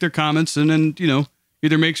criticism, we take their comments, and then, you know,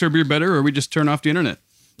 either makes our beer better or we just turn off the internet.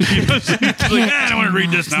 It's like, I don't want to read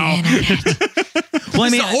this now. Well, I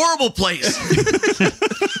mean, It's a horrible place.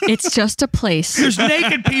 It's just a place. there's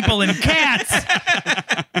naked people and cats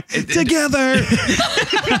together.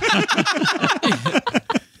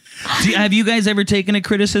 Have you guys ever taken a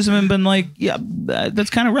criticism and been like, yeah, that's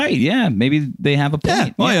kind of right. Yeah, maybe they have a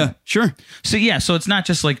point. Oh yeah, sure. So yeah, so it's not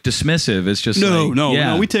just like dismissive. It's just No, like, no,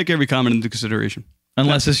 yeah, no. We take every comment into consideration.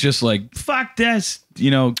 unless it's just like, fuck this,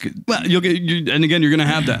 you know. Well, and again, you're going to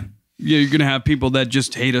have that. You're going to have people that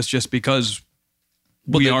just hate us just because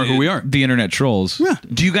we are who we are. The internet trolls. Yeah.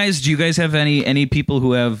 Do you guys have any people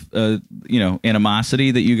who have you know,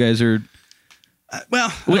 animosity that you guys are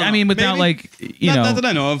Well, I mean, without maybe. like, Not that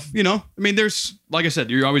I know of. I mean, there's, like I said,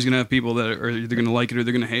 you're always going to have people that are either going to like it or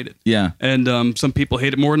they're going to hate it. Yeah. And some people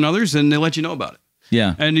hate it more than others, and they let you know about it.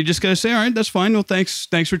 Yeah. And you just got to say, all right, that's fine. Well, thanks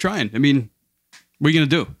for trying. I mean, what are you going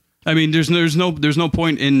to do? I mean, there's no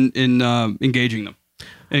point in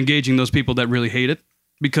engaging those people that really hate it,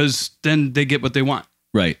 because then they get what they want.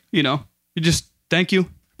 Right. You just thank you,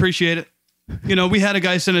 appreciate it. We had a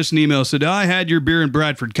guy send us an email, said, I had your beer in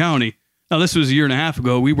Bradford County. Now, this was a year and a half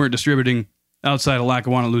ago. We weren't distributing outside of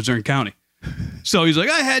Lackawanna, Luzerne County. So he's like,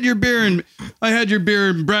 I had your beer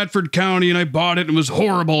in Bradford County, and I bought it, and it was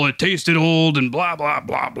horrible. It tasted old, and blah, blah,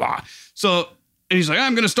 blah, blah. So and he's like,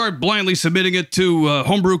 I'm going to start blindly submitting it to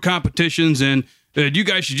homebrew competitions, and you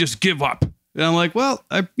guys should just give up. And I'm like, well,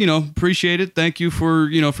 I appreciate it. Thank you for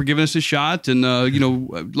giving us a shot. And,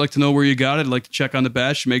 I'd like to know where you got it. I'd like to check on the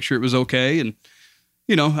batch, make sure it was okay. And,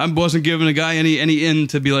 I wasn't giving a guy any in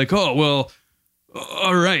to be like, oh, well,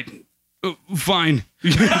 all right, fine.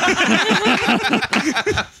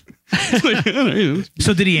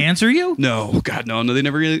 So did he answer you? No, God, no. They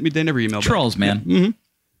never emailed. Trolls, man. Mm-hmm.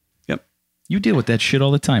 Yep. You deal with that shit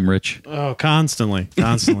all the time, Rich. Oh, constantly.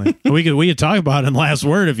 we could talk about it in Last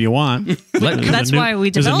Word if you want. That's why we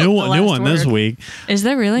There's a developed new the one Last this Word. week. Is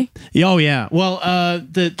there really? Oh yeah. Well,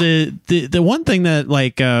 the one thing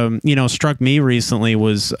that struck me recently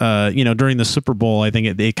was during the Super Bowl, I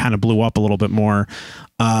think it kind of blew up a little bit more.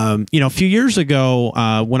 A few years ago,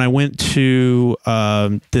 when I went to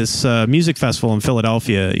this music festival in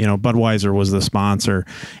Philadelphia, Budweiser was the sponsor,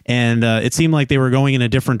 and it seemed like they were going in a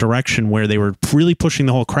different direction where they were really pushing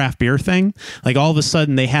the whole craft beer thing. Like all of a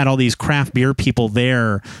sudden, they had all these craft beer people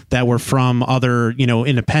there that were from other,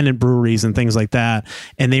 independent breweries and things like that,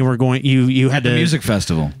 and they were going. You had The to music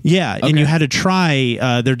festival. yeah, Okay. and you had to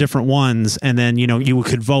try their different ones, and then you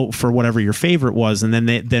could vote for whatever your favorite was, and then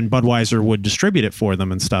Budweiser would distribute it for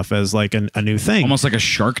them and stuff as like a new thing. Almost like a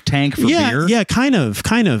Shark Tank for beer. Yeah, kind of.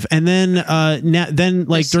 And then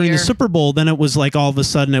like This during year. the Super Bowl, then it was like all of a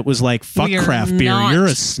sudden it was like, fuck We're craft beer. not- You're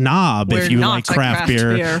a snob we're if you not like a craft craft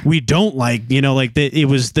beer. beer. We don't like, it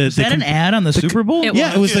was the Is that an ad on the Super Bowl? It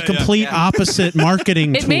yeah, it was the Yeah, complete opposite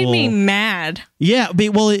marketing It tool. made me mad. Yeah,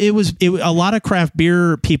 well, a lot of craft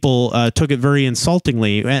beer people took it very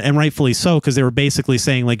insultingly, and rightfully so, because they were basically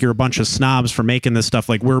saying like you're a bunch of snobs for making this stuff.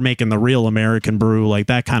 Like we're making the real American brew, like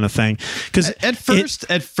that kind of thing. Because At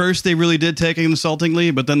first, they really did take it insultingly,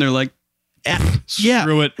 but then they're like, yeah,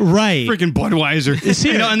 screw it. right. Freaking Budweiser.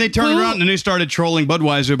 And they turned around and they started trolling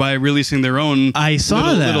Budweiser by releasing their own I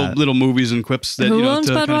saw that. little movies and quips that, Who owns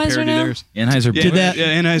to kind of Budweiser parody now? theirs. Anheuser. Yeah, Did that?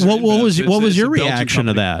 Yeah, Anheuser. What was It's your a Belgian reaction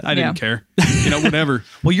to company. that? I didn't care. Whatever.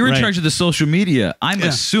 Well, you're in Right. charge of the social media. I'm Yeah.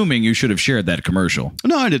 assuming you should have shared that commercial.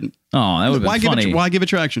 No, I didn't. Oh, that would have Why been funny. why give it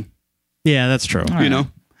traction? Yeah, that's true.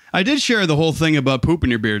 I did share the whole thing about poop in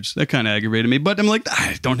your beards. That kind of aggravated me, but I'm like,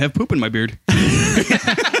 I don't have poop in my beard.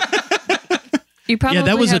 You probably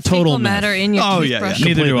that was a have total fecal myth. matter in your Oh, yeah, toothbrush. yeah.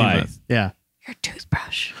 Neither do Completely I. myth. Yeah. Your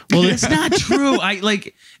toothbrush. Well, it's not true.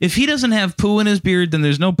 If he doesn't have poo in his beard, then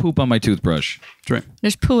there's no poop on my toothbrush. That's right.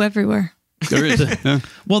 There's poo everywhere. There is. Yeah.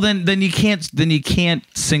 Well, then you can't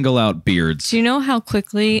single out beards. Do you know how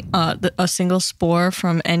quickly a single spore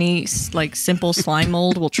from any simple slime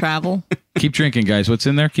mold will travel? Keep drinking, guys. What's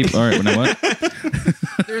in there? Keep. All right. You know what?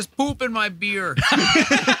 There's poop in my beer.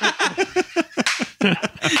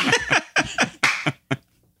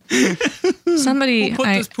 Somebody, Put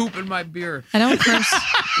this poop in my beer. I don't curse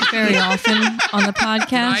very often on the podcast.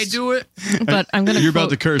 Can I do it? But I'm gonna. You're quote, about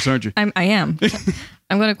to curse, aren't you? I am.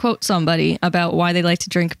 I'm going to quote somebody about why they like to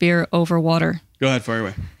drink beer over water. Go ahead, fire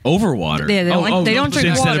away. Over water. Yeah, they don't drink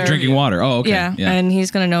instead water. of drinking water. Oh, okay. Yeah, and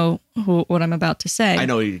he's going to know what I'm about to say. I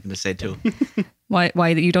know what you're going to say too. Why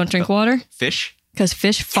you don't drink water? Fish? Because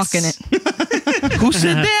fish fucking it. Who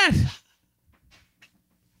said that?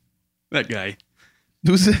 That guy.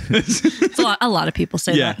 Who's it? It's a lot of people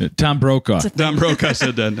say Yeah. that. Tom Brokaw. Don Brokaw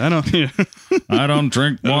said that. I don't. Yeah. I don't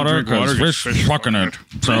drink water drink water because 'cause fish fucking it.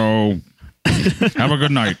 So have a good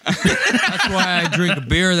night. That's why I drink a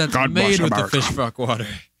beer that's God made bless with the America. fish fuck water.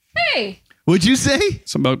 Hey, What'd you say?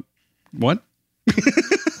 Something about what?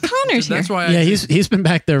 Connor's here. That's why I Yeah, drink- he's been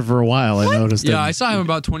back there for a while. I noticed. Yeah, him. I saw him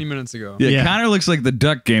about 20 minutes ago. Yeah, Yeah. Connor looks like the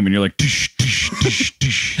duck game, and you're like, tush, tush, tush,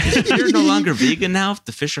 tush. You're no longer vegan now if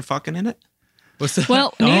the fish are fucking in it? What's that?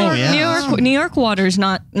 Well, yeah. New York water is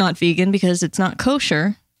not vegan because it's not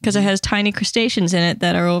kosher because it has tiny crustaceans in it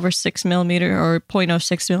that are over 6 millimeter or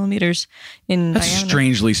 0.06 millimeters in That's diameter.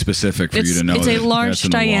 strangely specific for you to know. It's a that large that's in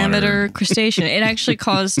the diameter water. crustacean. It actually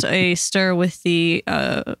caused a stir with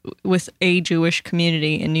with a Jewish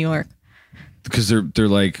community in New York. Because they're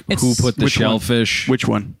like, who It's- put the Which one? shellfish? Which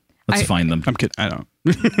one? Let's find them. I'm kidding. I don't.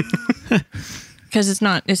 Because it's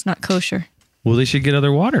not kosher. Well, they should get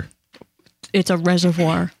other water. It's a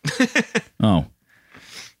reservoir. Oh.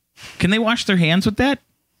 Can they wash their hands with that?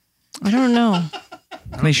 I don't know.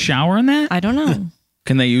 Can they shower in that? I don't know.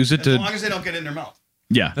 Can they use it As to? long as they don't get it in their mouth.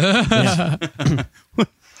 Yeah.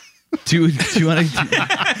 Do you want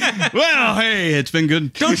to? Well, hey, it's been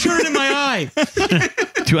good. Don't shoot it in my eye.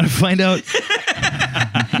 Do you want to find out?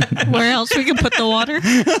 Where else we can put the water?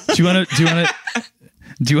 Do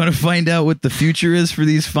you want to find out what the future is for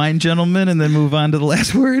these fine gentlemen, and then move on to the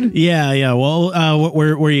last word? Yeah. Well,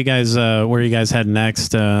 where you guys heading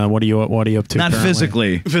next? What are you up to? Not currently?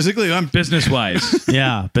 physically, Physically, I'm business wise.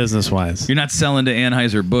 Yeah, business wise. You're not selling to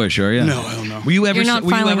Anheuser-Busch, are you? No, I don't know. Will you ever? You're not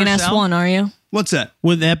will you filing ever an sell? S1, are you? What's that?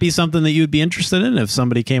 Would that be something that you'd be interested in if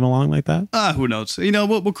somebody came along like that? Who knows? You know,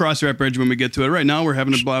 we'll cross that bridge when we get to it. Right now, we're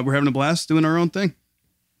having a blast doing our own thing.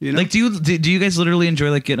 You know? Like, do you guys literally enjoy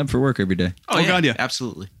like getting up for work every day? Oh, God, yeah.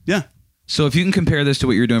 Absolutely. Yeah. So if you can compare this to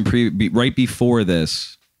what you're doing right before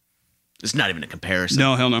this, It's not even a comparison.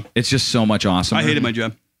 No, hell no. it's just so much awesome. I hated my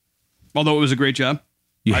job. Although it was a great job.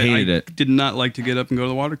 You hated I it. did not like to get up and go to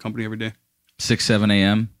the water company every day. 6, 7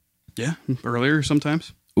 a.m. Yeah, earlier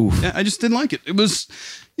sometimes. Oof. Yeah, I just didn't like it. It was,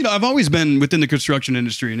 you know, I've always been within the construction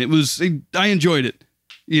industry, and I enjoyed it.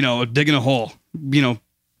 You know, digging a hole, you know,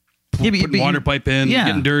 putting water pipe in,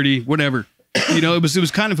 getting dirty, whatever. You know, it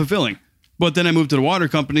was kind of fulfilling. But then I moved to the water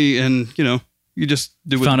company, and you know, you just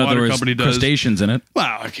do what Found the out there water was company does. crustaceans in it.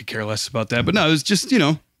 Wow, I could care less about that. But no, it was just, you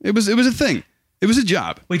know, it was a thing. It was a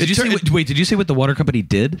job. Wait, did you say what the water company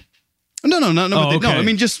did? No. Oh, No, okay. I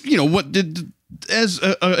mean, just, you know, what did as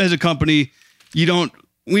a company,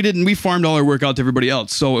 we farmed all our work out to everybody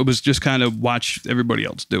else, so it was just kind of watch everybody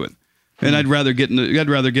else do it. And I'd rather get in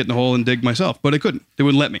the hole and dig myself, but I couldn't. They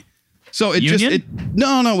wouldn't let me. So it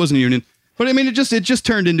no, it wasn't a union. But I mean, it just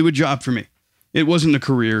turned into a job for me. It wasn't a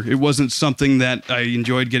career. It wasn't something that I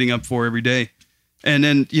enjoyed getting up for every day. And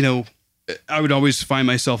then, you know, I would always find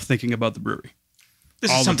myself thinking about the brewery. This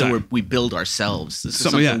all is the something time. where we build ourselves. This is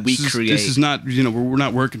something we create. This is not, you know, we're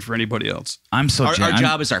not working for anybody else. I'm so our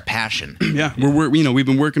job is our passion. Yeah, we've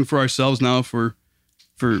been working for ourselves now for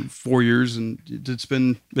 4 years, and it's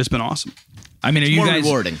been awesome. I mean, are you more guys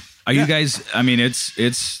rewarding. Are you guys? I mean,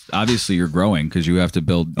 it's obviously you're growing because you have to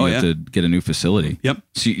build. You have to get a new facility. Yep.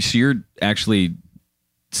 So you're actually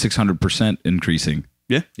 600% increasing.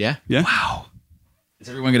 Yeah. Yeah. Yeah. Wow. Is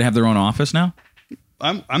everyone gonna have their own office now?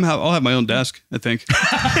 I'll have my own desk, I think.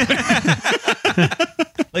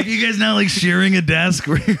 Like you guys now like sharing a desk?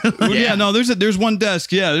 Well, yeah, no, there's one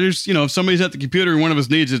desk. Yeah, there's, you know, if somebody's at the computer and one of us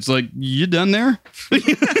needs, it's like, you done there?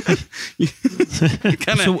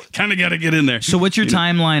 Kind of got to get in there. So what's your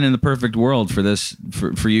timeline in the perfect world for this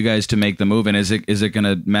for you guys to make the move? And is it going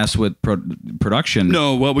to mess with production?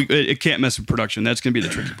 No, well, it can't mess with production. That's going to be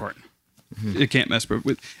the tricky part. It can't mess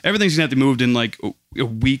with everything's going to have to be moved in like a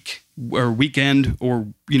week or weekend or,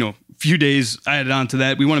 you know, few days added on to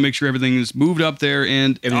that. We want to make sure everything is moved up there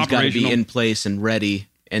and Everything's got to operational. be in place and ready,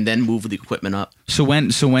 and then move the equipment up. So when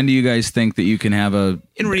do you guys think that you can have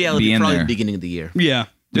In reality, be in probably there? the beginning of the year. Yeah.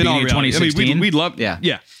 In all Beginning of reality. 2016? I mean, we'd love,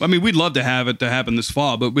 Yeah. I mean, we'd love to have it to happen this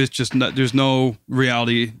fall, but it's just not, there's no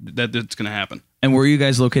reality that it's going to happen. And where are you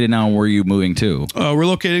guys located now, and where are you moving to? We're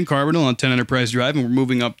located in Carbondale on 10 Enterprise Drive, and we're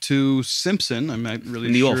moving up to Simpson. I'm not really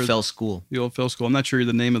In the sure. old Fell School. The old Phil School. I'm not sure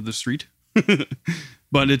the name of the street,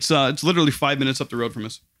 but it's literally 5 minutes up the road from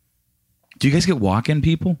us. Do you guys get walk-in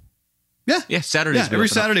people? Yeah, Saturdays. Yeah, every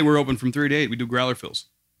Saturday we're open from 3 to 8. We do growler fills.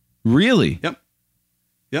 Really? Yep.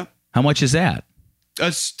 How much is that?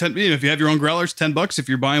 That's 10. You know, if you have your own growlers, $10. If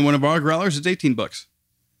you're buying one of our growlers, it's $18.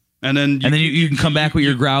 And then you can come back with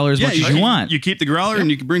your growler as much as you want. You keep the growler and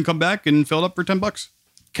you can come back and fill it up for $10.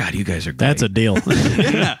 God, you guys are great. That's a deal.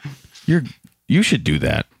 Yeah. You should do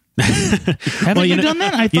that. Haven't you done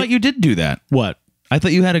that? I thought you did do that. What? I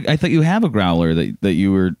thought you have a growler that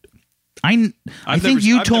you were. I think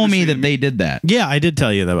you told me that they did that. Yeah, I did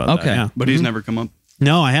tell you about that. Okay. Yeah. But he's never come up.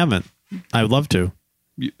 No, I haven't. I would love to.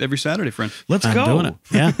 Every Saturday, friend. Let's I'm go. doing it.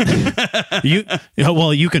 Yeah.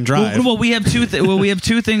 You can drive. Well, we have two. We have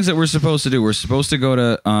two things that we're supposed to do. We're supposed to go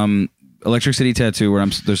to Electric City Tattoo, where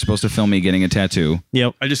they're supposed to film me getting a tattoo.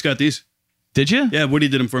 Yep. I just got these. Did you? Yeah, Woody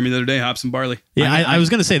did them for me the other day. Hops and barley. Yeah, I was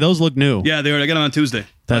going to say those look new. Yeah, they were. I got them on Tuesday.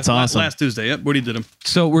 That's awesome. Last Tuesday. Yep, Woody did them.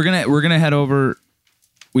 So we're gonna head over.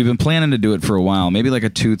 We've been planning to do it for a while. Maybe like a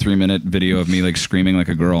 2-3 minute video of me like screaming like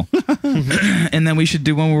a girl, and then we should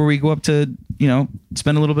do one where we go up to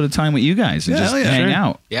spend a little bit of time with you guys and just hang sure.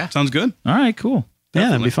 out. Yeah. Sounds good. All right, cool.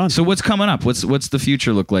 Yeah, that'd be fun. So what's coming up? What's the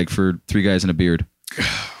future look like for three guys and a beard?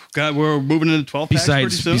 God, we're moving into 12 packs pretty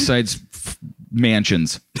soon. Besides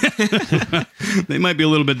mansions. They might be a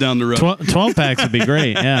little bit down the road. 12 packs would be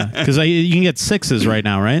great. Yeah, because you can get 6s right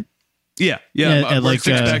now, right? Yeah. Like,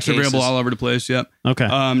 6-packs are available cases. all over the place. Yep. Okay.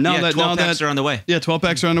 Now that 12 packs are on the way. Yeah, 12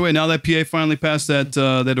 packs are on the way. Now that PA finally passed that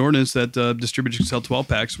ordinance that distributors can sell 12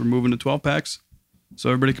 packs, we're moving to 12 packs, so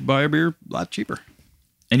everybody can buy a beer a lot cheaper.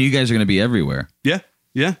 And you guys are going to be everywhere. Yeah.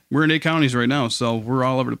 We're in 8 counties right now, so we're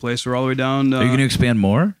all over the place. We're all the way down. Are you going to expand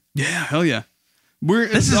more? Yeah, hell yeah.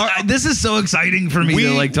 This is so exciting for me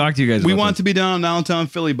to like talk to you guys. We about want this. to be down downtown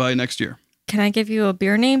Philly by next year. Can I give you a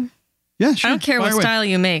beer name? Yeah, sure. I don't care Fire what away. style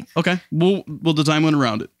you make. Okay, we'll design one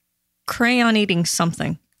around it. Crayon eating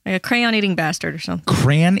something. Like a crayon eating bastard or something.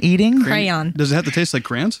 crayon eating. Crayon. Does it have to taste like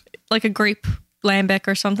crayons? Like a grape lambic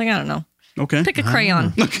or something. I don't know. Okay. Pick a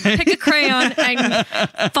crayon. Okay. Pick a crayon and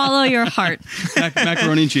follow your heart.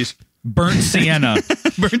 Macaroni and cheese. Burnt sienna.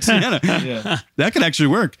 Burnt sienna. That could actually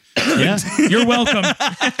work. Yeah. You're welcome.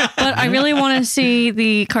 But I really want to see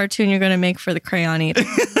the cartoon you're going to make for the crayon eater.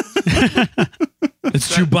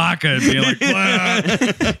 It's Chewbacca and be like, "Wow."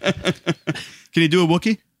 Can you do a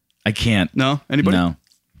Wookiee? I can't. No? Anybody? No.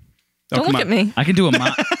 Oh, Don't come look on. at me. I can do a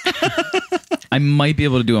Ma. I might be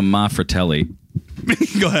able to do a Ma Fratelli.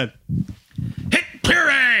 Go ahead. Hit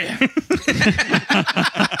puree!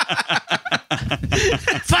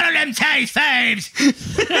 Follow them tight faves!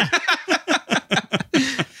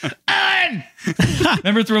 Owen!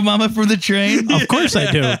 Remember Throw Mama from the Train? Of course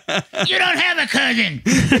I do. You don't have a cousin!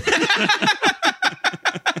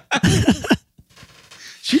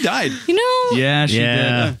 She died. You know, Yeah, she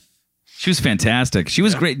Yeah. did. She was fantastic. She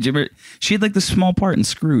was great. She had like the small part in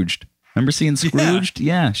Scrooged. Remember seeing Scrooged?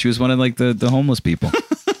 Yeah, she was one of like the homeless people.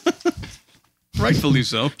 Rightfully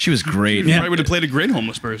so. She was great. Probably would have played a great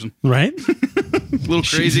homeless person. Right? A little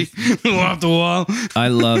crazy. A little off the wall. I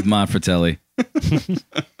love Ma Fratelli.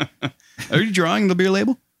 Are you drawing the beer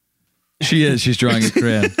label? She is. She's drawing a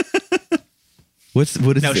crayon. What is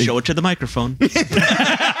Now the- show it to the microphone.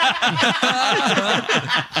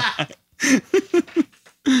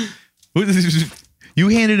 You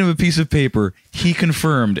handed him a piece of paper. He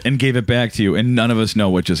confirmed and gave it back to you, and none of us know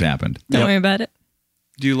what just happened. don't worry about it.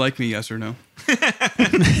 Do you like me, yes or no?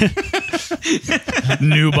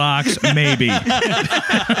 New box, maybe.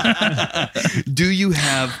 Do you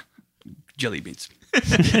have jelly beans?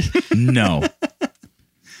 No.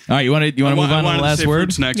 All right, you want to move on to wanted the last say word?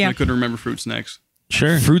 Fruit snacks, Yeah. and I couldn't remember fruit snacks.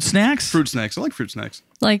 Sure. Fruit snacks? Fruit snacks. I like fruit snacks.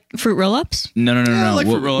 Like fruit roll-ups? No. Yeah, I like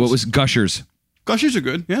what, fruit roll-ups. what was Gushers? Gushers are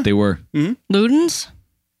good. Yeah. They were. Ludens?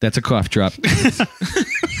 That's a cough drop.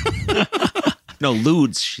 No,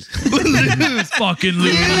 lewds. Fucking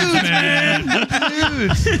lose, man.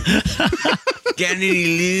 Get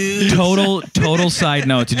any lewds? Total side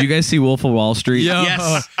note. Did you guys see Wolf of Wall Street?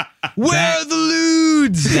 Yes. Where are the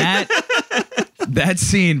lewds? That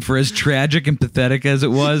scene, for as tragic and pathetic as it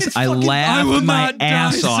was, I laughed my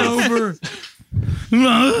ass off.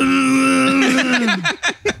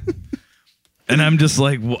 And I'm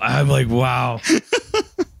like, wow.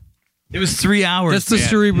 It was 3 hours. That's the man.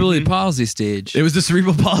 cerebral palsy stage. It was the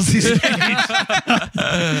cerebral palsy stage.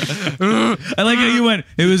 I like how you went.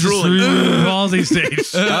 It was the cerebral palsy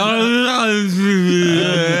stage.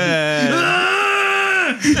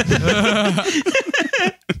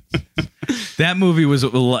 That movie was.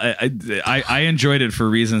 I enjoyed it for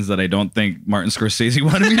reasons that I don't think Martin Scorsese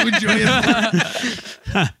wanted me to enjoy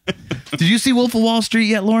it. Did you see Wolf of Wall Street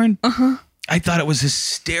yet, Lauren? I thought it was It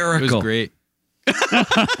hysterical. was great.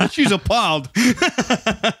 She's appalled.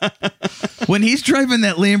 When he's driving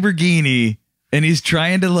that Lamborghini and he's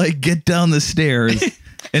trying to like get down the stairs,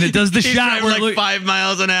 and it does the shot where it look- 5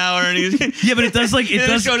 miles an hour, and he's yeah, but it does like it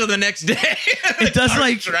does go to the next day. it does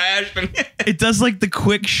like trash. it does like the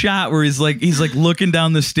quick shot where he's like looking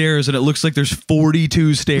down the stairs and it looks like there's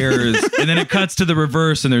 42 stairs, and then it cuts to the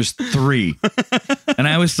reverse and there's 3. And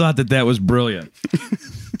I always thought that was brilliant.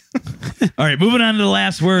 All right, moving on to the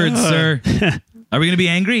last words, sir. Are we going to be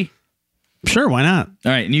angry? Sure, why not?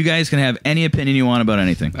 All right, and you guys can have any opinion you want about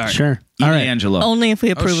anything. All right. Sure. Even All right. Angelo. Only if we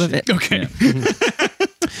approve of it. Okay.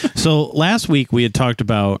 So last week we had talked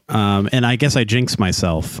about, and I guess I jinxed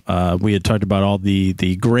myself. We had talked about all the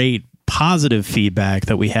great positive feedback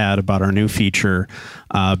that we had about our new feature,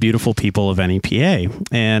 Beautiful People of NEPA.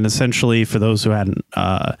 And essentially, for those who hadn't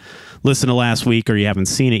listen to last week or you haven't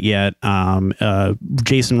seen it yet,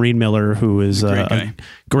 Jason Reed-Miller, who is a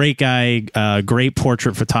great guy, great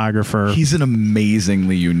portrait photographer. He's an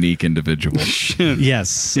amazingly unique individual.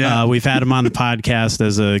 Yes. Yeah. We've had him on the podcast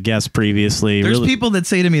as a guest previously. There's people that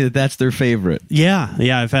say to me that that's their favorite. Yeah.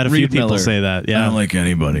 I've had a few people Reed-Miller. say that. Yeah. I don't like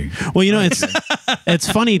anybody. Well,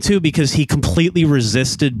 it's funny too because he completely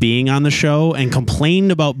resisted being on the show and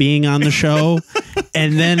complained about being on the show,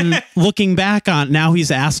 and then looking back on now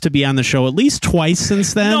he's asked to be on the show at least twice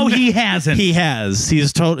since then. No, he hasn't. He has. He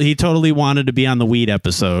totally wanted to be on the weed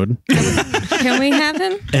episode, Can we have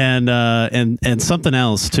him? and something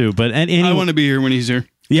else too. But anyway, I want to be here when he's here.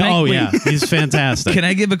 yeah, Can I- oh wait. yeah, he's fantastic. Can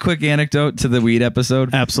I give a quick anecdote to the weed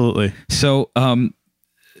episode? Absolutely. So,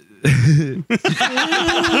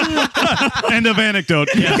 End of anecdote.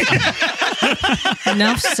 Yeah.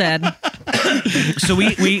 Enough said. so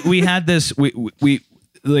we had this we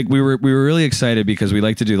were really excited because we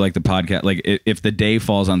like to do like the podcast, like if the day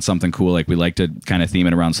falls on something cool, like we like to kind of theme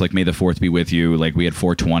it around. So like May the 4th be with you. Like we had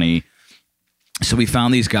 420. So we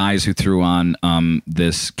found these guys who threw on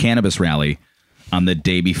this cannabis rally on the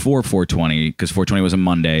day before 420 because 420 was a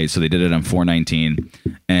Monday, so they did it on 419,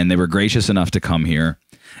 and they were gracious enough to come here,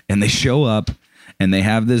 and they show up and they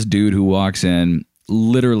have this dude who walks in,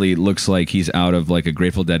 literally looks like he's out of like a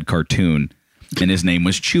Grateful Dead cartoon, and his name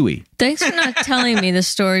was Chewy. Thanks for not telling me the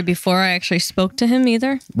story before I actually spoke to him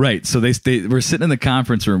either. Right. So they were sitting in the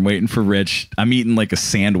conference room waiting for Rich. I'm eating like a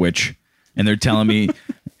sandwich, and they're telling me,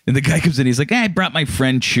 and the guy comes in, he's like, "Hey, I brought my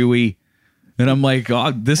friend Chewy." And I'm like,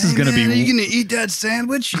 "Oh, this is going to be..." Are you going to eat that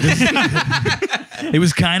sandwich? It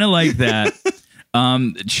was kind of like that.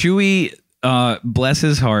 Chewy, bless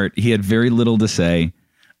his heart, he had very little to say.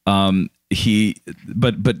 But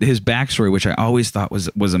his backstory, which I always thought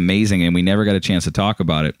was amazing, and we never got a chance to talk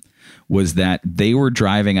about it, was that they were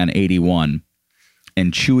driving on 81,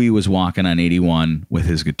 and Chewy was walking on 81 with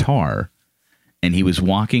his guitar, and he was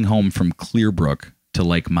walking home from Clearbrook to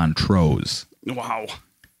like Montrose. Wow.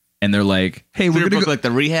 And they're like, "Hey, we're gonna Clearbrook, go." like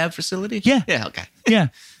the rehab facility? Yeah. Yeah, okay. Yeah.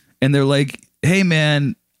 And they're like, "Hey,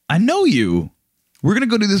 man, I know you. We're going to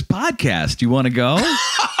go do this podcast. You want to go?"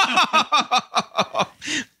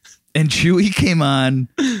 And Chewy came on,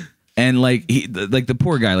 and like the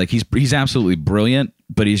poor guy, like he's absolutely brilliant,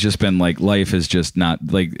 but he's just been like, life has just not,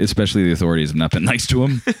 like, especially the authorities have not been nice to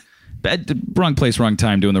him. Bad, wrong place, wrong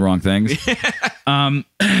time, doing the wrong things.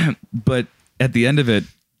 But at the end of it,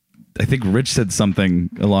 I think Rich said something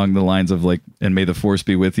along the lines of like, "And may the force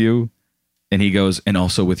be with you." And he goes, "And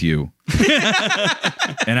also with you."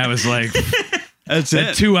 And I was like, That's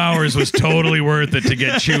that it. 2 hours was totally worth it to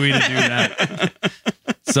get Chewy to do that.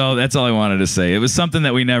 So that's all I wanted to say. It was something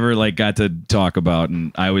that we never like got to talk about,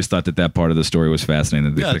 and I always thought that part of the story was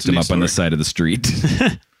fascinating. That they Yeah, picked it's a him neat up on the story. side of the street,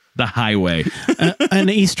 the highway. An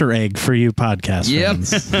Easter egg for you podcast Yep.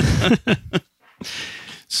 fans.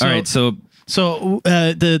 All right, so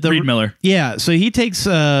the Reed-Miller. Yeah, so he takes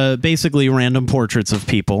basically random portraits of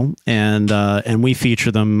people, and we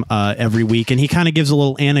feature them every week. And he kind of gives a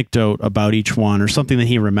little anecdote about each one, or something that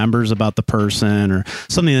he remembers about the person, or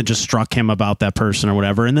something that just struck him about that person, or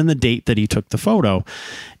whatever. And then the date that he took the photo.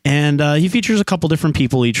 And he features a couple different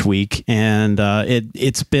people each week, and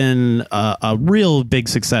it's been a real big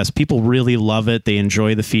success. People really love it. They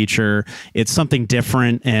enjoy the feature. It's something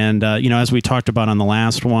different, and as we talked about on the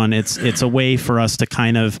last one, it's a way for us to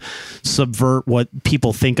kind of subvert what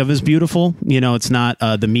people think of as beautiful. It's not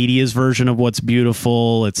the media's version of what's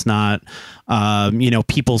beautiful. It's not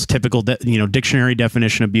people's typical dictionary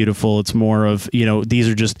definition of beautiful. It's more of these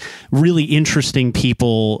are just really interesting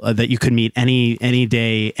people that you could meet any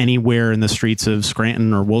day, anywhere in the streets of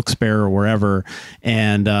Scranton or Wilkes-Barre or wherever,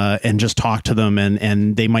 and just talk to them,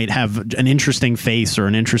 and they might have an interesting face or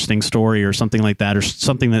an interesting story or something like that, or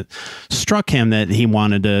something that struck him that he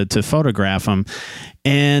wanted to photograph them.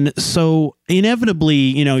 And so inevitably,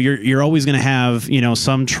 you're always going to have,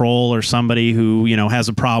 some troll or somebody who, has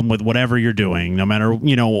a problem with whatever you're doing, no matter,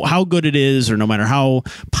 how good it is, or no matter how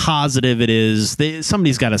positive it is.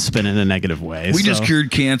 Somebody's got to spin it in a negative way. We just cured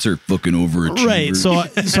cancer. Fucking overachiever. Right. So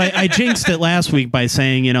I jinxed it last week by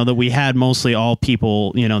saying, that we had mostly all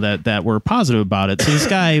people, that were positive about it. So this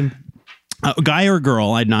guy, guy or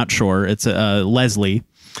girl, I'm not sure. It's Leslie.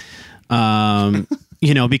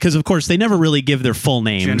 Because of course they never really give their full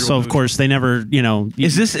name. Gender So of fluid. course they never,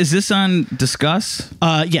 Is this on Discuss?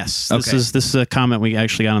 yes, this Okay. is a comment we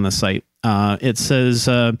actually got on the site. It says,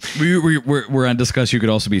 We're on Discuss. You could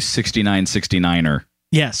also be 6969er.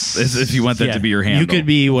 yes, If you want that to be your handle. You could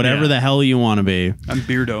be whatever Yeah. the hell you want to be. I'm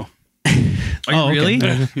Beardo. Are you Oh, okay.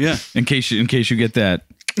 really? Yeah. In case you get that.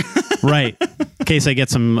 Right. in case I get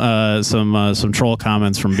some troll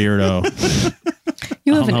comments from Beardo.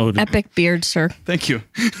 You have I'll an know. epic beard, sir. Thank you.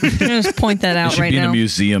 I'm gonna just point that out Should right be in now. a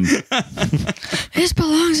museum. This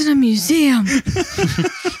belongs in a museum.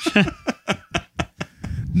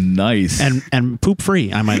 Nice. And poop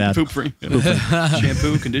free, I might add. Poop free.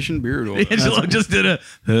 Shampoo, condition, beard oil. Angelo just did a.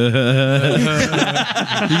 He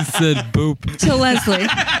said boop. So Leslie,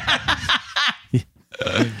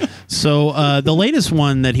 So the latest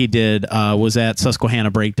one that he did was at Susquehanna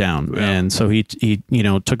Breakdown, and so he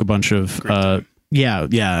took a bunch of tons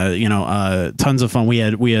of fun. We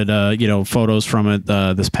had photos from it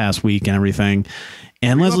this past week and everything.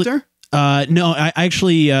 And Were you Leslie, up there? no, I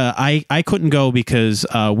actually I couldn't go because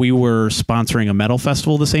we were sponsoring a metal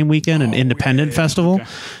festival the same weekend, an independent festival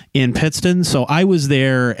in Pittston. So I was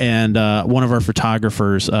there, and one of our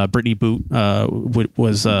photographers, Brittany Boot,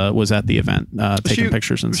 was at the event taking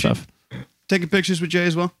pictures and stuff. Taking pictures with Jay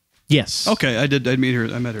as well? Yes. Okay, I did. I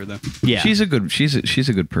met her then. Yeah. She's a good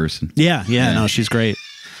person. Yeah. No, she's great.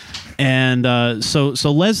 And so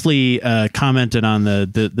Leslie commented on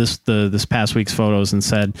this past week's photos and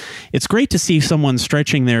said, "It's great to see someone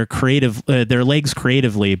stretching their legs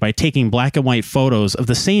creatively by taking black and white photos of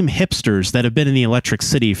the same hipsters that have been in the Electric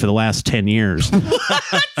City for the last 10 years.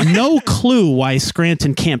 No clue why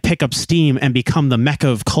Scranton can't pick up steam and become the mecca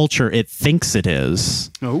of culture it thinks it is."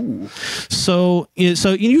 Oh. So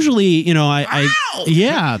usually,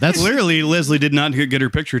 that's Clearly, Leslie did not get her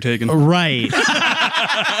picture taken. right.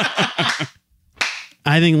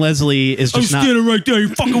 I think Leslie is just not. right there. You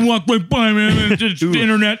fucking walk right by me. It's the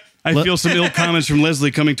internet. I feel some ill comments from Leslie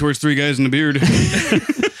coming towards three guys in a beard.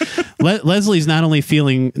 Leslie's not only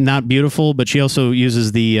feeling not beautiful, but she also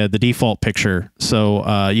uses the default picture,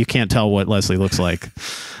 so you can't tell what Leslie looks like.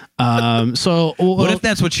 So What if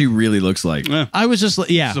that's what she really looks like? I was just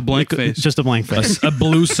Just a blank face. just a blank face, A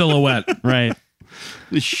blue silhouette. right?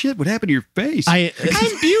 Shit, what happened to your face? I'm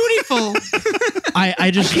beautiful.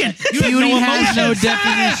 I just can't. Beauty has no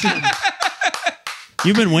definition.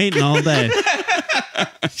 You've been waiting all day,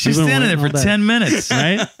 She's been standing there waiting for all day. 10 minutes.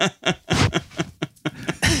 right?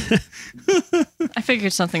 I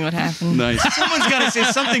figured something would happen. Nice. Someone's got to say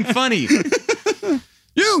something funny.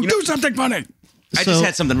 You do something funny. I just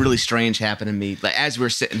had something really strange happen to me as we were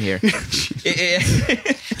sitting here.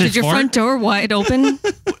 Did your front door wide open?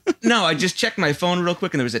 No, I just checked my phone real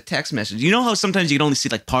quick and there was a text message. You know how sometimes you can only see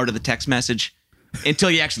like part of the text message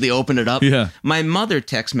until you actually open it up? Yeah. My mother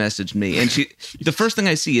text messaged me and the first thing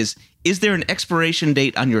I see is there an expiration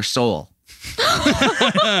date on your soul?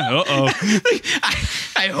 Uh-oh.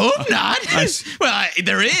 I hope not.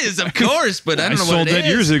 There is, of course, but I I don't know sold what it that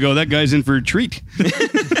is. years ago. That guy's in for a treat.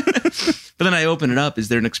 But then I open it up. Is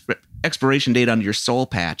there an expiration date on your soul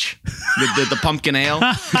patch? The pumpkin ale?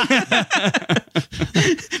 That's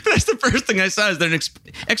the first thing I saw. Is there an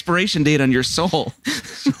expiration date on your soul?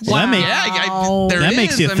 Well, that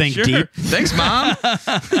makes you I'm think sure. deep. Thanks, Mom,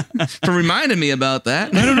 for reminding me about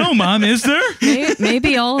that. I don't know, Mom. Is there?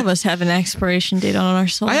 Maybe all of us have an expiration date on our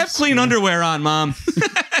souls. I have clean underwear on, Mom.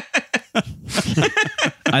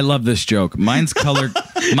 I love this joke. Mine's color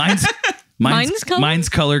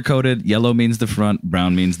coded. Yellow means the front,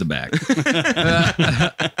 brown means the back.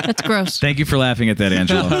 That's gross. Thank you for laughing at that,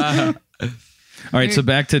 Angelo. All right, so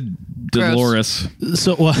back to Dolores.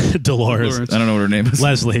 So Dolores, I don't know what her name is.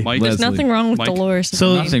 Leslie. Mike. There's Leslie. nothing wrong with Mike. Dolores.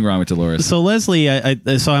 So- Nothing wrong with Dolores. So Leslie,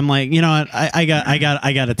 so I'm like, you know what? I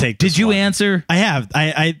got to take. This Did you one. answer? I have.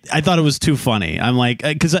 I thought it was too funny. I'm like,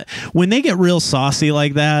 because when they get real saucy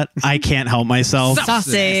like that, I can't help myself.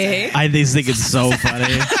 Saucy. I just think it's so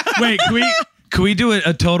funny. Wait, can we do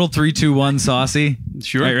a total 3, 2, 1 saucy?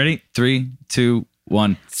 Sure. All right, ready? 3, 2,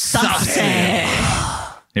 1. Saucy.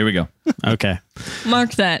 Here we go. Okay.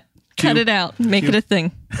 Mark that. Cut it out. Make it a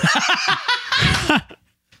thing.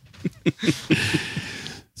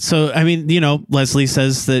 So I mean, Leslie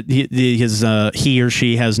says that he or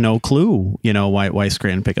she has no clue, why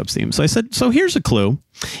Scranton pickups theme. So I said, so here's a clue.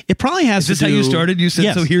 It probably has. Is this to do, how you started? You said,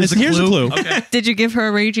 yes, so here's I said, a clue? Okay. Did you give her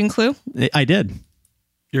a raging clue? I did.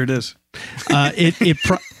 Here it is.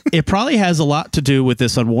 It probably has a lot to do with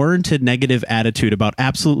this unwarranted negative attitude about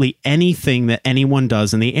absolutely anything that anyone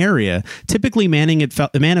does in the area, typically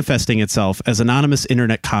manifesting itself as anonymous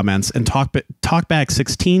internet comments and talkback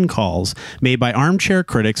 16 calls made by armchair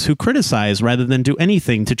critics who criticize rather than do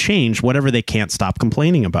anything to change whatever they can't stop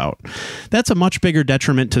complaining about. That's a much bigger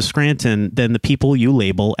detriment to Scranton than the people you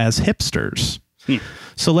label as hipsters.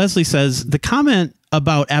 So Leslie says the comment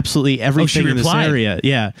about absolutely everything in this replied. area.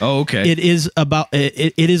 Yeah. Oh, okay. It is about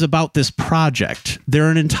this project. They're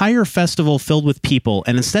an entire festival filled with people,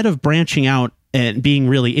 and instead of branching out and being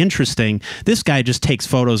really interesting, this guy just takes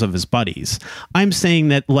photos of his buddies. I'm saying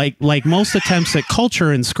that like most attempts at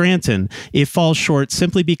culture in Scranton, it falls short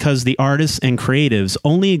simply because the artists and creatives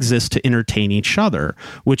only exist to entertain each other,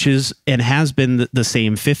 which is and has been the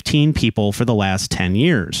same 15 people for the last 10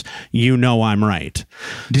 years. You know I'm right.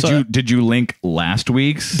 Did you link last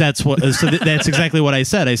week's? That's what. That's exactly what I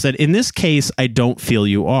said. I said, in this case, I don't feel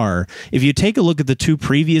you are. If you take a look at the 2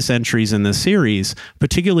 previous entries in the series,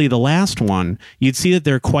 particularly the last one, you'd see that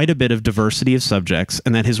there are quite a bit of diversity of subjects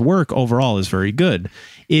and that his work overall is very good.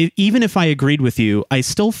 Even if I agreed with you, I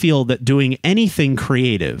still feel that doing anything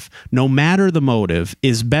creative, no matter the motive,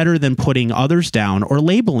 is better than putting others down or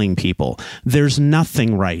labeling people. There's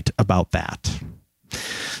nothing right about that.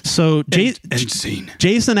 So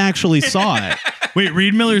Jason actually saw it. Wait,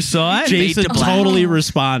 Reed Miller saw it? Jason totally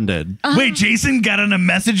responded. Wait, Jason got on a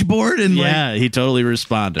message board and yeah, he totally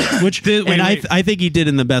responded. Which I think he did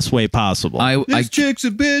in the best way possible. This chick's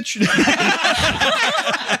a bitch.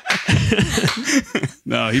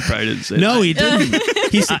 No, he probably didn't say no, that. he didn't.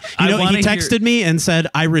 He texted me and said,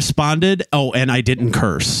 I responded, and I didn't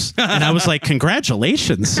curse. And I was like,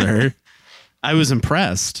 congratulations, sir. I was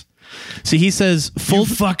impressed. See, he says, you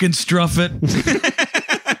fucking struff it.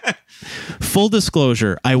 Full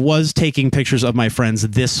disclosure, I was taking pictures of my friends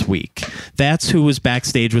this week. That's who was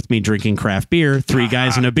backstage with me drinking craft beer. 3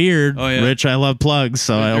 guys and a beard. Oh, yeah. Rich, I love plugs,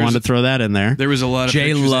 so I wanted to throw that in there. There was a lot of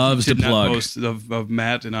Jay pictures loves that to did not plug. post of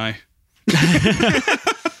Matt and I.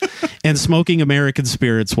 And smoking American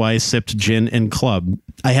spirits while I sipped gin and club.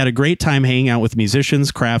 I had a great time hanging out with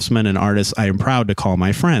musicians, craftsmen, and artists I am proud to call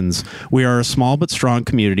my friends. We are a small but strong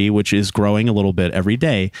community, which is growing a little bit every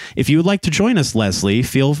day. If you would like to join us, Leslie,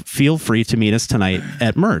 feel free to meet us tonight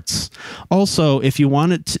at Mertz. Also, if you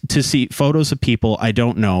wanted to see photos of people I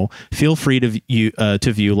don't know, feel free to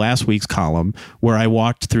view last week's column where I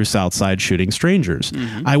walked through Southside shooting strangers.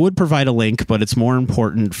 Mm-hmm. I would provide a link, but it's more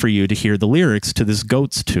important for you to hear the lyrics to this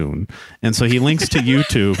Goats tune. And so he links to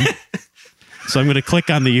YouTube. So I'm going to click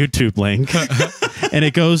on the YouTube link, and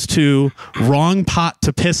it goes to Wrong Pot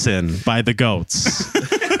to Piss In by the Goats.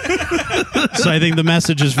 So I think the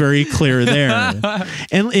message is very clear there.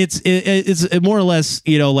 And it's more or less,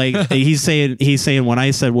 like he's saying what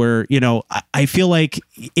I said, where, I feel like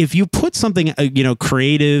if you put something,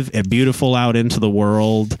 creative and beautiful out into the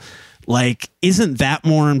world, like, isn't that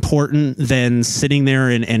more important than sitting there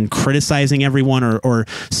and criticizing everyone or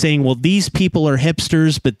saying, well, these people are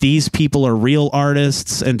hipsters, but these people are real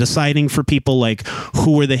artists, and deciding for people like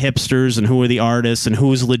who are the hipsters and who are the artists and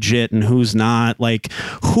who's legit and who's not? Like,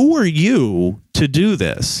 who are you to do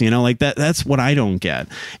this? That's what I don't get.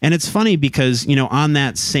 And it's funny because, on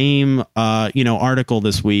that same, article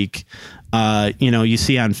this week, you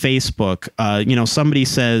see on Facebook, somebody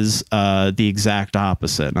says the exact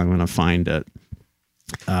opposite. I'm going to find it.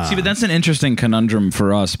 See, but that's an interesting conundrum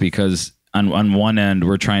for us because on one end,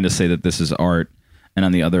 we're trying to say that this is art, and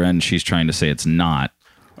on the other end, she's trying to say it's not.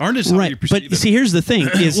 Art is how you perceive but see, here's the thing: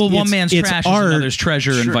 one man's trash is another's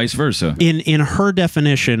treasure, and vice versa. In her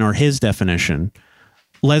definition or his definition,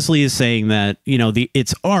 Leslie is saying that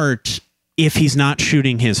it's art if he's not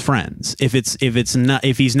shooting his friends, if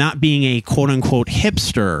he's not being a quote unquote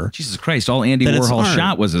hipster. Jesus Christ! All Andy Warhol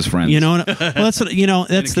shot was his friends. Well, that's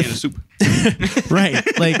that's the soup.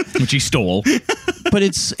 Right, like which he stole. But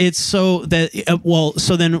it's so that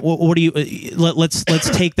so then what do you let's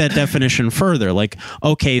take that definition further. Like,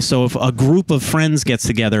 okay, so if a group of friends gets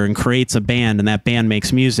together and creates a band and that band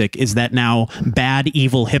makes music, is that now bad,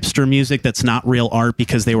 evil hipster music that's not real art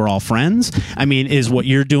because they were all friends? I mean, is what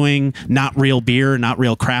you're doing not real beer, not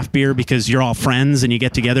real craft beer because you're all friends and you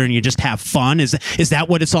get together and you just have fun? Is that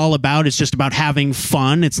what it's all about? It's just about having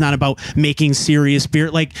fun. It's not about making serious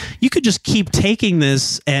beer. Like, you could just keep taking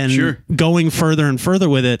this and going further and further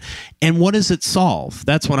with it, and what does it solve?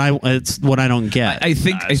 That's what I don't get. I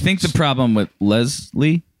think the problem with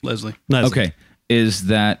Leslie, okay, is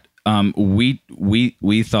that we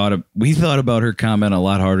thought about her comment a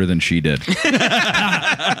lot harder than she did.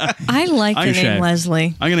 I like the name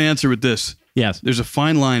Leslie. I'm going to answer with this. Yes, there's a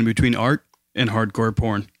fine line between art and hardcore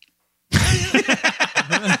porn.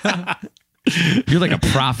 You're like a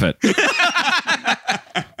prophet.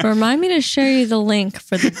 Remind me to share you the link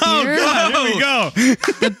for the beer. Oh God, here we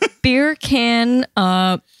go. The beer can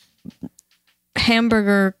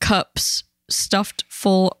hamburger cups stuffed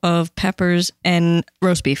full of peppers and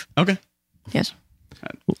roast beef. Okay. Yes.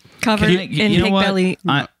 Covered in pig belly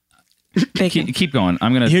bacon. Keep going.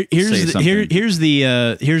 I'm gonna here's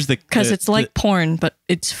the because it's like porn, but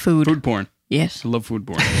it's food. Food porn. Yes. I love food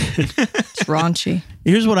porn. It's raunchy.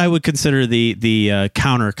 Here's what I would consider the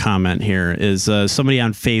counter comment here is somebody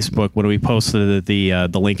on Facebook, when we posted the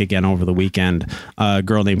link again over the weekend, a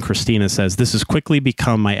girl named Christina says, "This has quickly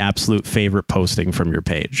become my absolute favorite posting from your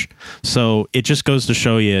page." So it just goes to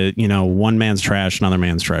show you, one man's trash, another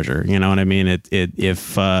man's treasure. You know what I mean?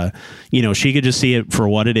 If she could just see it for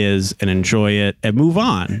what it is and enjoy it and move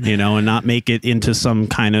on, and not make it into some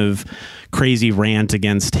kind of crazy rant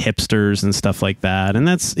against hipsters and stuff like that. And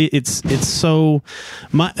it's so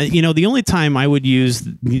the only time I would use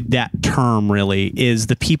that term really is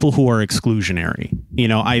the people who are exclusionary.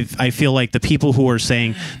 I feel like the people who are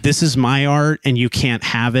saying this is my art and you can't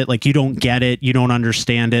have it, like you don't get it, you don't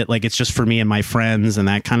understand it, like it's just for me and my friends and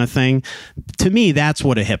that kind of thing. To me, that's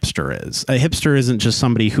what a hipster is. A hipster isn't just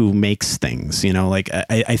somebody who makes things,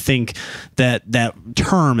 I think that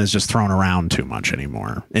term is just thrown around too much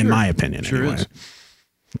anymore, in my opinion. Sure anyway. is.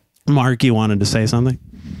 Mark, you wanted to say something?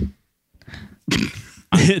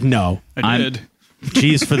 No, I did.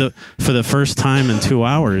 Geez, for the first time in 2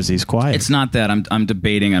 hours, he's quiet. It's not that I'm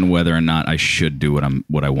debating on whether or not I should do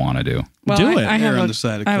what I want to do. Well, Do it. I have, Err on the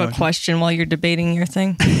side of I have a caution. question while you're debating your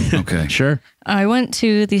thing. Okay. Sure. I went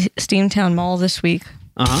to the Steamtown Mall last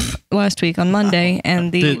week on Monday,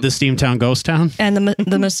 and The Steamtown Ghost Town. and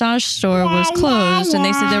the massage store was closed, and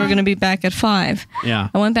they said they were going to be back at 5. Yeah.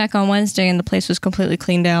 I went back on Wednesday, and the place was completely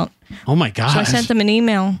cleaned out. Oh my God. So I sent them an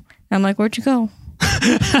email. I'm like, "Where'd you go?"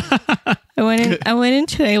 I went in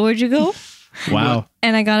today. "Where'd you go?" Wow.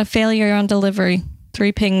 And I got a failure on delivery.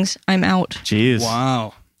 3 pings. I'm out. Jeez.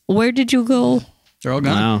 Wow. Where did you go? They're all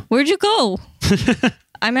gone. Wow. Where'd you go?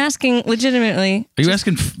 I'm asking legitimately. Are you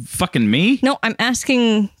asking fucking me? No, I'm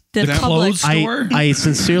asking the public. clothes store? I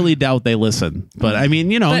sincerely doubt they listen, but I mean,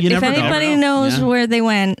 But you if never anybody know. knows Yeah. where they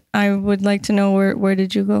went, I would like to know where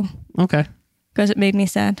did you go? Okay, Because it made me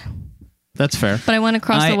sad. that's fair. But I went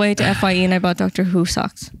across the way to FYE and I bought Doctor Who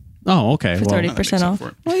socks Oh, okay. for Well, 30% off.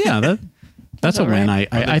 well, yeah, that's a win. alright.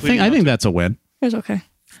 I think that's a win. It was okay.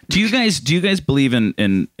 Do you guys believe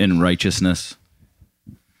in righteousness?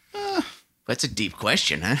 That's a deep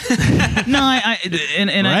question, huh? No,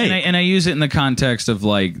 Right. I use it in the context of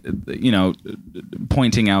like,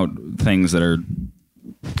 pointing out things that are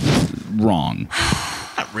wrong.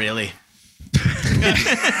 Not really.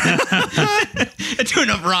 I do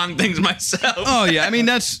enough wrong things myself. Oh yeah, I mean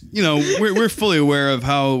that's we're fully aware of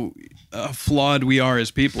how flawed we are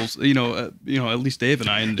as people. At least Dave and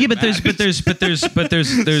I. And Yeah, but Matt. there's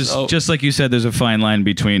just like you said, there's a fine line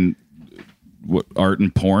between art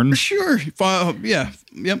and porn. Sure. Yeah.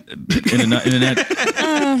 Yep. In a net.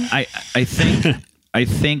 I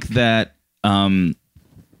think that going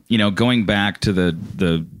back to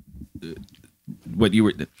the what you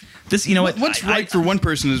were this What's right for one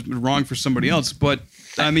person is wrong for somebody else. But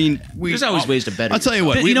I mean, There's always ways to better. I'll tell you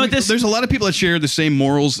what. But, there's a lot of people that share the same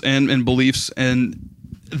morals and beliefs, and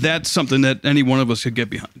that's something that any one of us could get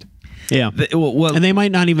behind. Yeah, and they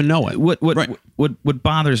might not even know it. What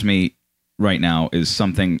bothers me right now is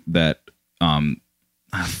something that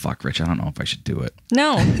fuck, Rich, I don't know if I should do it.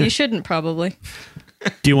 No, you shouldn't probably.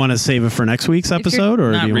 Do you want to save it for next week's episode,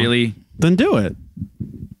 or Not do you really. Then do it.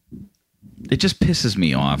 It just pisses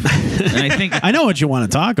me off, and I think I know what you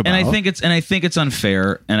want to talk about. and I think it's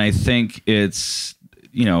unfair, and I think it's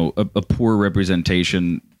a poor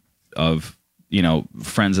representation of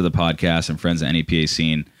friends of the podcast and friends of the NEPA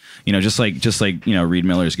scene. Just like Reed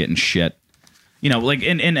Miller's getting shit.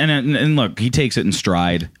 And look, he takes it in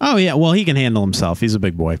stride. Oh yeah, well he can handle himself. He's a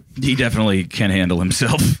big boy. He definitely can handle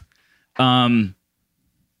himself.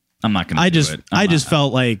 I'm not gonna. I just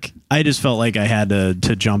felt like I had to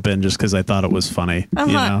jump in just because I thought it was funny.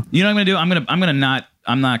 I'm not- You know what I'm gonna do?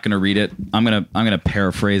 I'm not gonna read it. I'm gonna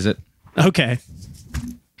paraphrase it. Okay.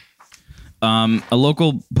 A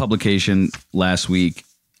local publication last week.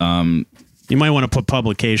 You might want to put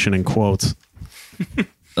publication in quotes.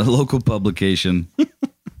 A local publication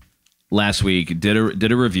last week did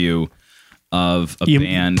a review of a You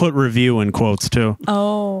band put review in quotes too.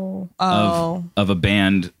 Oh. of a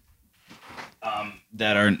band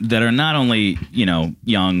that are not only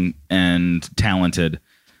young and talented,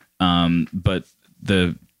 but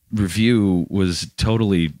the review was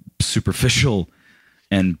totally superficial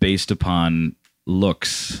and based upon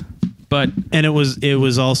looks. And it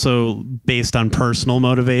was also based on personal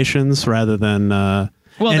motivations rather than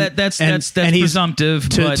that's presumptive.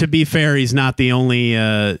 But To be fair, he's not the only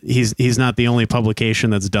he's not the only publication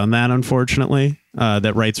that's done that, unfortunately,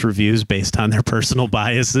 that writes reviews based on their personal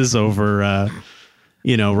biases over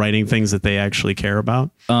writing things that they actually care about.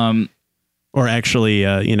 or actually,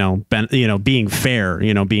 being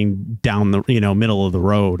fair, being down the, middle of the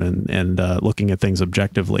road and looking at things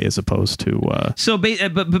objectively as opposed to.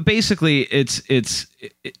 But basically, it's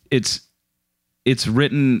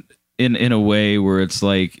written in a way where it's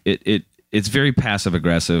like it's very passive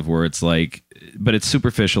aggressive, where it's like, but it's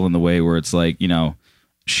superficial in the way where it's like,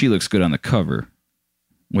 she looks good on the cover,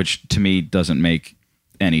 which to me doesn't make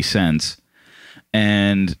any sense.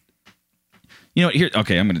 And here,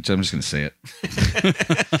 okay, I'm just gonna say it.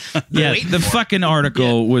 Yeah, the fucking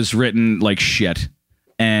article was written like shit,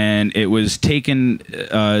 and it was taken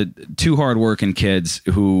two hardworking kids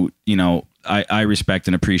who I respect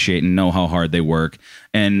and appreciate and know how hard they work,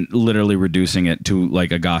 and literally reducing it to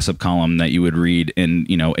like a gossip column that you would read in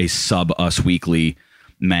a sub Us Weekly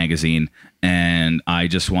magazine. And I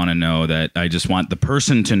just want to know that I just want the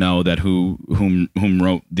person to know that whom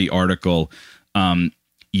wrote the article.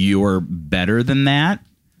 You're better than that,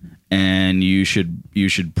 and you should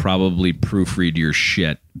probably proofread your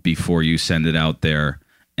shit before you send it out there,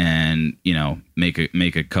 and make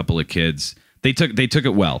a couple of kids. They took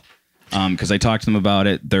it well, because I talked to them about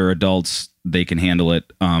it. They're adults; they can handle it.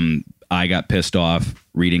 I got pissed off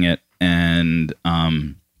reading it, and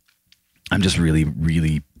I'm just really,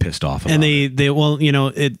 really pissed off about it. The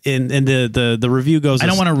review goes. I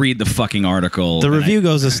don't want to read the fucking article. The review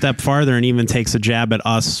goes a step farther and even takes a jab at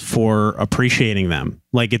us for appreciating them.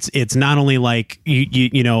 Like it's not only like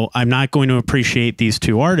I'm not going to appreciate these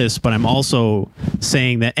two artists, but I'm also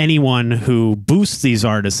saying that anyone who boosts these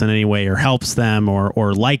artists in any way or helps them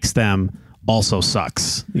or likes them also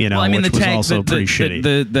sucks. Which was also pretty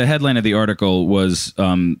shitty. The headline of the article was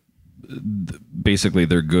basically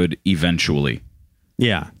they're good eventually.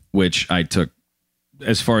 Yeah. Which I took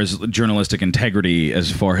as far as journalistic integrity,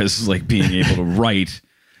 as far as like being able to write,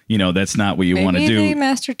 that's not what you want to do. Maybe they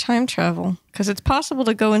master time travel, because it's possible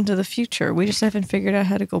to go into the future. We just haven't figured out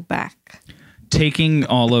how to go back. Taking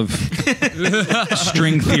all of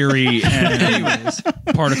string theory and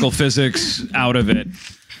particle physics out of it,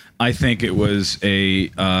 I think it was the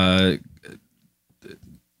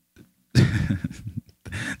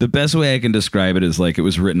best way I can describe it is like it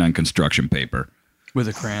was written on construction paper. With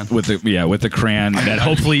a crayon. With the crayon that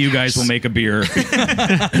hopefully you guys will make a beer.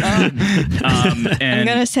 I'm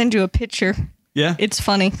going to send you a picture. Yeah. It's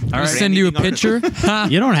funny. All right. Send you a picture.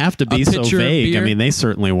 You don't have to be so picture of vague. I beer? mean, they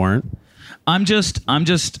certainly weren't. I'm pissed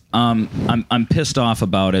off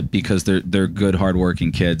about it because they're good,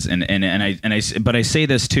 hardworking kids, but I say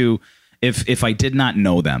this too, if I did not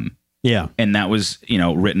know them, yeah, and that was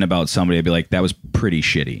written about somebody, I'd be like, that was pretty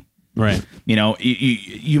shitty. Right.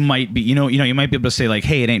 You might be, you might be able to say like,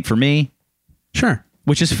 hey, it ain't for me. Sure.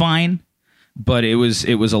 Which is fine. But it was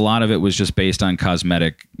a lot of it was just based on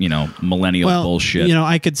cosmetic, millennial bullshit.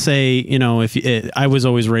 I could say, I was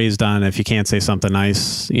always raised on if you can't say something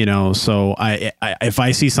nice, so if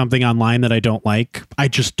I see something online that I don't like, I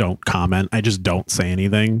just don't comment. I just don't say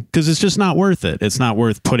anything because it's just not worth it. It's not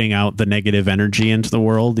worth putting out the negative energy into the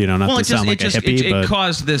world, not to sound like a hippie, but it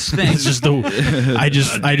caused this thing. It's just I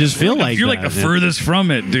just feel like you're like the furthest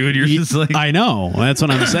from it, dude. You're just like, I know. That's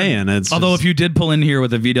what I'm saying. Although if you did pull in here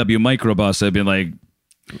with a VW microbus, I'd be like,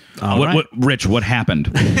 what Rich, what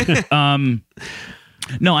happened?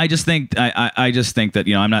 No, I just think that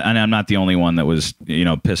I'm not the only one that was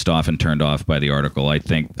pissed off and turned off by the article. I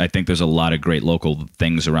think there's a lot of great local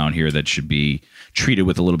things around here that should be treated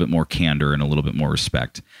with a little bit more candor and a little bit more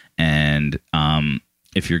respect. And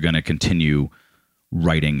if you're going to continue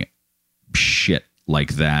writing shit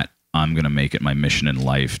like that, I'm going to make it my mission in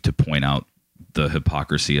life to point out the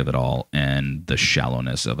hypocrisy of it all and the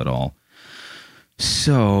shallowness of it all.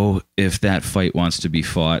 So if that fight wants to be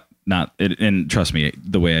fought, and trust me,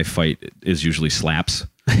 the way I fight is usually slaps.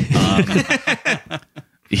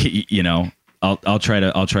 I'll try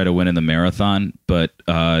to win in the marathon, but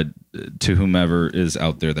to whomever is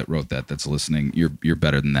out there that wrote that's listening, you're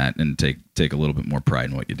better than that, and take a little bit more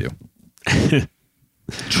pride in what you do.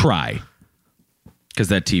 Try, because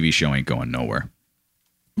that TV show ain't going nowhere.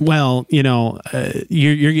 Well,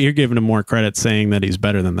 you're giving him more credit saying that he's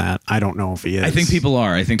better than that. I don't know if he is. I think people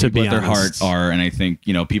are. I think people at their heart honest. are, and I think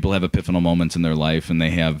people have epiphanal moments in their life, and they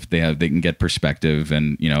can get perspective,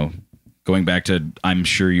 and going back to, I'm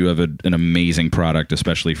sure you have an amazing product,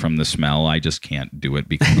 especially from the smell. I just can't do it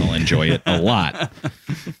because I'll enjoy it a lot.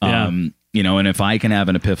 Yeah. And if I can have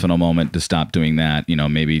an epiphanal moment to stop doing that,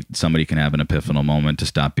 maybe somebody can have an epiphanal moment to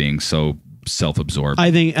stop being so self-absorbed. I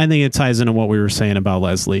think it ties into what we were saying about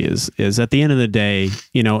Leslie is at the end of the day,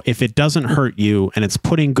 if it doesn't hurt you and it's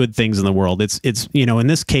putting good things in the world, it's in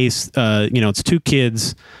this case, it's two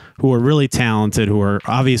kids who are really talented, who are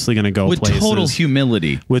obviously going to go With places. total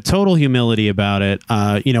humility. With total humility about it,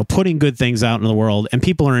 putting good things out into the world, and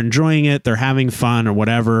people are enjoying it, they're having fun or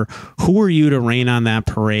whatever. Who are you to rain on that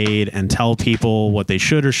parade and tell people what they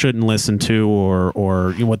should or shouldn't listen to,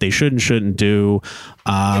 or what they should and shouldn't do?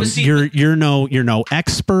 You're no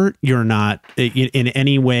expert. You're not in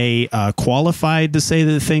any way qualified to say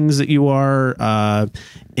the things that you are,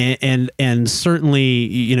 and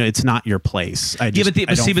certainly it's not your place. But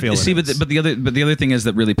the other thing is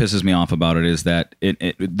that really pisses me off about it is that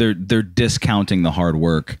they're discounting the hard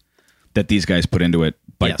work that these guys put into it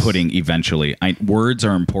by putting eventually. Words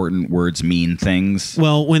are important. Words mean things.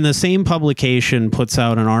 Well, when the same publication puts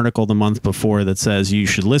out an article the month before that says you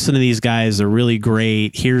should listen to these guys, they're really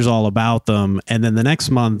great, here's all about them, and then the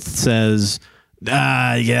next month says,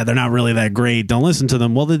 they're not really that great, don't listen to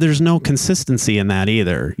them. Well, there's no consistency in that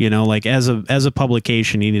either. Like as a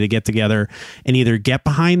publication, you need to get together and either get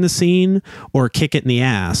behind the scene or kick it in the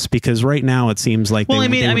ass, because right now it seems like they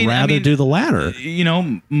would rather do the latter.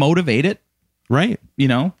 Motivate it. Right.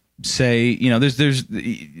 Say, there's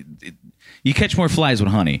you catch more flies with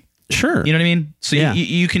honey. Sure. You know what I mean? So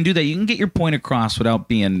you can do that. You can get your point across without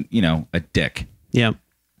being, a dick. Yeah.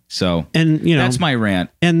 So, and that's my rant.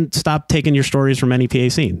 And stop taking your stories from NEPA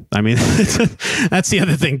scene. I mean, that's the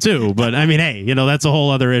other thing too. But I mean, hey, that's a whole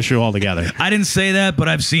other issue altogether. I didn't say that, but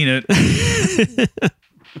I've seen it.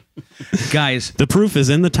 Guys, the proof is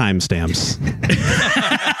in the timestamps.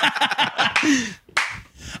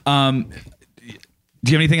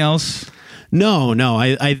 Do you have anything else? No.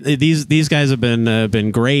 These guys have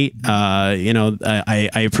been great.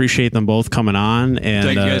 I appreciate them both coming on, and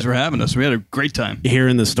thank you guys for having us. We had a great time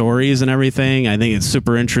hearing the stories and everything. I think it's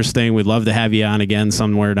super interesting. We'd love to have you on again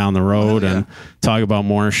somewhere down the road and talk about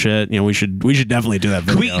more shit. We should definitely do that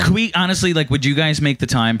video. Could we honestly, would you guys make the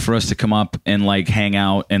time for us to come up and hang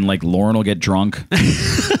out, and Lauren will get drunk?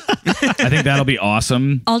 I think that'll be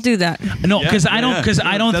awesome. I'll do that. No, because I don't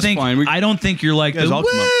think you're like the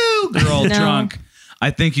woo girl drunk.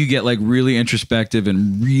 I think you get really introspective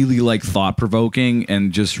and really thought provoking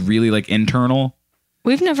and just really internal.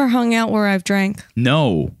 We've never hung out where I've drank.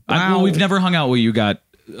 No, Wow. we've never hung out where you got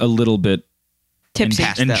a little bit Tipsy.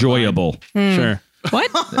 enjoyable. Sure.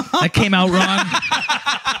 What? That came out wrong.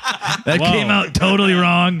 That came out totally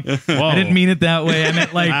wrong. I didn't mean it that way. I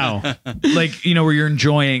meant where you're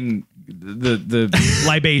enjoying the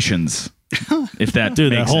libations. If that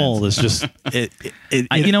dude, makes that hole sense. is just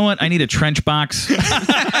you know what? I need a trench box,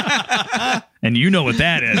 and you know what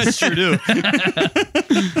that is. Sure do.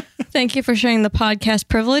 Thank you for sharing the podcast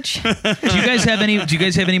privilege. Do you guys have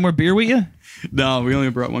any more beer with you? No, we only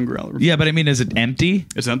brought one growler. Yeah, but I mean, is it empty?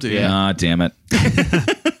 It's empty. Yeah. Ah, damn it.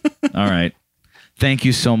 All right. Thank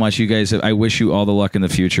you so much, you guys. I wish you all the luck in the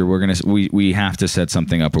future. We have to set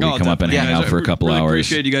something up where we come up and hang out for a couple really hours.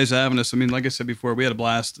 Appreciate you guys having us. I mean, like I said before, we had a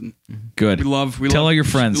blast. And good. We tell all your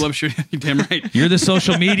friends. We love shooting. You're damn right. You're the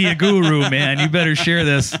social media guru, man. You better share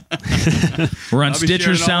this. We're on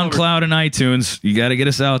Stitcher, SoundCloud, and iTunes. You got to get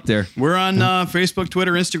us out there. We're on Facebook,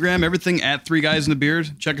 Twitter, Instagram, everything at 3 Guys in the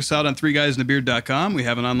Beard. Check us out on 3guysinthebeard.com. We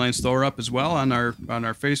have an online store up as well on our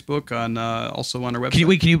Facebook, also on our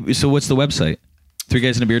website. So what's the website?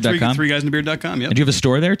 3guysinthebeard.com? 3guysinthebeard.com, yeah. And do you have a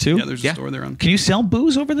store there too? Yeah, there's a store there. Can you sell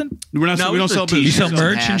booze over then? We don't sell booze. You sell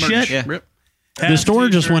merch and shit? Yeah. the store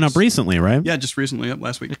just went up recently, right? Yeah, just recently,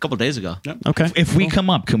 last week. A couple days ago. Yep. Okay. If we come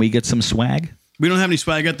up, can we get some swag? We don't have any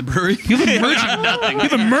swag at the brewery. You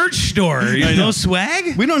have a merch store. You have no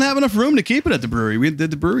swag? We don't have enough room to keep it at the brewery. The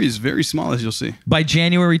brewery is very small, as you'll see. By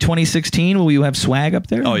January 2016, will you have swag up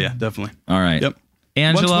there? Oh, yeah, definitely. All right. Yep.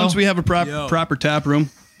 Angelo? Once we have a proper tap room.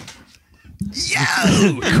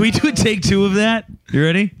 Can we do a take 2 of that? You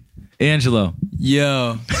ready? Angelo.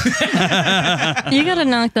 Yo. You got to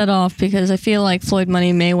knock that off, because I feel like Floyd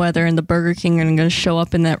Money Mayweather and the Burger King are going to show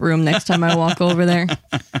up in that room next time I walk over there.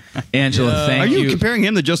 Angelo, thank you. Are you comparing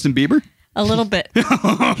him to Justin Bieber? A little bit.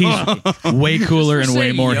 He's way cooler and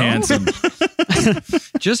way more handsome.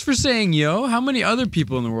 Just for saying yo, how many other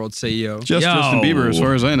people in the world say yo? Just Yo. Justin Bieber, as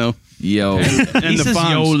far as I know. Yo. And He the says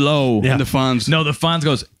Fonz. yo low. And the Fonz. No, the Fonz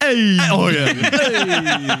goes, hey. Oh, yeah.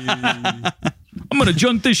 I'm going to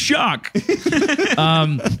junk this shock.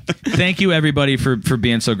 Thank you, everybody, for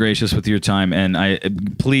being so gracious with your time.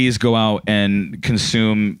 And please go out and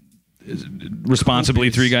consume responsibly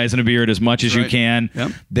 3 Guys in a Beard as much as you can.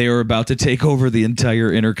 Yep. They are about to take over the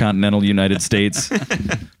entire intercontinental United States.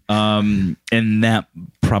 And that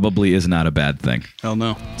probably is not a bad thing. Hell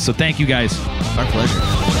no. So thank you, guys. Our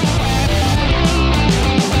pleasure.